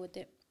 Just deal with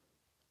it.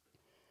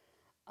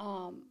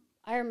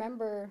 I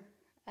remember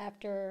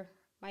after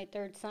my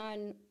third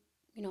son,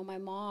 my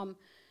mom,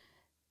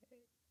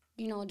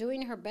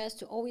 doing her best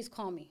to always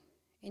call me.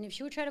 And if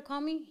she would try to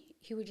call me,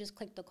 he would just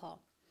click the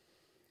call.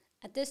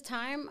 At this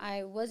time,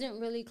 I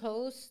wasn't really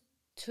close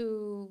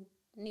to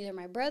neither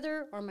my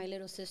brother or my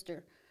little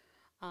sister.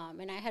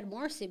 And I had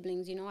more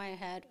siblings. I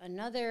had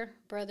another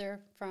brother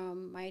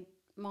from my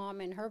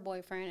mom and her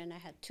boyfriend, and I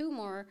had two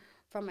more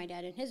from my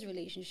dad and his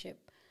relationship.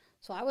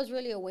 So I was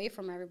really away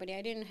from everybody.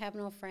 I didn't have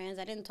no friends.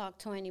 I didn't talk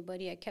to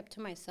anybody. I kept to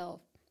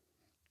myself.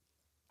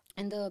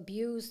 And the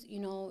abuse,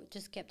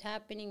 just kept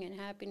happening and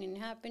happening and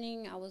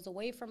happening. I was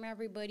away from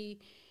everybody.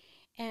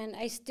 And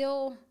I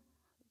still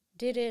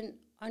didn't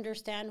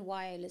understand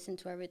why I listened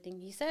to everything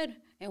he said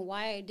and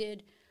why I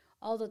did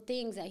all the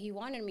things that he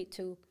wanted me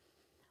to.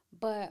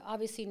 But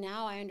obviously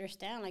now I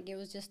understand, like, it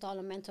was just all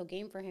a mental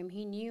game for him.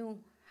 He knew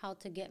how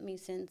to get me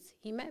since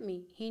he met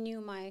me. He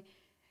knew my,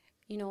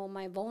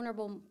 my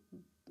vulnerable,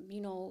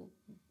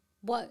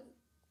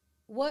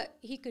 what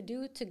he could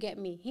do to get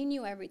me. He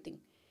knew everything.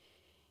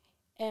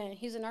 And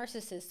he's a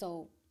narcissist,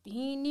 so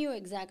he knew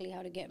exactly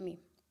how to get me.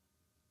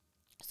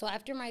 So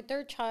after my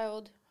third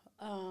child,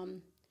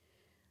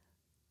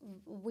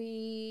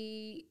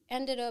 we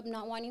ended up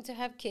not wanting to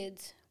have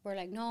kids. We're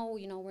like, no,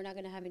 we're not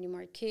going to have any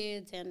more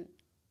kids. And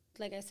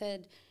like I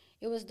said,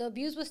 the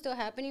abuse was still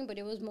happening, but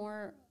it was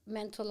more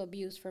mental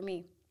abuse for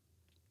me.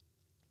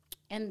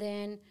 And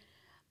then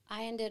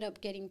I ended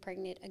up getting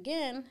pregnant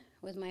again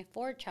with my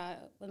fourth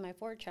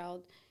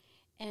child,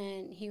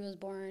 and he was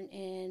born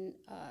in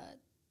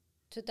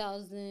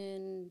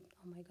 2000.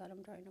 Oh my God,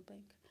 I'm drawing a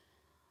blank.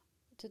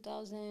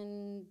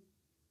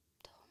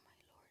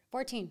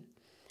 14.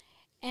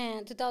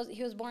 And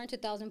he was born in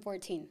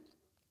 2014.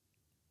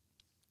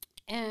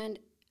 And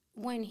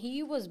when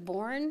he was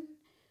born,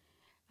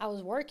 I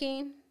was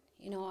working.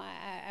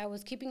 I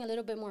was keeping a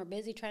little bit more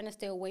busy, trying to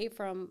stay away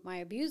from my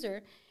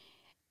abuser.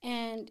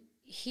 And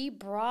he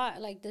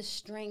brought like the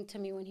strength to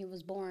me when he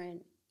was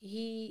born.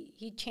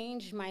 He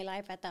changed my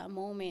life at that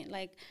moment.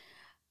 Like,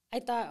 I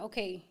thought,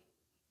 okay,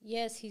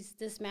 yes,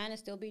 this man is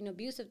still being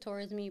abusive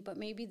towards me, but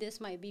maybe this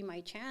might be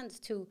my chance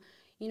to,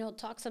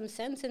 talk some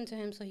sense into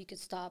him so he could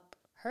stop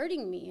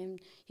hurting me and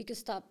he could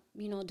stop,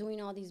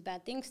 doing all these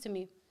bad things to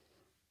me.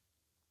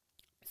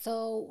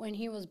 So when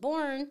he was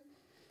born,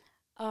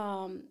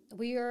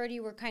 we already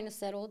were kind of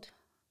settled.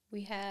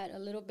 We had a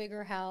little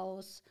bigger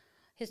house.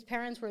 His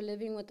parents were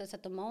living with us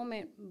at the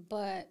moment,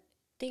 but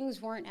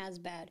things weren't as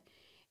bad.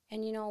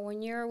 And,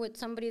 when you're with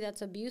somebody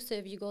that's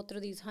abusive, you go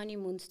through these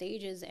honeymoon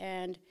stages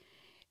and,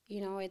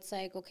 it's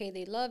like, okay,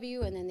 they love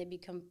you, and then they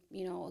become,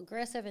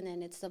 aggressive, and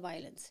then it's the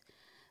violence.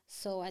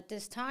 So at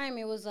this time,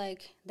 it was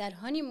like that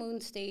honeymoon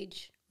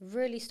stage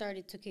really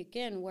started to kick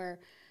in where,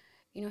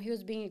 he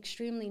was being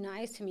extremely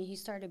nice to me. He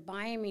started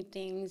buying me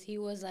things. He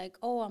was like,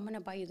 oh, I'm going to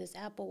buy you this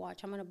Apple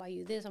Watch. I'm going to buy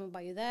you this. I'm going to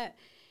buy you that.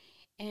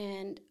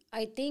 And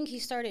I think he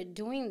started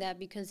doing that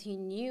because he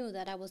knew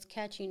that I was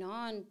catching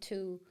on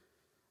to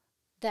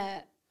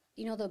that,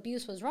 the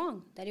abuse was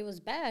wrong, that it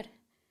was bad,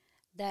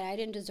 that I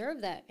didn't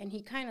deserve that. And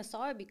he kind of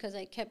saw it because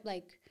I kept,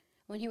 like,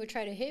 when he would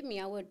try to hit me,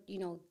 I would,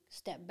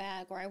 step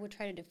back, or I would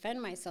try to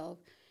defend myself.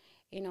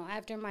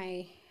 After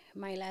my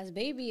last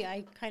baby,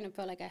 I kind of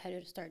felt like I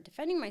had to start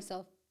defending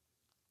myself.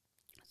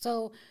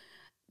 So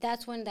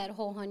that's when that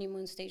whole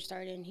honeymoon stage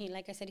started. And he,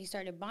 like I said, he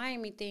started buying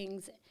me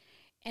things.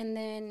 And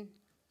then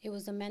it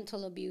was the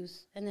mental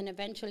abuse. And then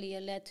eventually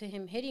it led to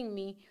him hitting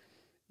me.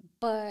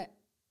 But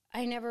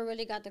I never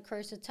really got the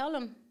courage to tell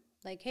him,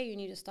 like, hey, you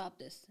need to stop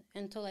this.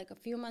 Until like a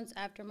few months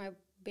after my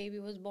baby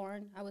was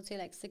born, I would say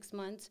like 6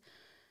 months,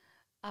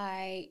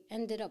 I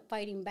ended up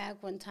fighting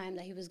back one time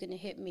that he was going to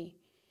hit me.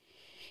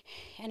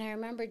 And I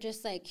remember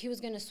just like he was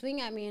going to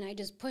swing at me, and I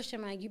just pushed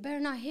him, like, you better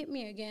not hit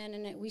me again.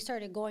 And we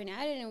started going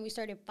at it, and we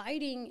started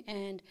fighting,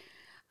 and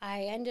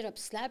I ended up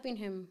slapping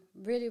him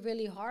really,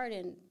 really hard.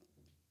 And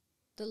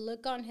the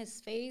look on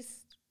his face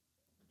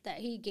that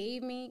he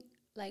gave me,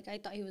 like, I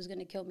thought he was going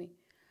to kill me.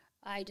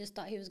 I just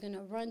thought he was going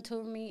to run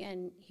to me,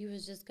 and he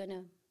was just going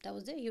to, that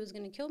was it. He was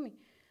going to kill me.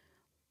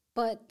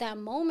 But that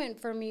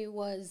moment for me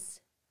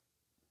was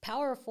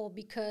powerful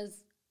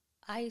because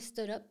I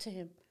stood up to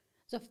him.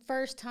 It's the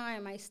first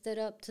time I stood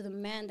up to the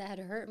man that had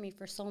hurt me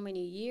for so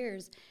many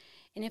years.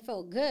 And it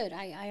felt good.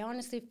 I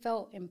honestly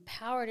felt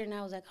empowered, and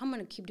I was like, I'm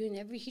going to keep doing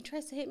it. If he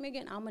tries to hit me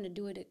again, I'm going to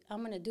do it. I'm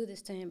going to do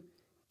this to him.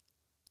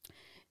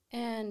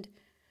 And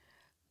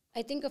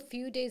I think a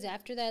few days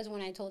after that is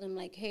when I told him,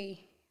 like,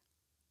 hey,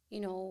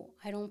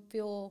 I don't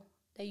feel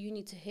that you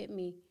need to hit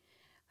me.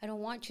 I don't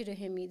want you to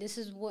hit me. This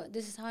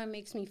is how it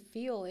makes me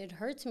feel. It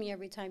hurts me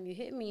every time you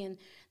hit me. And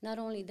not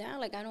only that,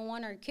 like, I don't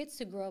want our kids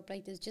to grow up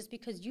like this. Just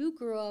because you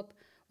grew up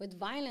with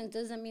violence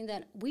doesn't mean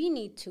that we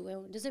need to.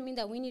 It doesn't mean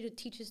that we need to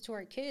teach this to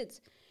our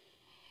kids.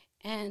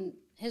 And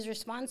his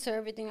response to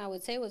everything I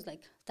would say was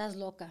like, "Estás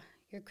loca.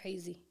 You're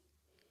crazy.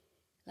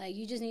 Like,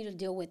 you just need to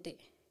deal with it.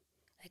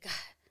 Like,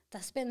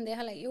 estás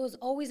pendeja." Like, it was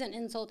always an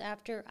insult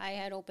after I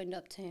had opened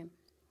up to him.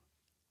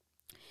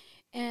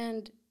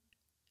 And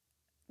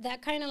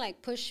that kind of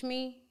like pushed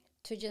me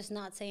to just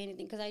not say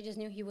anything, because I just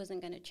knew he wasn't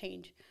going to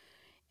change.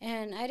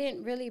 And I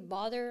didn't really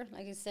bother,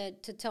 like I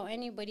said, to tell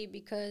anybody,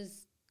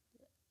 because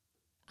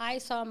I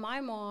saw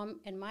my mom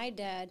and my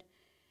dad,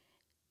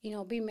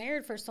 be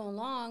married for so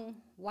long.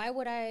 Why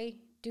would I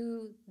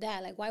do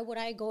that? Like, why would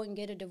I go and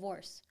get a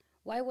divorce?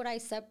 Why would I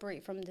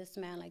separate from this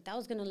man? Like, that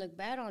was going to look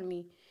bad on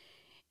me.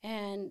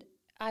 And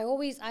I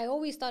always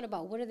thought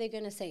about, what are they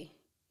going to say?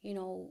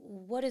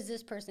 What is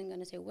this person going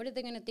to say? What are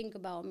they going to think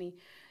about me?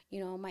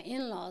 My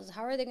in-laws,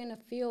 how are they going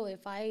to feel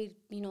if I,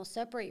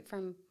 separate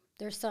from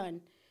their son?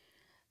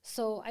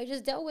 So I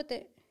just dealt with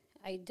it.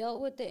 I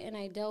dealt with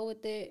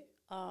it.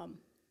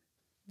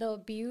 The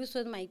abuse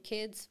with my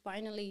kids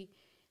finally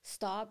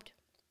stopped.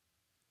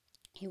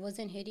 He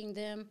wasn't hitting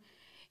them.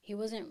 He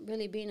wasn't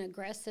really being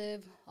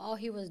aggressive. All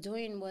he was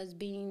doing was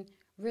being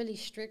really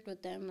strict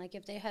with them. Like,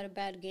 if they had a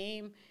bad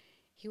game,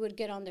 he would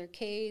get on their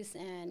case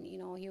and,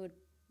 he would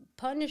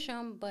punish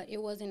them, but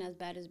it wasn't as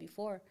bad as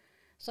before.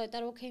 So I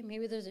thought, okay,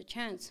 maybe there's a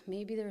chance.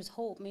 Maybe there's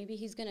hope. Maybe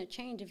he's going to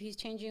change. If he's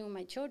changing with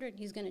my children,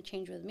 he's going to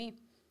change with me.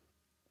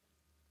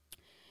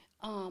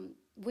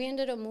 We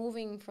ended up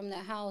moving from the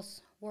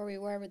house where we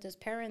were with his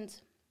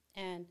parents,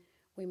 and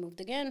we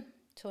moved again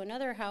to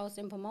another house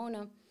in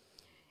Pomona.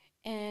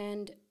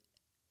 And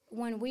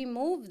when we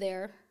moved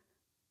there,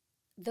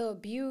 the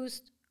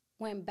abuse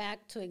went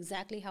back to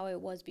exactly how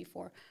it was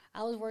before.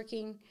 I was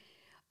working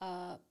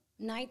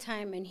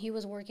nighttime, and he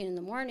was working in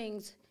the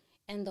mornings.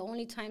 And the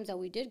only times that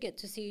we did get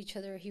to see each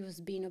other, he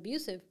was being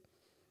abusive.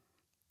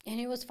 And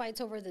it was fights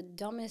over the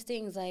dumbest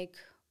things, like,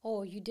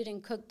 oh, you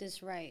didn't cook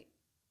this right.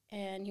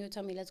 And he would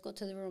tell me, let's go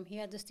to the room. He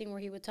had this thing where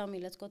he would tell me,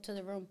 let's go to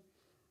the room.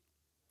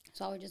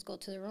 So I would just go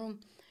to the room.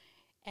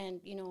 And,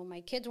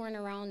 my kids weren't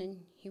around, and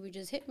he would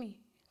just hit me,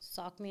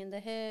 sock me in the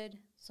head,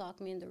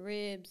 sock me in the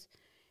ribs.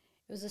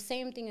 It was the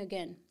same thing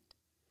again.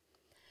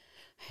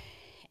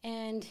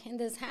 And in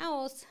this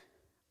house,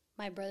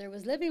 my brother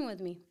was living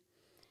with me.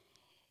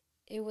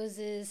 It was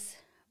this,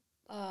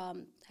 I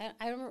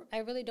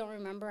really don't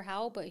remember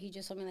how, but he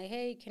just told me, like,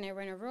 hey, can I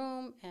rent a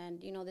room?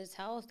 And, this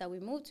house that we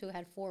moved to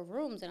had 4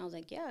 rooms. And I was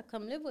like, yeah,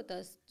 come live with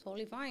us.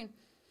 Totally fine.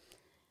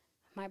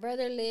 My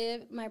brother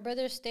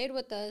stayed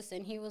with us,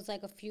 and he was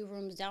like a few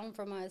rooms down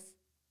from us.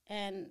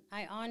 And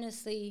I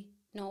honestly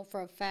know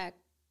for a fact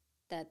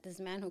that this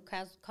man who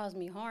caused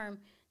me harm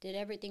did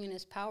everything in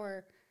his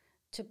power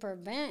to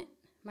prevent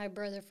my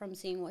brother from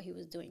seeing what he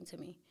was doing to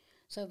me.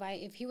 So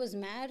if he was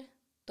mad,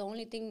 the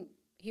only thing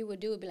he would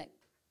do would be like,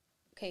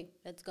 okay,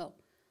 let's go.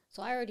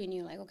 So I already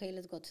knew, like, okay,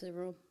 let's go to the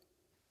room.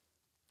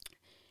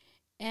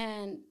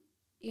 And,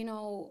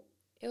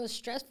 it was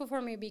stressful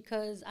for me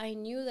because I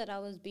knew that I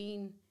was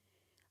being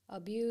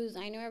abused.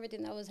 I knew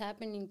everything that was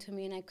happening to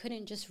me, and I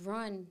couldn't just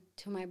run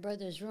to my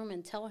brother's room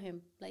and tell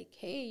him, like,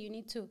 hey, you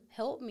need to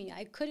help me.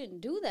 I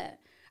couldn't do that.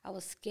 I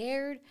was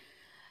scared.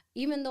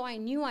 Even though I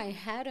knew I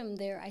had him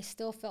there, I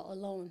still felt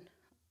alone.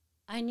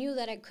 I knew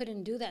that I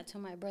couldn't do that to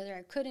my brother.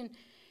 I couldn't,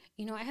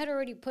 I had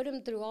already put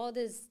him through all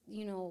this,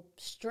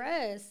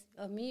 stress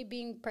of me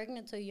being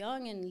pregnant so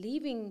young and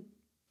leaving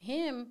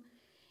him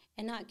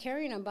and not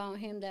caring about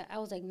him, that I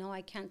was like, no,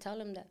 I can't tell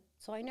him that.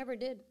 So I never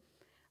did.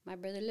 My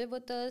brother lived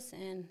with us,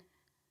 and,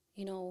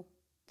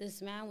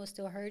 this man was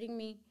still hurting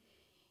me.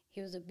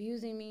 He was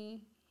abusing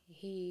me.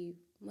 He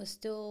was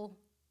still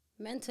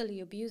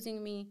mentally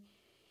abusing me.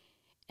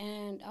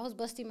 And I was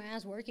busting my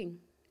ass working.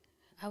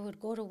 I would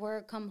go to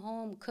work, come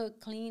home, cook,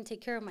 clean,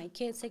 take care of my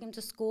kids, take them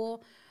to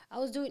school. I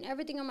was doing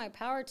everything in my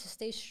power to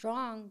stay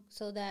strong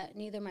so that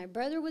neither my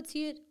brother would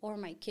see it or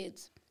my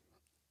kids.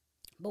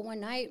 But one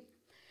night,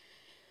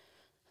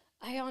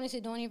 I honestly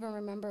don't even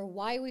remember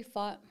why we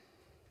fought,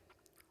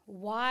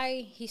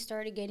 why he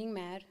started getting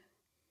mad.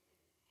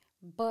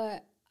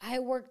 But I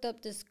worked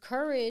up this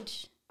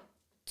courage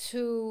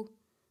to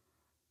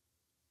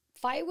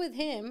fight with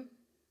him,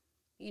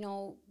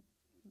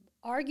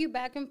 argue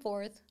back and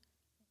forth.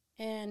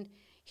 And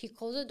he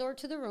closed the door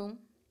to the room.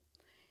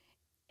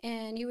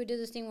 And he would do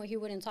this thing where he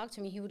wouldn't talk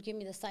to me. He would give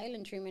me the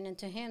silent treatment. And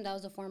to him, that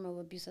was a form of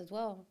abuse as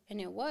well.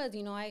 And it was,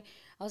 you know, I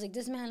was like,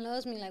 this man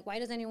loves me. Like, why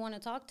doesn't he want to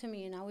talk to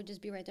me? And I would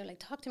just be right there like,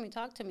 talk to me,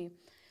 talk to me.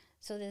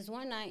 So this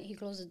one night, he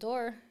closed the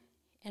door,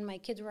 and my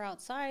kids were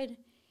outside.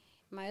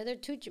 My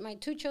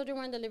two children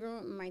were in the living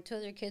room, and my two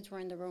other kids were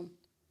in the room.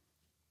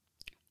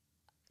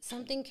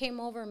 Something came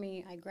over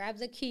me. I grabbed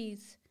the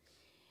keys,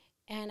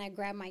 and I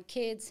grabbed my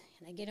kids,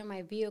 and I get in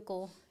my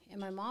vehicle.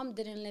 And my mom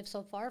didn't live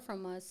so far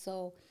from us,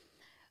 so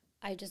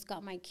I just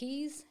got my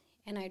keys,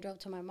 and I drove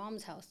to my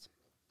mom's house.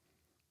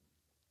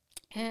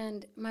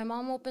 And my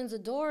mom opens the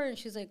door, and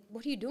she's like,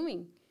 what are you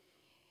doing?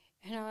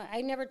 And I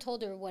never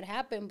told her what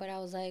happened, but I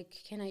was like,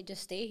 can I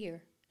just stay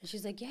here? And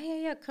she's like,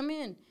 yeah, come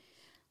in.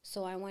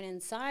 So I went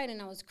inside,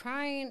 and I was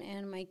crying,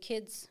 and my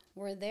kids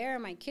were there.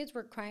 My kids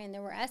were crying. They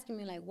were asking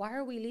me, like, why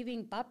are we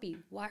leaving Papi?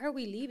 Why are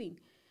we leaving?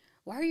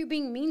 Why are you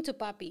being mean to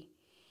Papi?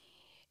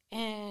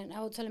 And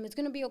I would tell them, it's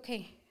going to be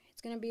okay.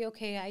 It's going to be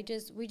okay.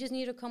 We just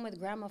need to come with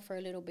Grandma for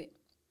a little bit.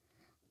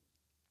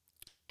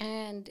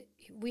 And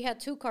we had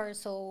 2 cars,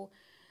 so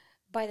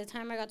by the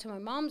time I got to my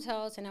mom's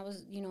house, and I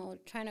was, you know,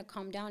 trying to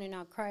calm down and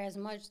not cry as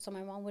much so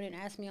my mom wouldn't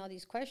ask me all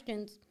these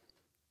questions,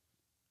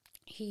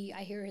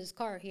 I hear his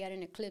car. He had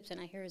an Eclipse, and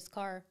I hear his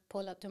car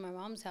pull up to my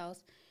mom's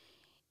house,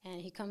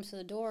 and he comes to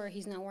the door.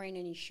 He's not wearing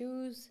any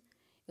shoes.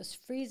 It was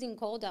freezing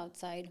cold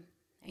outside,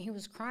 and he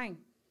was crying.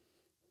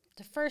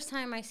 The first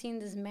time I seen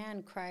this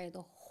man cry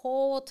the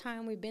whole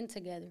time we've been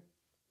together.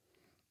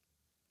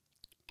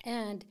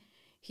 And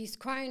he's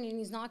crying, and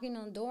he's knocking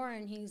on the door,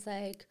 and he's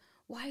like,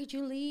 why'd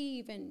you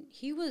leave? And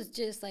he was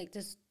just like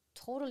this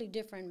totally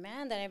different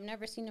man that I've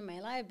never seen in my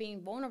life,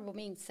 being vulnerable,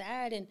 being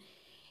sad. And,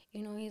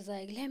 you know, he's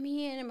like, let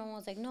me in. And my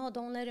mom's like, no,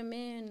 don't let him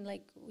in.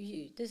 Like,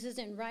 this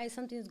isn't right.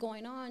 Something's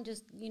going on.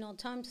 Just, you know,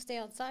 tell him to stay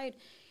outside.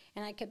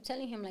 And I kept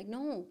telling him, like,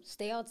 no,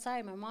 stay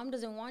outside. My mom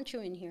doesn't want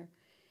you in here.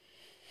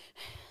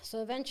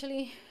 So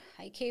eventually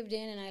I caved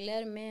in, and I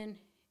let him in.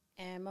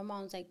 And my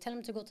mom's like, tell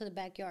him to go to the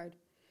backyard.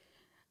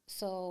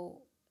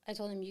 So I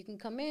told him, you can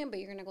come in, but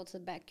you're going to go to the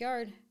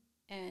backyard.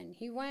 And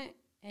he went,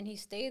 and he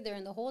stayed there.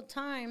 And the whole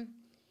time,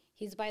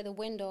 he's by the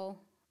window,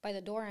 by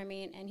the door,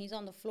 and he's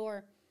on the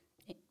floor.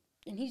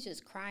 And he's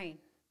just crying.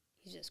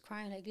 He's just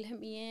crying, like, let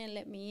me in,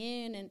 let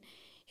me in. And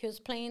he was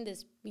playing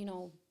this, you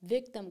know,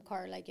 victim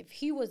card, like if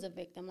he was a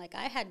victim, like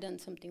I had done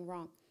something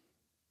wrong.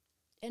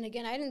 And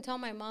again, I didn't tell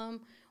my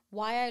mom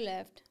why I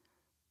left.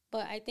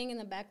 But I think in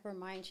the back of her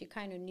mind, she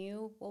kind of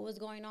knew what was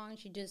going on.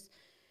 She just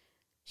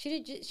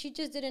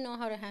didn't know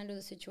how to handle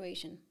the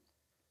situation.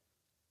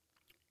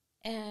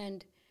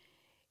 And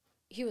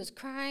he was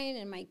crying,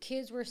 and my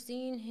kids were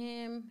seeing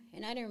him,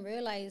 and I didn't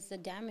realize the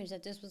damage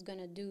that this was going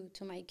to do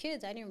to my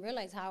kids. I didn't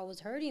realize how I was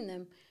hurting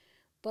them.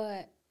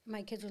 But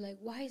my kids were like,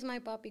 why is my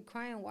papi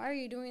crying? Why are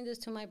you doing this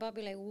to my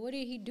papi? Like, what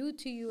did he do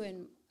to you?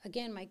 And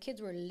again, my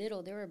kids were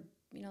little. They were,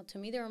 you know, to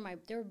me, they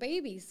were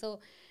babies. So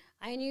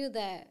I knew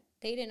that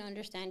they didn't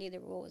understand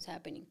either what was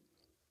happening.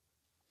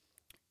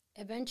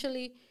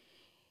 Eventually,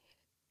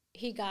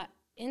 he got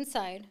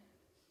inside,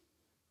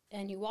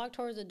 and he walked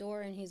towards the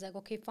door, and he's like,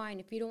 okay, fine.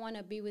 If you don't want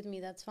to be with me,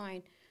 that's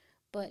fine.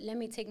 But let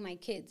me take my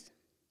kids.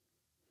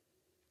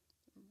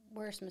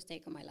 Worst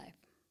mistake of my life.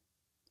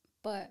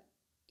 But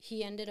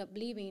he ended up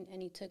leaving,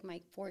 and he took my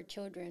 4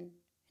 children.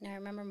 And I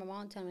remember my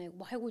mom telling me,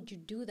 why would you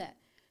do that?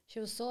 She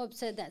was so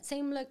upset. That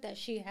same look that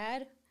she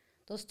had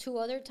those 2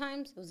 other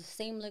times, it was the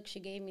same look she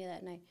gave me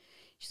that night.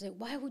 She's like,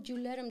 why would you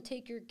let him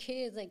take your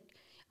kids? Like,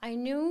 I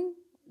knew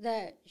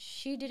that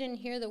she didn't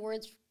hear the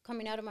words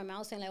coming out of my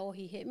mouth saying, like, oh,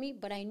 he hit me.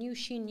 But I knew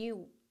she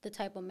knew the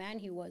type of man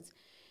he was.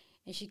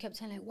 And she kept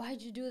saying, like,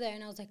 why'd you do that?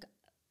 And I was like,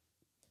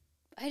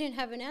 I didn't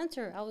have an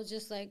answer. I was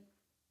just like,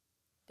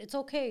 it's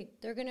okay.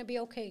 They're going to be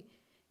okay.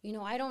 You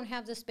know, I don't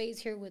have the space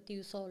here with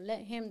you, so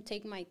let him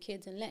take my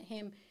kids and let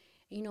him,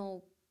 you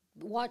know,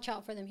 watch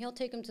out for them. He'll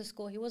take them to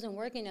school. He wasn't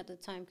working at the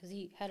time because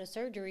he had a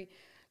surgery.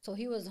 So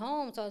he was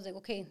home. So I was like,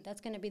 okay, that's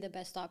going to be the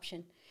best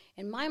option.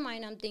 In my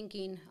mind, I'm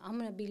thinking, I'm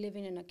going to be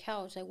living in a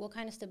couch. Like, what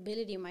kind of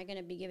stability am I going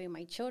to be giving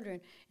my children?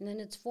 And then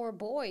it's 4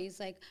 boys.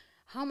 Like,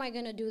 how am I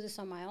going to do this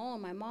on my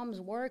own? My mom's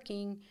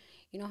working.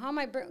 You know, how am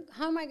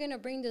I going to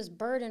bring this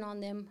burden on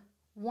them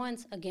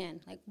once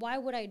again? Like, why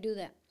would I do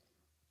that?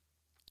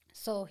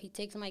 So he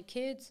takes my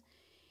kids,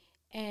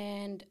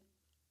 and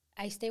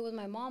I stay with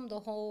my mom the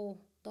whole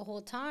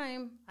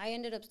time. I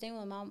ended up staying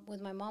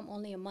with my mom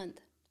only a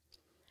month.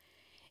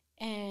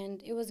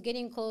 And it was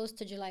getting close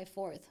to July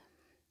 4th.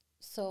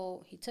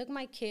 So he took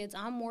my kids.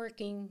 I'm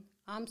working.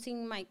 I'm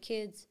seeing my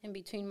kids in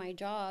between my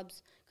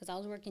jobs because I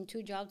was working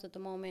 2 jobs at the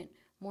moment,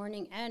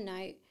 morning and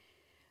night.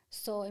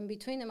 So in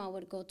between them, I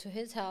would go to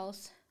his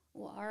house,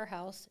 well, our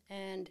house,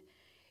 and,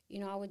 you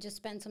know, I would just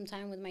spend some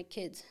time with my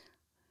kids.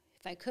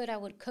 If I could, I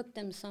would cook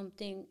them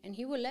something, and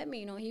he would let me.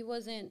 You know, he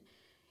wasn't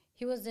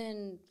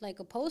like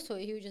opposed to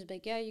it. He would just be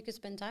like, yeah, you could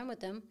spend time with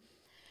them.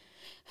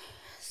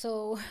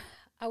 So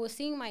I was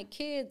seeing my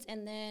kids,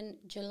 and then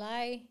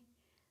July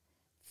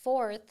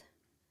 4th,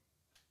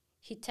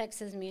 he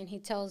texts me and he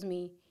tells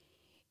me,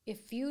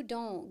 if you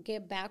don't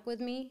get back with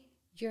me,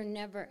 you're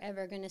never,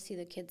 ever going to see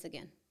the kids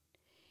again.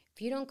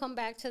 If you don't come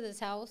back to this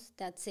house,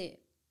 that's it.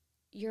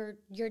 You're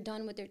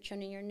done with your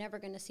children. You're never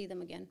going to see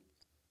them again.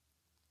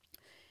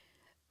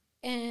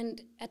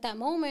 And at that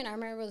moment, I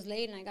remember it was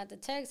late and I got the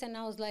text and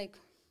I was like,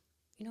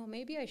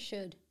 maybe I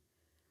should.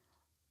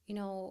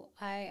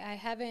 I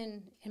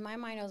haven't, in my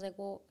mind, I was like,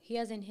 well, he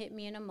hasn't hit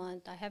me in a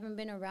month. I haven't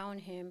been around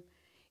him.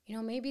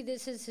 Maybe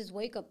this is his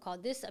wake-up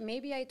call.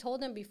 Maybe I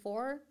told him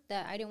before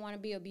that I didn't want to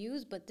be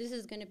abused, but this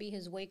is going to be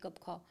his wake-up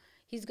call.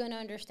 He's going to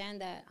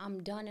understand that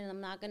I'm done and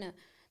I'm not going to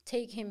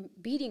take him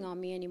beating on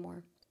me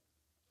anymore.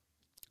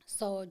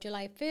 So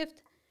July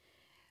 5th,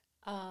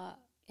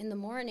 in the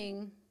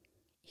morning,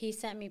 he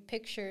sent me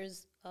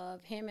pictures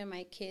of him and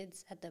my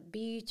kids at the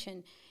beach,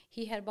 and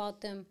he had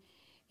bought them,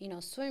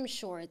 swim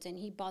shorts, and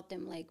he bought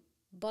them like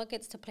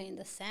buckets to play in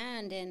the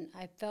sand, and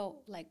I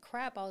felt like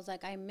crap. I was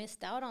like, I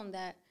missed out on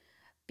that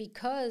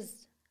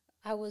because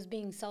I was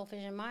being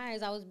selfish. In my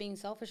eyes, I was being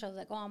selfish. I was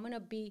like, oh, I'm going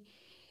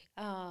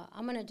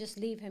to just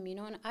leave him,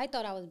 and I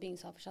thought I was being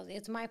selfish. I was like,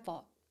 it's my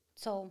fault.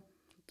 So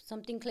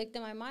something clicked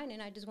in my mind,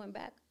 and I just went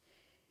back.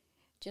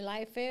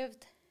 July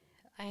 5th,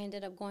 I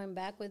ended up going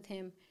back with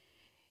him,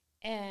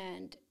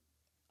 and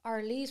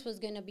our lease was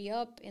going to be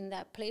up in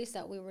that place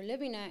that we were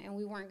living at, and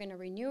we weren't going to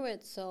renew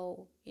it.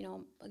 So,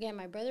 again,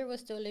 my brother was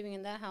still living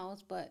in that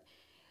house, but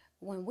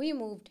when we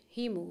moved,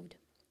 he moved.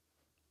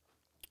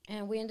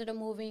 And we ended up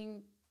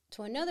moving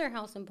to another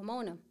house in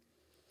Pomona.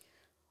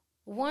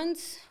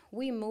 Once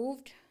we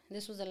moved,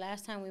 this was the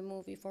last time we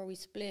moved before we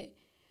split,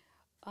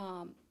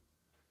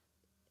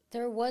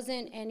 there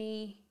wasn't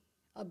any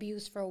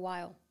abuse for a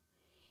while.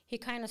 He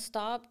kind of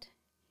stopped,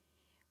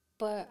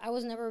 but I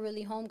was never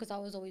really home because I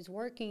was always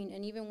working.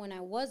 And even when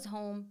I was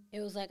home, it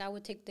was like I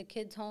would take the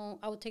kids home.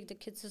 I would take the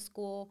kids to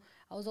school.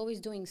 I was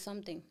always doing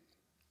something.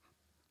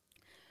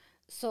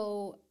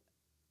 So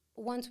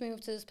once we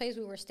moved to this place,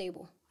 we were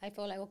stable. I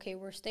felt like, okay,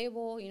 we're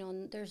stable.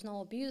 There's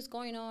no abuse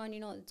going on.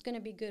 It's going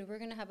to be good. We're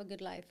going to have a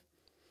good life.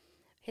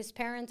 His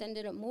parents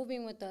ended up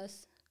moving with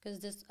us because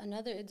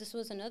this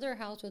was another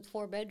house with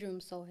 4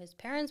 bedrooms. So his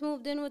parents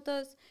moved in with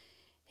us.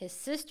 His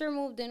sister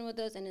moved in with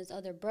us, and his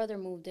other brother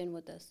moved in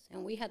with us.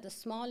 And we had the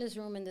smallest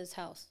room in this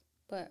house.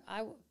 But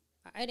I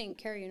didn't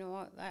care,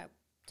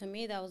 to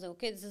me, that was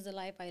okay, this is the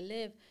life I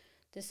live.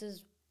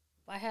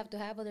 I have to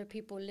have other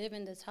people live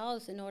in this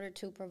house in order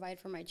to provide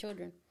for my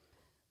children.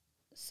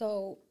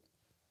 So,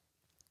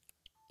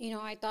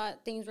 I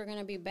thought things were going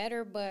to be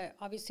better, but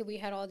obviously we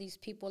had all these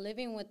people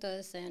living with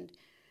us, and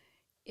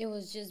it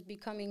was just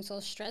becoming so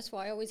stressful.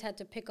 I always had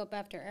to pick up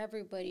after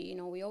everybody.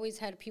 We always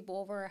had people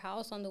over our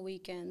house on the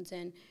weekends,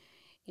 and,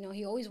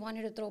 he always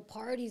wanted to throw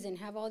parties and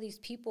have all these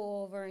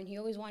people over, and he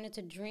always wanted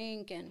to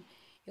drink, and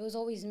it was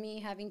always me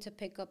having to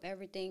pick up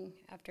everything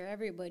after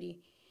everybody.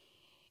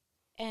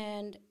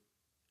 And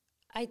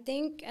I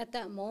think at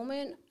that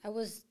moment, I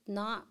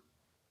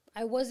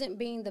wasn't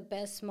being the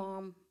best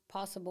mom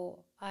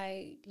possible.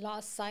 I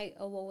lost sight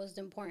of what was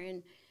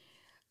important.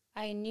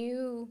 I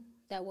knew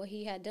that what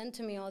he had done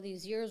to me all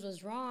these years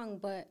was wrong,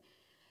 but,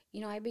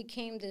 I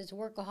became this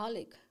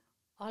workaholic.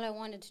 All I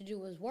wanted to do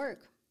was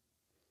work.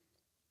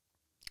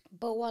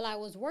 But while I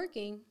was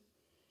working,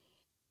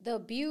 the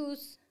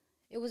abuse,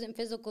 it wasn't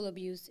physical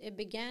abuse. It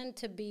began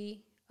to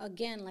be,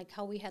 again, like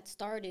how we had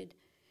started,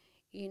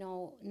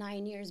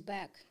 9 years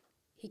back.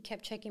 He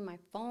kept checking my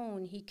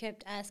phone. He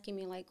kept asking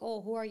me, like,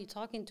 oh, who are you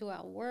talking to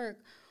at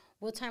work?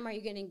 What time are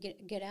you going to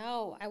get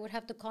out? I would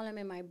have to call him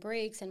in my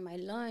breaks and my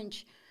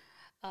lunch.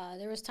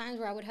 There was times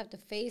where I would have to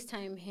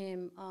FaceTime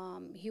him.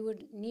 He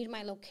would need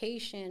my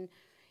location.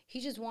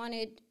 He just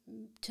wanted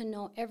to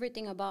know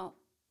everything about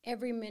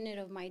every minute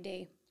of my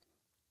day.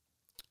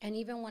 And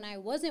even when I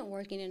wasn't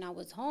working and I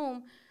was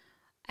home,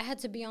 I had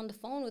to be on the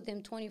phone with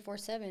him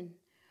 24/7.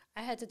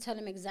 I had to tell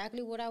him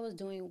exactly what I was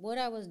doing, what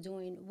I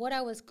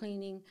was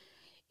cleaning,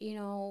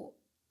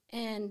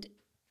 and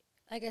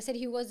like I said,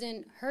 he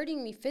wasn't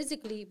hurting me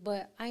physically,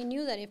 but I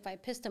knew that if I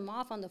pissed him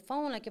off on the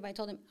phone, like if I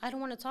told him, I don't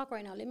want to talk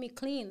right now, let me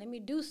clean, let me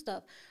do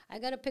stuff. I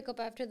got to pick up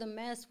after the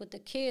mess with the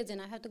kids,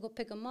 and I have to go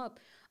pick him up.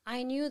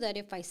 I knew that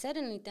if I said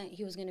anything,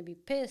 he was going to be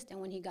pissed.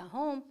 And when he got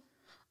home,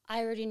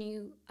 I already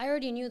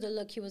knew the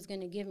look he was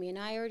going to give me. And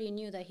I already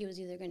knew that he was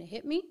either going to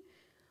hit me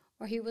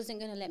or he wasn't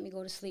going to let me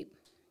go to sleep.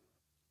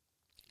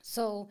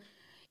 So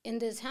in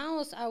this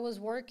house, I was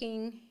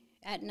working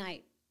at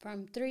night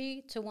from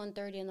 3 to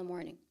 1:30 in the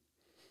morning.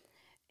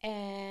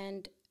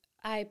 And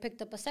I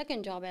picked up a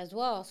second job as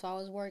well. So I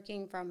was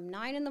working from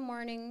 9 in the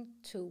morning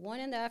to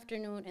 1 in the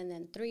afternoon, and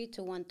then 3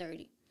 to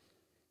 1:30.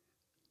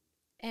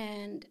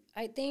 And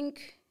I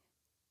think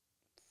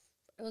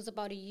it was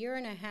about a year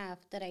and a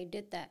half that I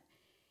did that.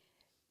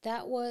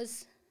 That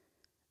was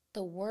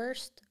the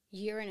worst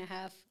year and a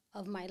half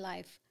of my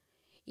life.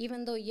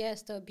 Even though,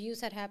 yes, the abuse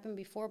had happened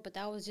before, but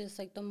that was just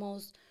like the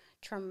most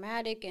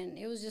traumatic, and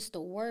it was just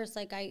the worst.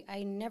 Like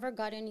I never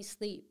got any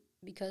sleep,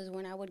 because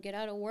when I would get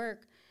out of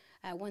work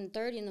at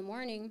 1:30 in the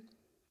morning,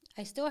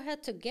 I still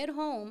had to get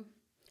home.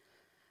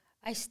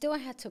 I still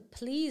had to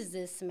please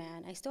this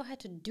man. I still had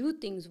to do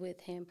things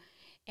with him.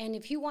 And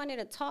if he wanted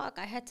to talk,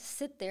 I had to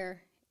sit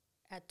there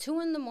at 2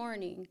 in the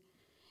morning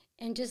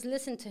and just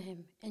listen to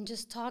him and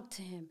just talk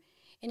to him.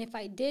 And if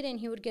I didn't,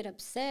 he would get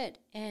upset.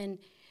 And,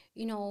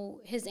 you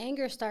know, his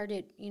anger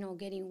started, you know,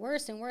 getting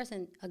worse and worse.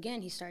 And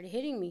again, he started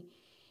hitting me.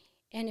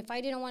 And if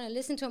I didn't want to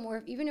listen to him,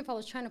 or even if I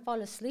was trying to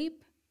fall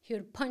asleep, he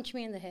would punch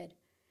me in the head.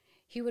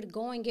 He would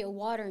go and get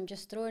water and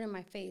just throw it in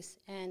my face.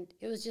 And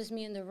it was just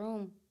me in the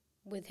room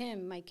with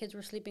him. My kids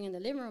were sleeping in the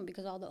living room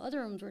because all the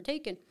other rooms were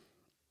taken.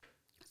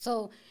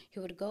 So he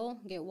would go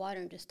get water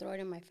and just throw it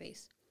in my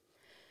face.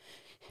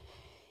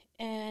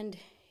 And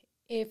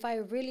if I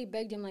really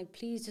begged him, like,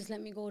 please just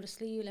let me go to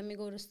sleep,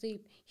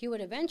 he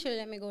would eventually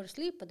let me go to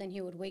sleep, but then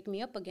he would wake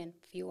me up again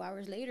a few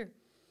hours later.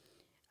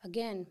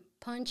 Again,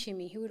 punching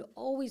me. He would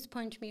always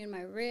punch me in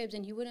my ribs,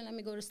 and he wouldn't let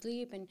me go to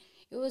sleep, and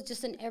it was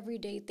just an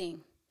everyday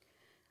thing.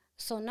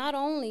 So not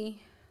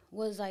only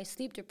was I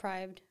sleep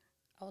deprived,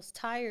 I was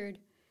tired,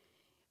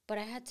 but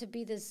I had to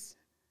be this,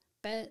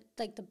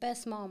 like the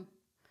best mom.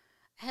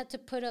 I had to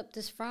put up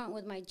this front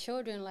with my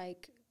children,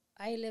 like,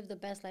 I live the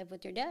best life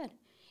with your dad.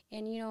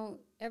 And, you know,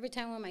 every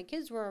time when my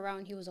kids were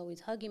around, he was always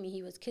hugging me.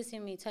 He was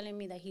kissing me, telling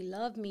me that he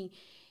loved me.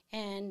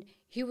 And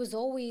he was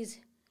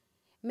always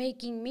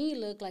making me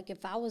look like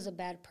if I was a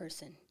bad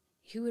person.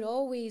 He would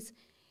always,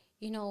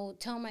 you know,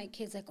 tell my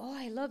kids, like, oh,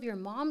 I love your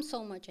mom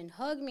so much, and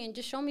hug me and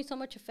just show me so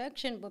much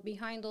affection. But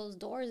behind those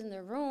doors in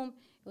their room,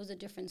 it was a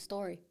different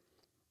story.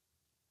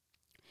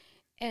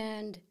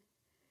 And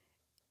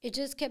it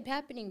just kept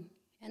happening.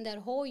 And that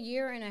whole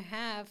year and a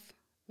half,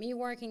 me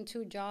working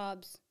 2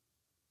 jobs,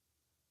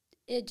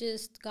 it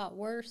just got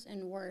worse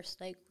and worse.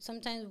 Like,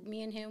 sometimes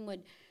me and him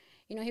would,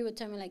 you know, he would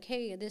tell me, like,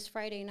 hey, this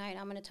Friday night,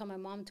 I'm going to tell my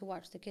mom to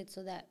watch the kids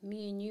so that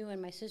me and you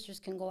and my sisters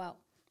can go out.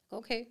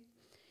 Okay.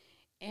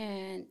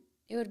 And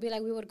it would be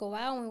like we would go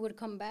out and we would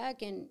come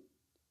back, and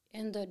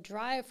in the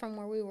drive from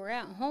where we were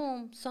at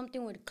home,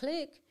 something would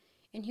click,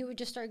 and he would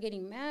just start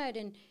getting mad.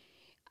 And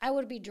I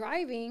would be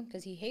driving,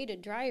 because he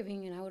hated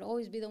driving, and I would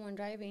always be the one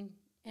driving,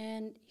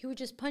 and he would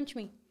just punch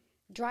me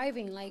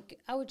driving. Like,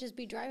 I would just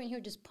be driving, he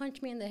would just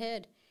punch me in the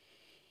head.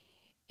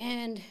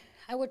 And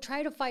I would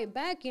try to fight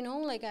back, you know,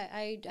 like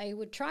I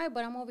would try,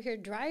 but I'm over here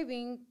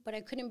driving, but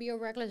I couldn't be a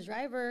reckless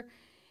driver.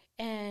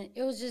 And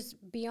it was just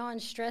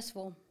beyond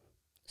stressful.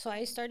 So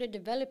I started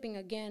developing,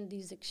 again,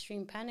 these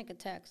extreme panic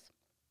attacks.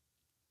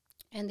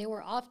 And they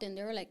were often,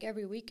 they were like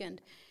every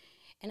weekend.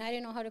 And I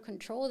didn't know how to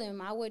control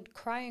them. I would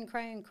cry and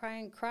cry and cry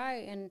and cry.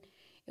 And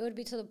it would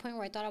be to the point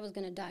where I thought I was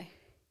going to die.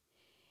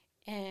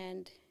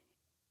 And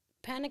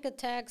panic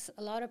attacks,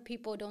 a lot of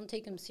people don't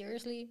take them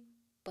seriously,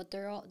 but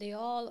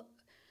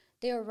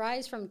they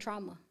arise from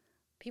trauma.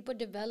 People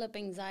develop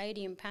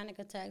anxiety and panic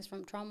attacks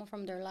from trauma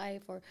from their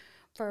life, or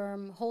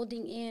from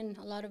holding in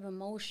a lot of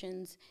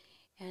emotions.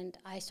 And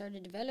I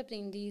started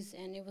developing these,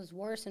 and it was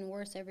worse and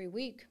worse every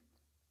week.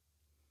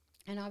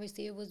 And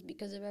obviously it was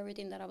because of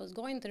everything that I was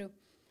going through.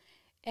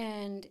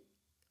 And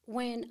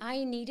when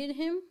I needed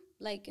him,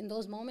 like in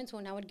those moments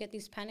when I would get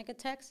these panic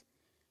attacks,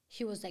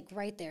 he was like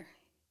right there.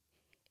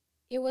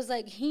 It was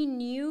like he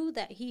knew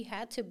that he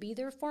had to be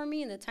there for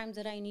me in the times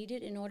that I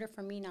needed in order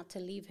for me not to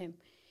leave him.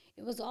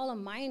 It was all a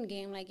mind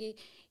game. Like,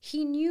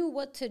 he knew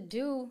what to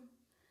do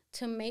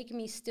to make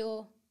me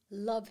still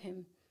love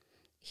him.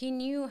 He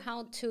knew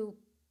how to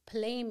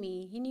play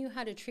me. He knew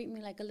how to treat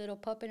me like a little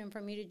puppet, and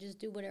for me to just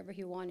do whatever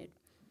he wanted.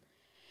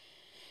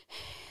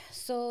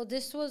 So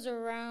this was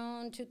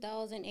around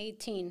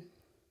 2018.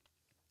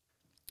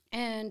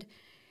 And,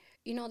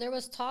 you know, there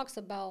was talks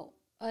about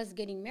us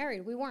getting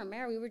married. We weren't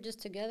married. We were just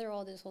together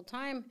all this whole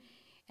time.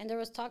 And there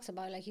was talks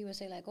about it. Like, he would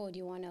say, like, oh, do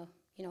you want to,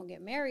 you know,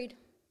 get married?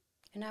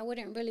 And I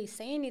wouldn't really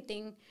say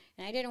anything.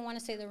 And I didn't want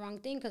to say the wrong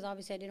thing, because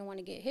obviously I didn't want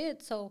to get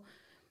hit. So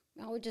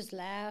I would just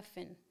laugh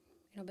and,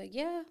 you know, be like,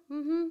 yeah,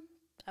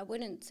 I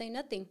wouldn't say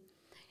nothing.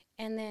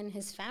 And then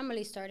his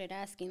family started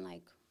asking,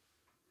 like,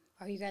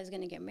 are you guys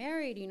going to get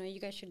married? You know,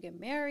 you guys should get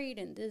married,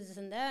 and this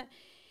and that.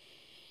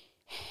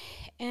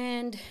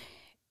 And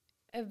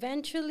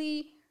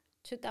eventually,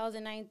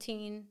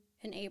 2019,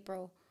 in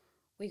April,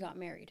 we got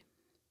married.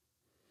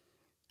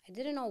 I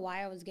didn't know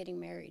why I was getting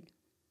married.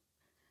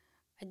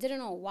 I didn't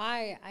know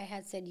why I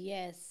had said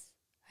yes.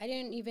 I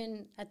didn't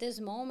even, at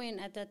this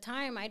moment, at that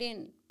time, I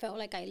didn't felt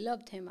like I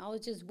loved him. I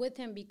was just with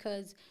him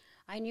because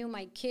I knew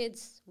my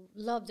kids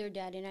loved their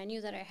dad, and I knew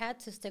that I had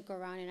to stick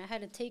around, and I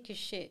had to take his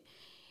shit.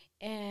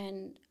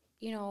 And,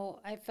 you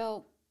know, I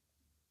felt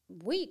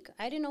weak.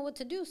 I didn't know what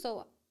to do,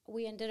 so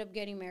we ended up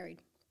getting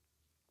married.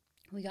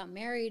 We got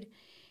married,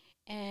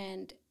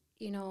 and,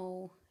 you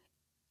know,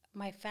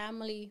 my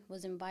family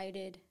was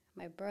invited.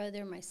 My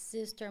brother, my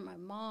sister, my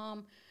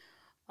mom,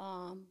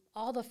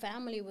 all the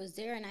family was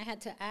there, and I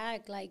had to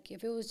act like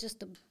if it was just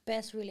the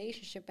best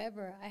relationship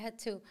ever. I had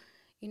to,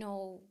 you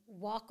know,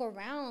 walk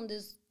around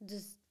this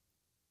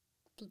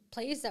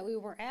place that we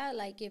were at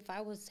like if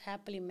I was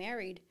happily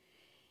married.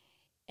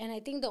 And I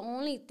think the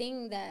only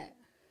thing that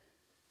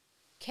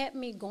kept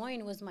me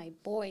going was my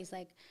boys.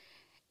 Like,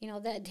 you know,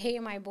 that day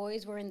my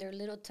boys were in their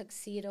little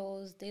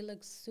tuxedos. They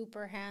looked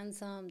super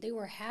handsome. They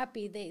were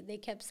happy. They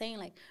kept saying,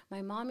 like,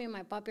 my mommy and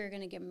my papi are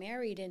going to get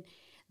married. And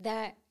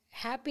that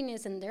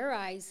happiness in their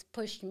eyes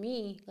pushed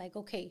me, like,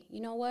 okay,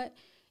 you know what?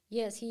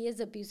 Yes, he is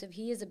abusive.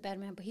 He is a bad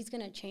man, but he's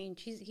going to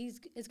change.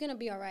 It's going to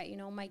be all right. You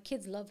know, my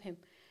kids love him.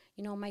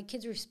 You know, my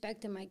kids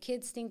respect him. My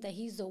kids think that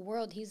he's the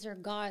world. He's their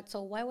God.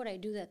 So why would I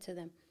do that to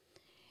them?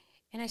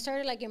 And I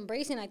started like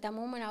embracing, like that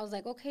moment I was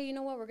like, okay, you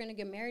know what? We're going to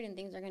get married and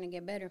things are going to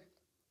get better.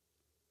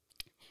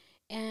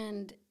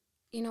 And,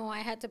 you know, I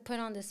had to put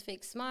on this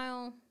fake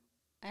smile.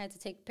 I had to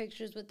take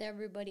pictures with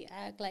everybody,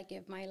 act like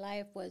if my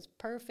life was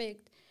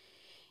perfect.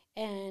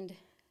 And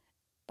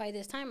by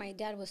this time, my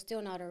dad was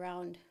still not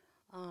around.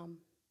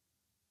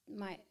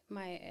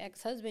 My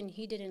ex-husband,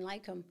 he didn't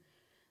like him.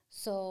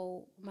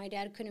 So my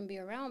dad couldn't be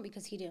around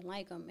because he didn't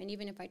like him. And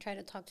even if I tried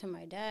to talk to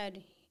my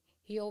dad,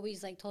 he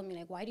always like told me,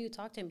 like, why do you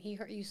talk to him? He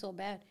hurt you so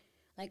bad.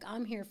 Like,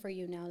 I'm here for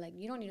you now. Like,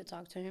 you don't need to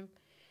talk to him.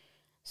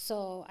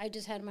 So I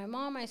just had my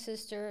mom, my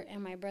sister,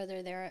 and my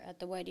brother there at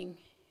the wedding.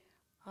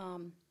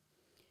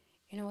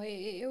 You know,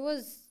 it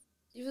was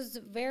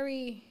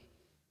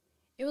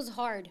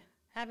hard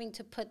having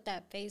to put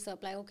that face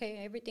up, like,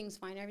 okay, everything's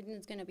fine,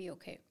 everything's gonna be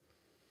okay.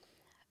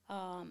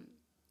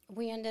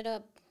 We ended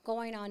up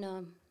going on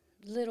a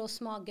little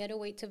small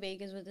getaway to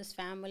Vegas with his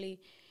family.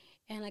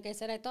 And like I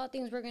said, I thought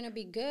things were going to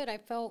be good. I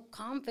felt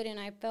confident.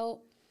 I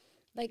felt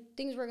like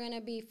things were going to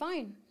be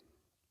fine.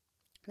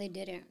 They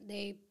didn't.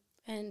 They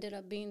ended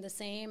up being the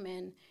same.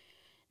 And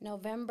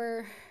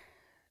November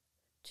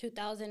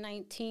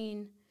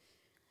 2019,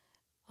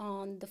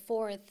 on the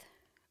 4th,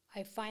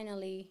 I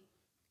finally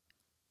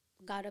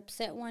got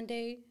upset one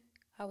day.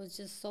 I was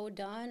just so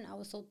done. I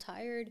was so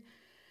tired.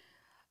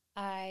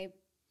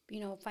 You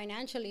know,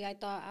 financially, I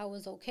thought I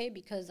was okay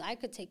because I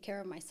could take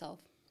care of myself.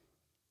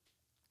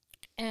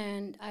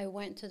 And I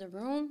went to the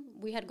room.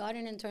 We had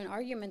gotten into an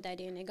argument that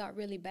day, and it got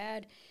really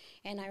bad.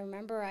 And I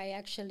remember I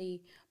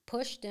actually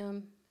pushed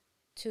him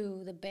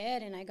to the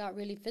bed, and I got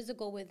really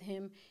physical with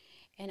him.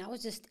 And I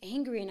was just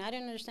angry, and I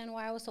didn't understand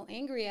why I was so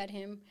angry at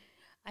him.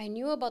 I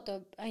knew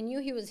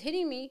he was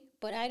hitting me,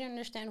 but I didn't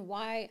understand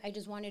why. I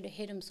just wanted to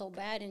hit him so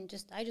bad, and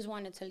I just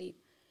wanted to leave.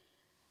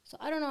 So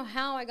I don't know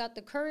how I got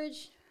the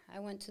courage. I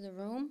went to the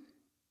room.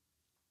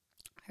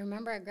 I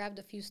remember I grabbed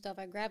a few stuff.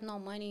 I grabbed no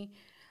money.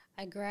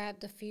 I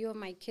grabbed a few of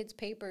my kids'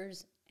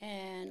 papers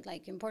and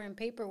like important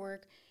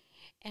paperwork.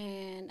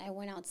 And I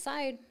went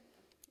outside,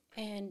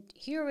 and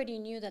he already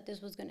knew that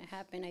this was going to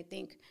happen. I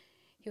think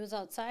he was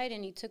outside,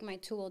 and he took my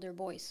 2 older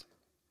boys.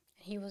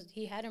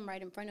 He had them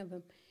right in front of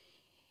him.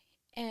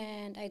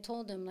 And I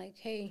told him, like,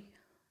 hey,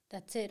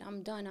 that's it.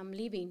 I'm done. I'm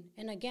leaving.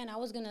 And again, I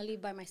was going to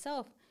leave by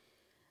myself.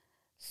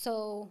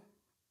 So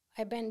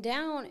I bend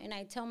down, and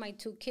I tell my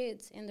 2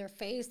 kids in their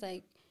face,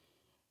 like,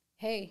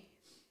 hey,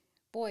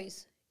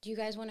 boys, do you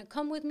guys want to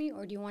come with me,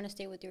 or do you want to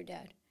stay with your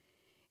dad?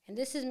 And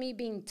this is me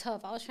being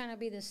tough. I was trying to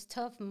be this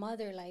tough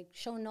mother, like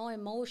show no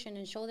emotion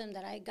and show them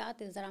that I got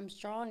this, that I'm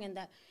strong, and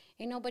that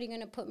ain't nobody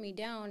going to put me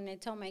down. And I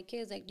tell my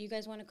kids, like, do you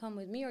guys want to come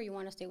with me, or you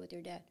want to stay with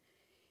your dad?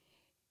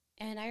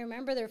 And I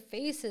remember their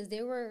faces.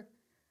 They were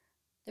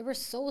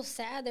so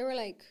sad. They were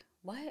like,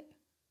 what?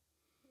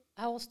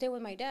 I will stay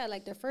with my dad.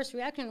 Like, their first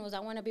reaction was, I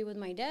want to be with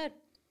my dad.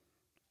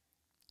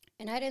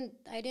 And I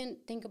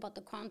didn't think about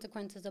the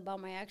consequences about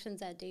my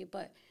actions that day,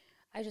 but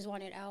I just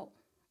wanted out.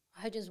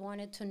 I just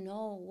wanted to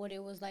know what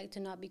it was like to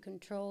not be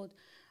controlled.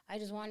 I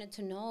just wanted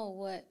to know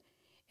what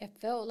it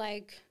felt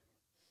like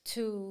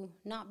to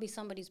not be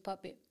somebody's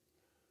puppet.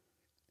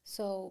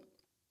 So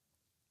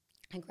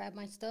I grabbed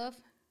my stuff,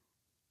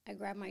 I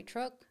grabbed my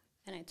truck,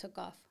 and I took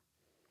off.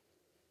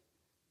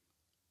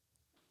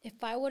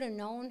 If I would have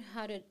known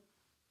how to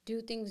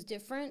do things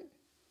different,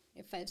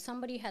 if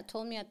somebody had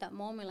told me at that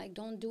moment, like,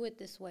 don't do it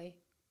this way,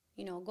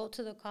 you know, go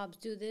to the cops,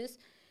 do this,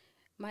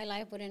 my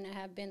life wouldn't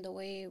have been the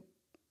way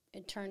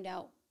it turned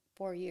out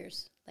 4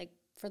 years, like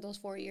for those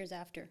 4 years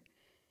after.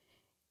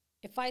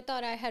 If I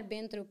thought I had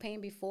been through pain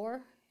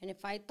before, and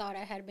if I thought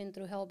I had been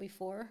through hell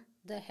before,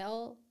 the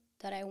hell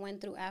that I went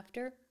through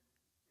after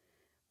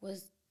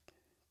was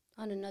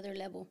on another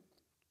level.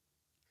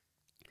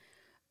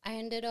 I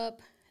ended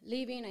up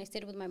leaving. I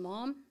stayed with my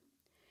mom.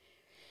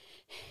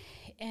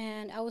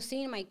 And I was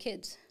seeing my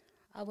kids.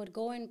 I would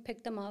go and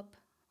pick them up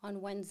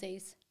on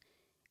Wednesdays,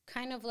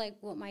 kind of like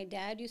what my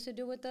dad used to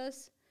do with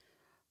us.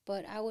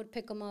 But I would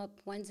pick them up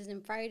Wednesdays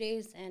and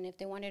Fridays, and if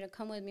they wanted to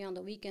come with me on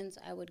the weekends,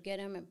 I would get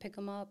them and pick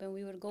them up, and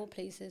we would go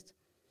places.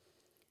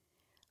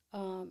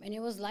 And it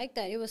was like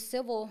that. It was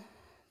civil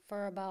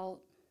for about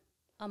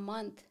a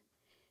month.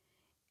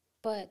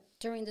 But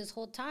during this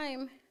whole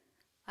time,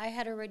 I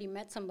had already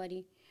met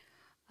somebody.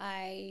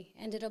 I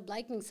ended up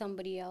liking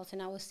somebody else,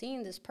 and I was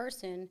seeing this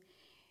person.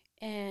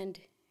 And,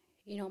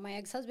 you know, my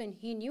ex-husband,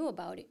 he knew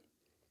about it.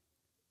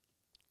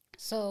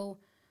 So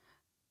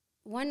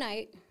one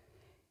night,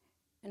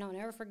 and I'll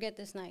never forget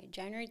this night,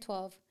 January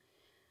 12th,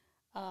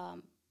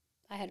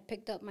 I had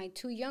picked up my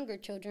 2 younger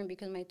children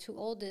because my 2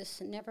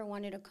 oldest never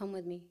wanted to come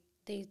with me.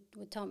 They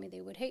would tell me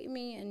they would hate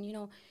me, and, you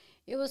know,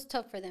 it was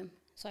tough for them.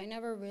 So I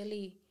never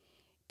really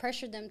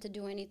pressured them to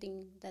do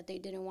anything that they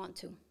didn't want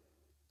to.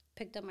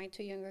 Picked up my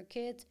 2 younger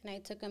kids, and I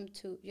took them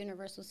to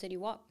Universal City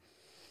Walk.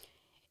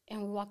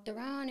 And we walked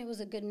around. It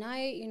was a good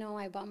night. You know,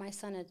 I bought my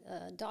son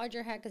a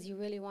Dodger hat because he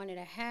really wanted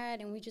a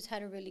hat, and we just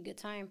had a really good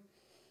time.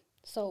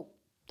 So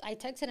I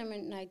texted him,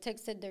 and I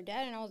texted their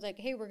dad, and I was like,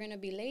 hey, we're going to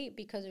be late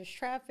because there's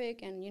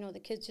traffic, and, you know, the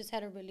kids just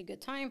had a really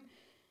good time.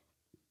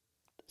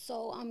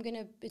 So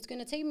it's going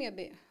to take me a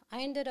bit.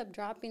 I ended up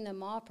dropping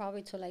them off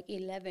probably to like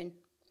 11.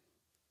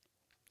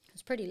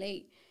 It's pretty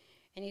late.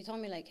 And he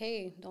told me, like,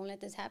 hey, don't let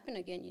this happen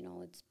again. You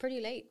know, it's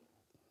pretty late.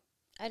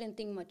 I didn't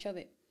think much of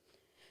it.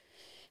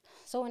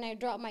 So when I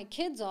dropped my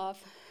kids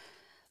off,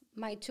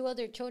 my 2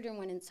 other children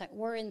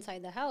were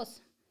inside the house.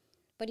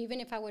 But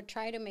even if I would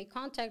try to make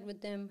contact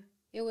with them,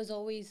 it was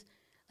always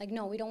like,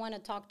 no, we don't want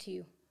to talk to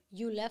you.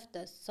 You left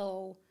us,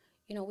 so,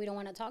 you know, we don't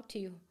want to talk to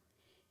you.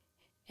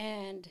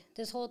 And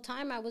this whole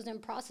time I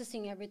wasn't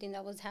processing everything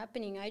that was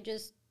happening. I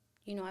just,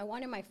 you know, I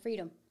wanted my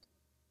freedom.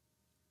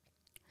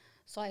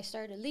 So I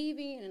started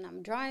leaving, and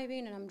I'm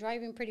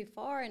driving pretty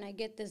far, and I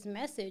get this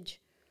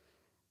message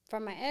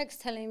from my ex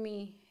telling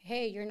me,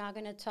 hey, you're not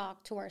going to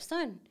talk to our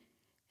son.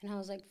 And I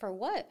was like, for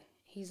what?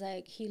 He's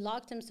like, he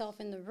locked himself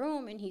in the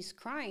room, and he's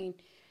crying.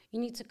 You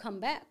need to come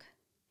back.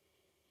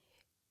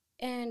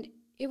 And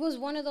it was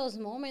one of those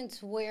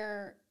moments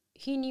where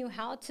he knew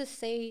how to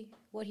say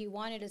what he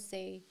wanted to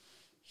say.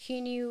 He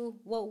knew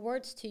what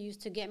words to use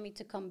to get me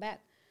to come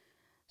back.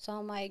 So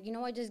I'm like, you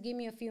know what, just give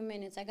me a few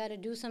minutes. I got to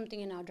do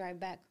something, and I'll drive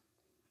back.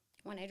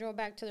 When I drove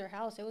back to their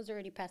house, it was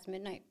already past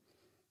midnight.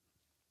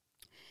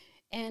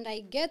 And I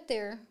get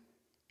there,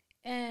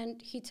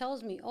 and he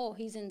tells me, oh,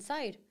 he's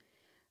inside.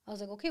 I was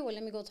like, okay, well,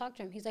 let me go talk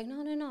to him. He's like,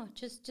 no,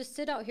 just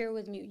sit out here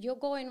with me. You'll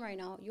go in right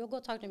now. You'll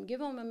go talk to him.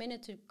 Give him a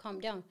minute to calm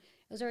down.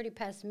 It was already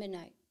past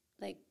midnight.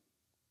 Like,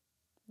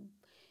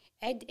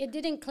 it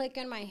didn't click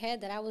in my head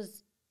that I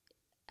was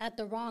at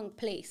the wrong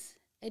place.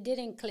 It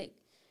didn't click.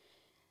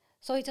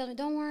 So he tells me,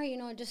 don't worry, you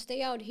know, just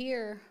stay out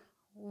here.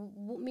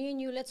 Me and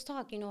you, let's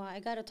talk. You know,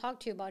 I got to talk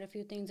to you about a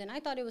few things. And I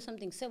thought it was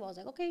something civil. I was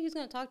like, okay, he's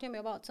going to talk to me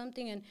about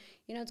something, and,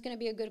 you know, it's going to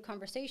be a good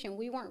conversation.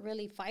 We weren't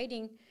really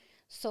fighting.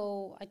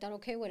 So I thought,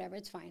 okay, whatever,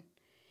 it's fine.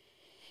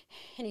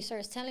 And he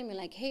starts telling me,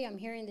 like, hey, I'm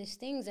hearing these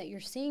things that you're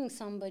seeing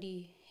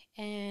somebody,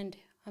 and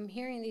I'm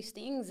hearing these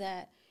things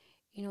that,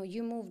 you know,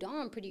 you moved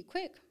on pretty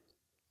quick.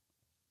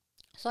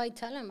 So I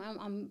tell him,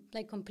 I'm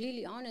like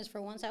completely honest.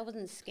 For once, I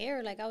wasn't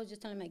scared. Like, I was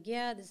just telling him, like,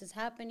 yeah, this is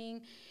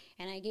happening.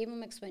 And I gave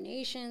him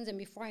explanations. And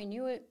before I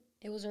knew it,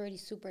 it was already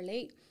super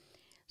late.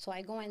 So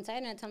I go inside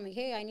and I tell him,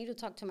 hey, I need to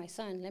talk to my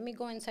son. Let me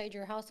go inside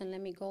your house and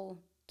let me go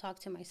talk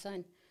to my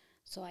son.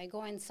 So I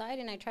go inside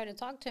and I try to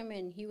talk to him,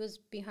 and he was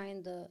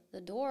behind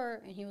the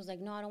door, and he was like,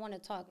 no, I don't want to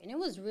talk. And it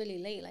was really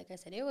late. Like I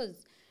said, it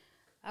was,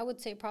 I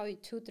would say probably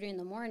 2, 3 in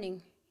the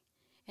morning.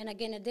 And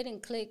again, it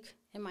didn't click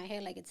in my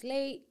head, like, it's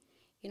late.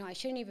 You know, I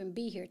shouldn't even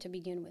be here to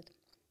begin with.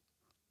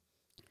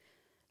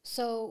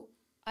 So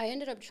I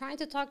ended up trying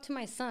to talk to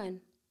my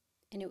son,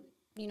 and it,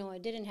 you know,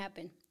 it didn't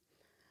happen.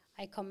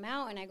 I come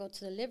out and I go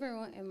to the living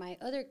room, and my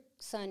other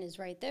son is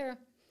right there.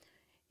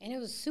 And it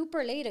was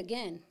super late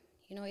again.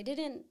 You know, I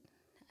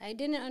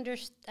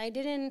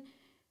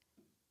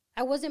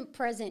wasn't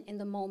present in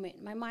the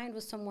moment. My mind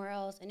was somewhere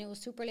else, and it was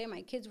super late.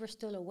 My kids were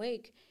still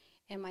awake,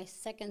 and my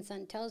second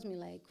son tells me,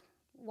 like,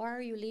 why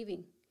are you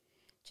leaving?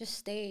 Just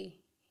stay.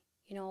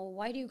 You know,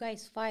 why do you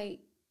guys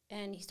fight?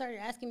 And he started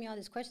asking me all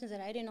these questions that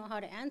I didn't know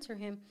how to answer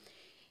him.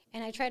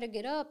 And I tried to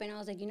get up, and I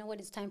was like, you know what?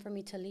 It's time for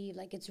me to leave.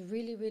 Like, it's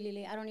really, really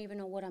late. I don't even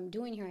know what I'm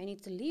doing here. I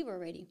need to leave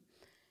already.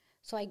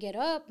 So I get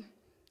up,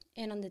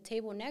 and on the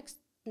table next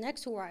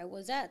to where I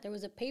was at, there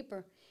was a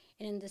paper.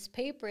 And in this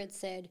paper, it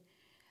said,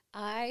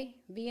 I,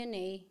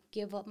 Vianey,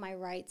 give up my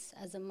rights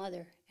as a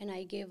mother, and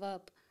I give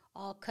up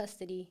all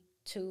custody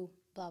to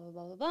blah, blah,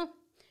 blah, blah, blah.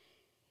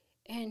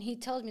 And he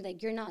tells me,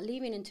 like, you're not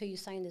leaving until you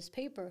sign this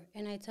paper.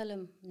 And I tell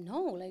him,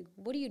 no, like,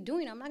 what are you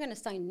doing? I'm not going to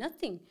sign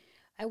nothing.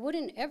 I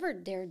wouldn't ever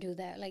dare do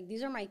that. Like,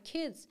 these are my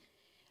kids.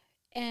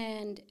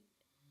 And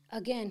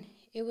again,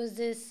 it was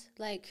this,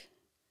 like,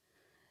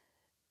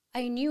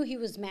 I knew he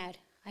was mad.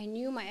 I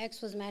knew my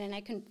ex was mad, and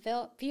I could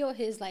feel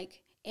his,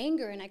 like,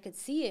 anger, and I could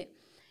see it.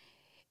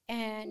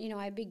 And, you know,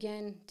 I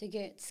began to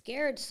get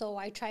scared, so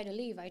I tried to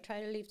leave. I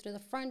tried to leave through the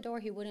front door.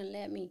 He wouldn't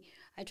let me.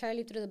 I tried to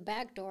leave through the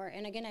back door.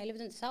 And, again, I lived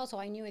in this house, so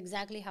I knew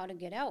exactly how to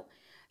get out.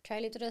 I tried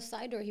to leave through the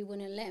side door. He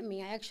wouldn't let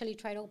me. I actually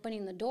tried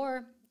opening the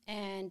door,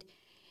 and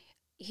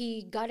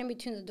he got in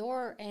between the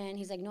door, and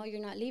he's like, no,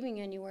 you're not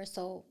leaving anywhere.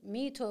 So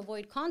me, to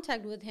avoid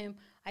contact with him,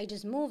 I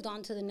just moved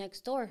on to the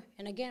next door.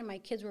 And, again, my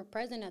kids were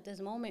present at this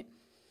moment.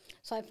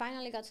 So I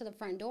finally got to the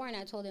front door, and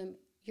I told him,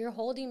 you're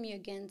holding me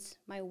against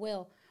my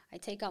will. I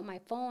take out my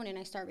phone, and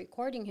I start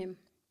recording him.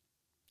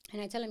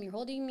 And I tell him, you're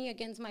holding me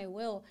against my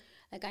will.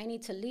 Like, I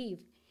need to leave.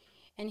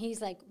 And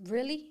he's like,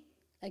 really?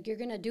 Like, you're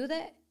going to do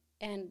that?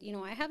 And, you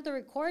know, I have the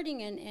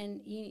recording,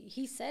 and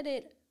he said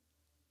it.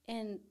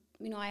 And,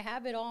 you know, I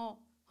have it all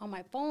on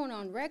my phone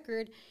on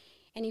record.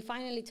 And he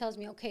finally tells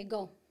me, okay,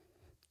 go.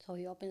 So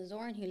he opens the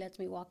door, and he lets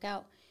me walk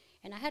out.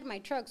 And I had my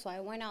truck, so I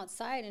went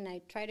outside, and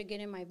I tried to get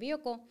in my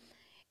vehicle.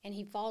 And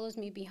he follows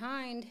me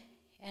behind,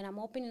 and I'm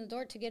opening the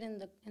door to get in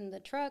the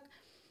truck.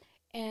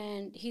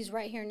 And he's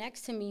right here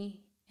next to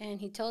me, And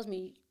he tells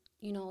me,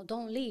 you know,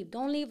 don't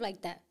leave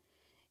like that.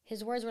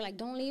 His words were like,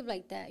 don't leave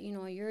like that. You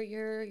know,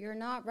 you're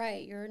not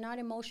right. You're not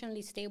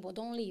emotionally stable.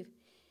 Don't leave.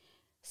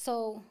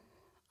 So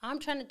I'm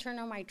trying to turn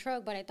on my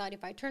truck, but I thought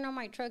if I turn on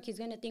my truck, he's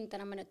going to think that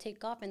I'm going to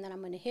take off and that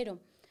I'm going to hit him.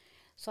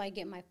 So I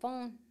get my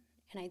phone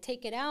and I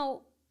take it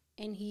out,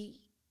 and he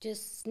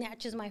just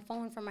snatches my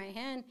phone from my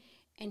hand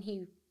and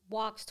he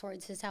walks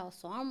towards his house.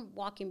 So I'm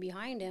walking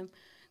behind him,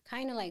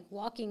 kind of like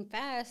walking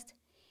fast.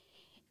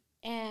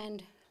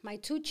 And my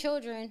 2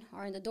 children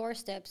are in the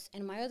doorsteps,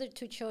 and my other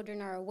 2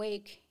 children are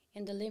awake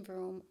in the living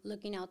room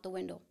looking out the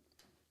window.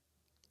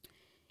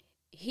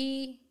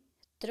 He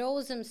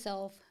throws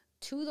himself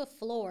to the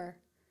floor,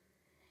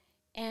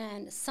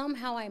 and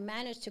somehow I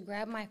managed to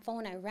grab my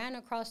phone. I ran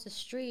across the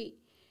street,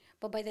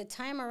 but by the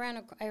time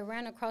I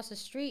ran across the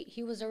street,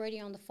 he was already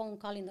on the phone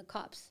calling the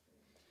cops.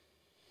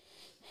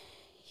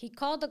 He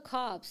called the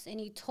cops, and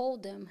he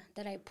told them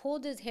that I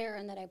pulled his hair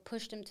and that I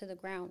pushed him to the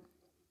ground.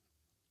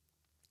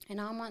 And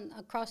I'm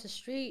across the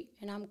street,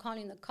 and I'm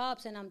calling the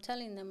cops, and I'm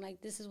telling them,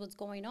 like, this is what's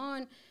going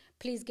on.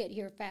 Please get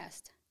here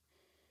fast.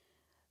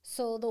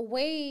 So the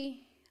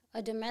way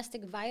a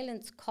domestic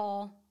violence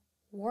call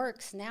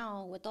works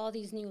now with all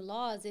these new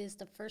laws is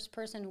the first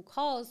person who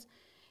calls,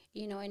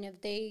 you know, and if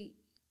they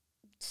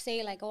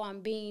say, like, oh,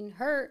 I'm being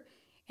hurt,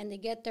 and they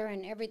get there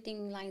and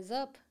everything lines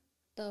up,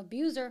 the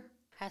abuser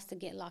has to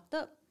get locked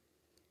up.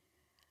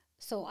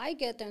 So I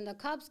get there, and the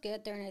cops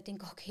get there, and I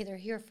think, okay, they're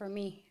here for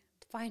me.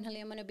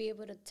 Finally, I'm going to be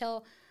able to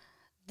tell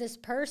this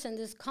person,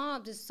 this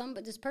cop,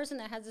 this person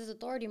that has this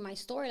authority, my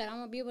story. Like, I'm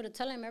going to be able to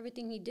tell him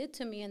everything he did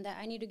to me and that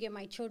I need to get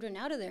my children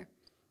out of there.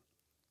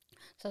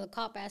 So the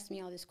cop asked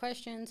me all these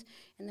questions.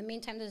 In the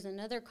meantime, there's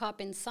another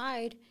cop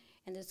inside,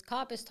 and this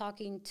cop is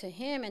talking to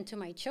him and to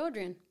my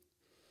children.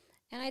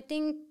 And I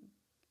think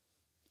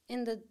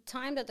in the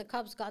time that the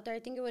cops got there,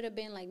 I think it would have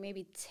been like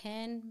maybe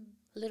 10,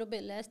 a little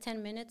bit less,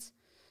 10 minutes.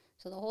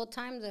 So the whole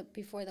time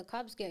before the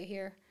cops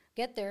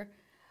get there,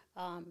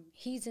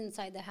 he's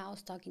inside the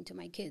house talking to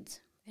my kids.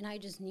 And I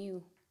just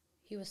knew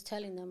he was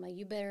telling them, like,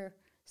 you better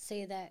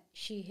say that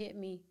she hit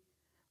me,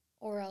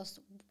 or else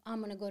I'm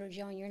going to go to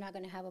jail and you're not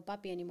going to have a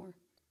puppy anymore.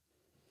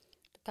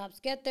 The cops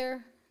get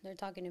there, they're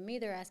talking to me,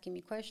 they're asking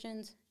me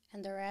questions,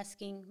 and they're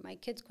asking my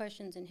kids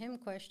questions and him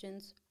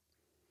questions.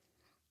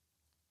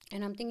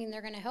 And I'm thinking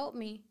they're going to help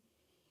me.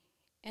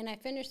 And I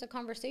finished the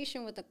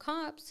conversation with the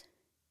cops,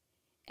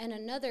 and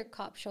another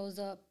cop shows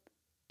up,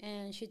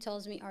 and she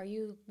tells me, are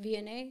you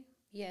Vianey?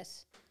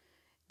 Yes.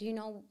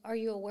 Are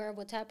you aware of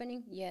what's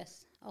happening?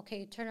 Yes.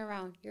 Okay, turn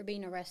around. You're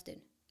being arrested.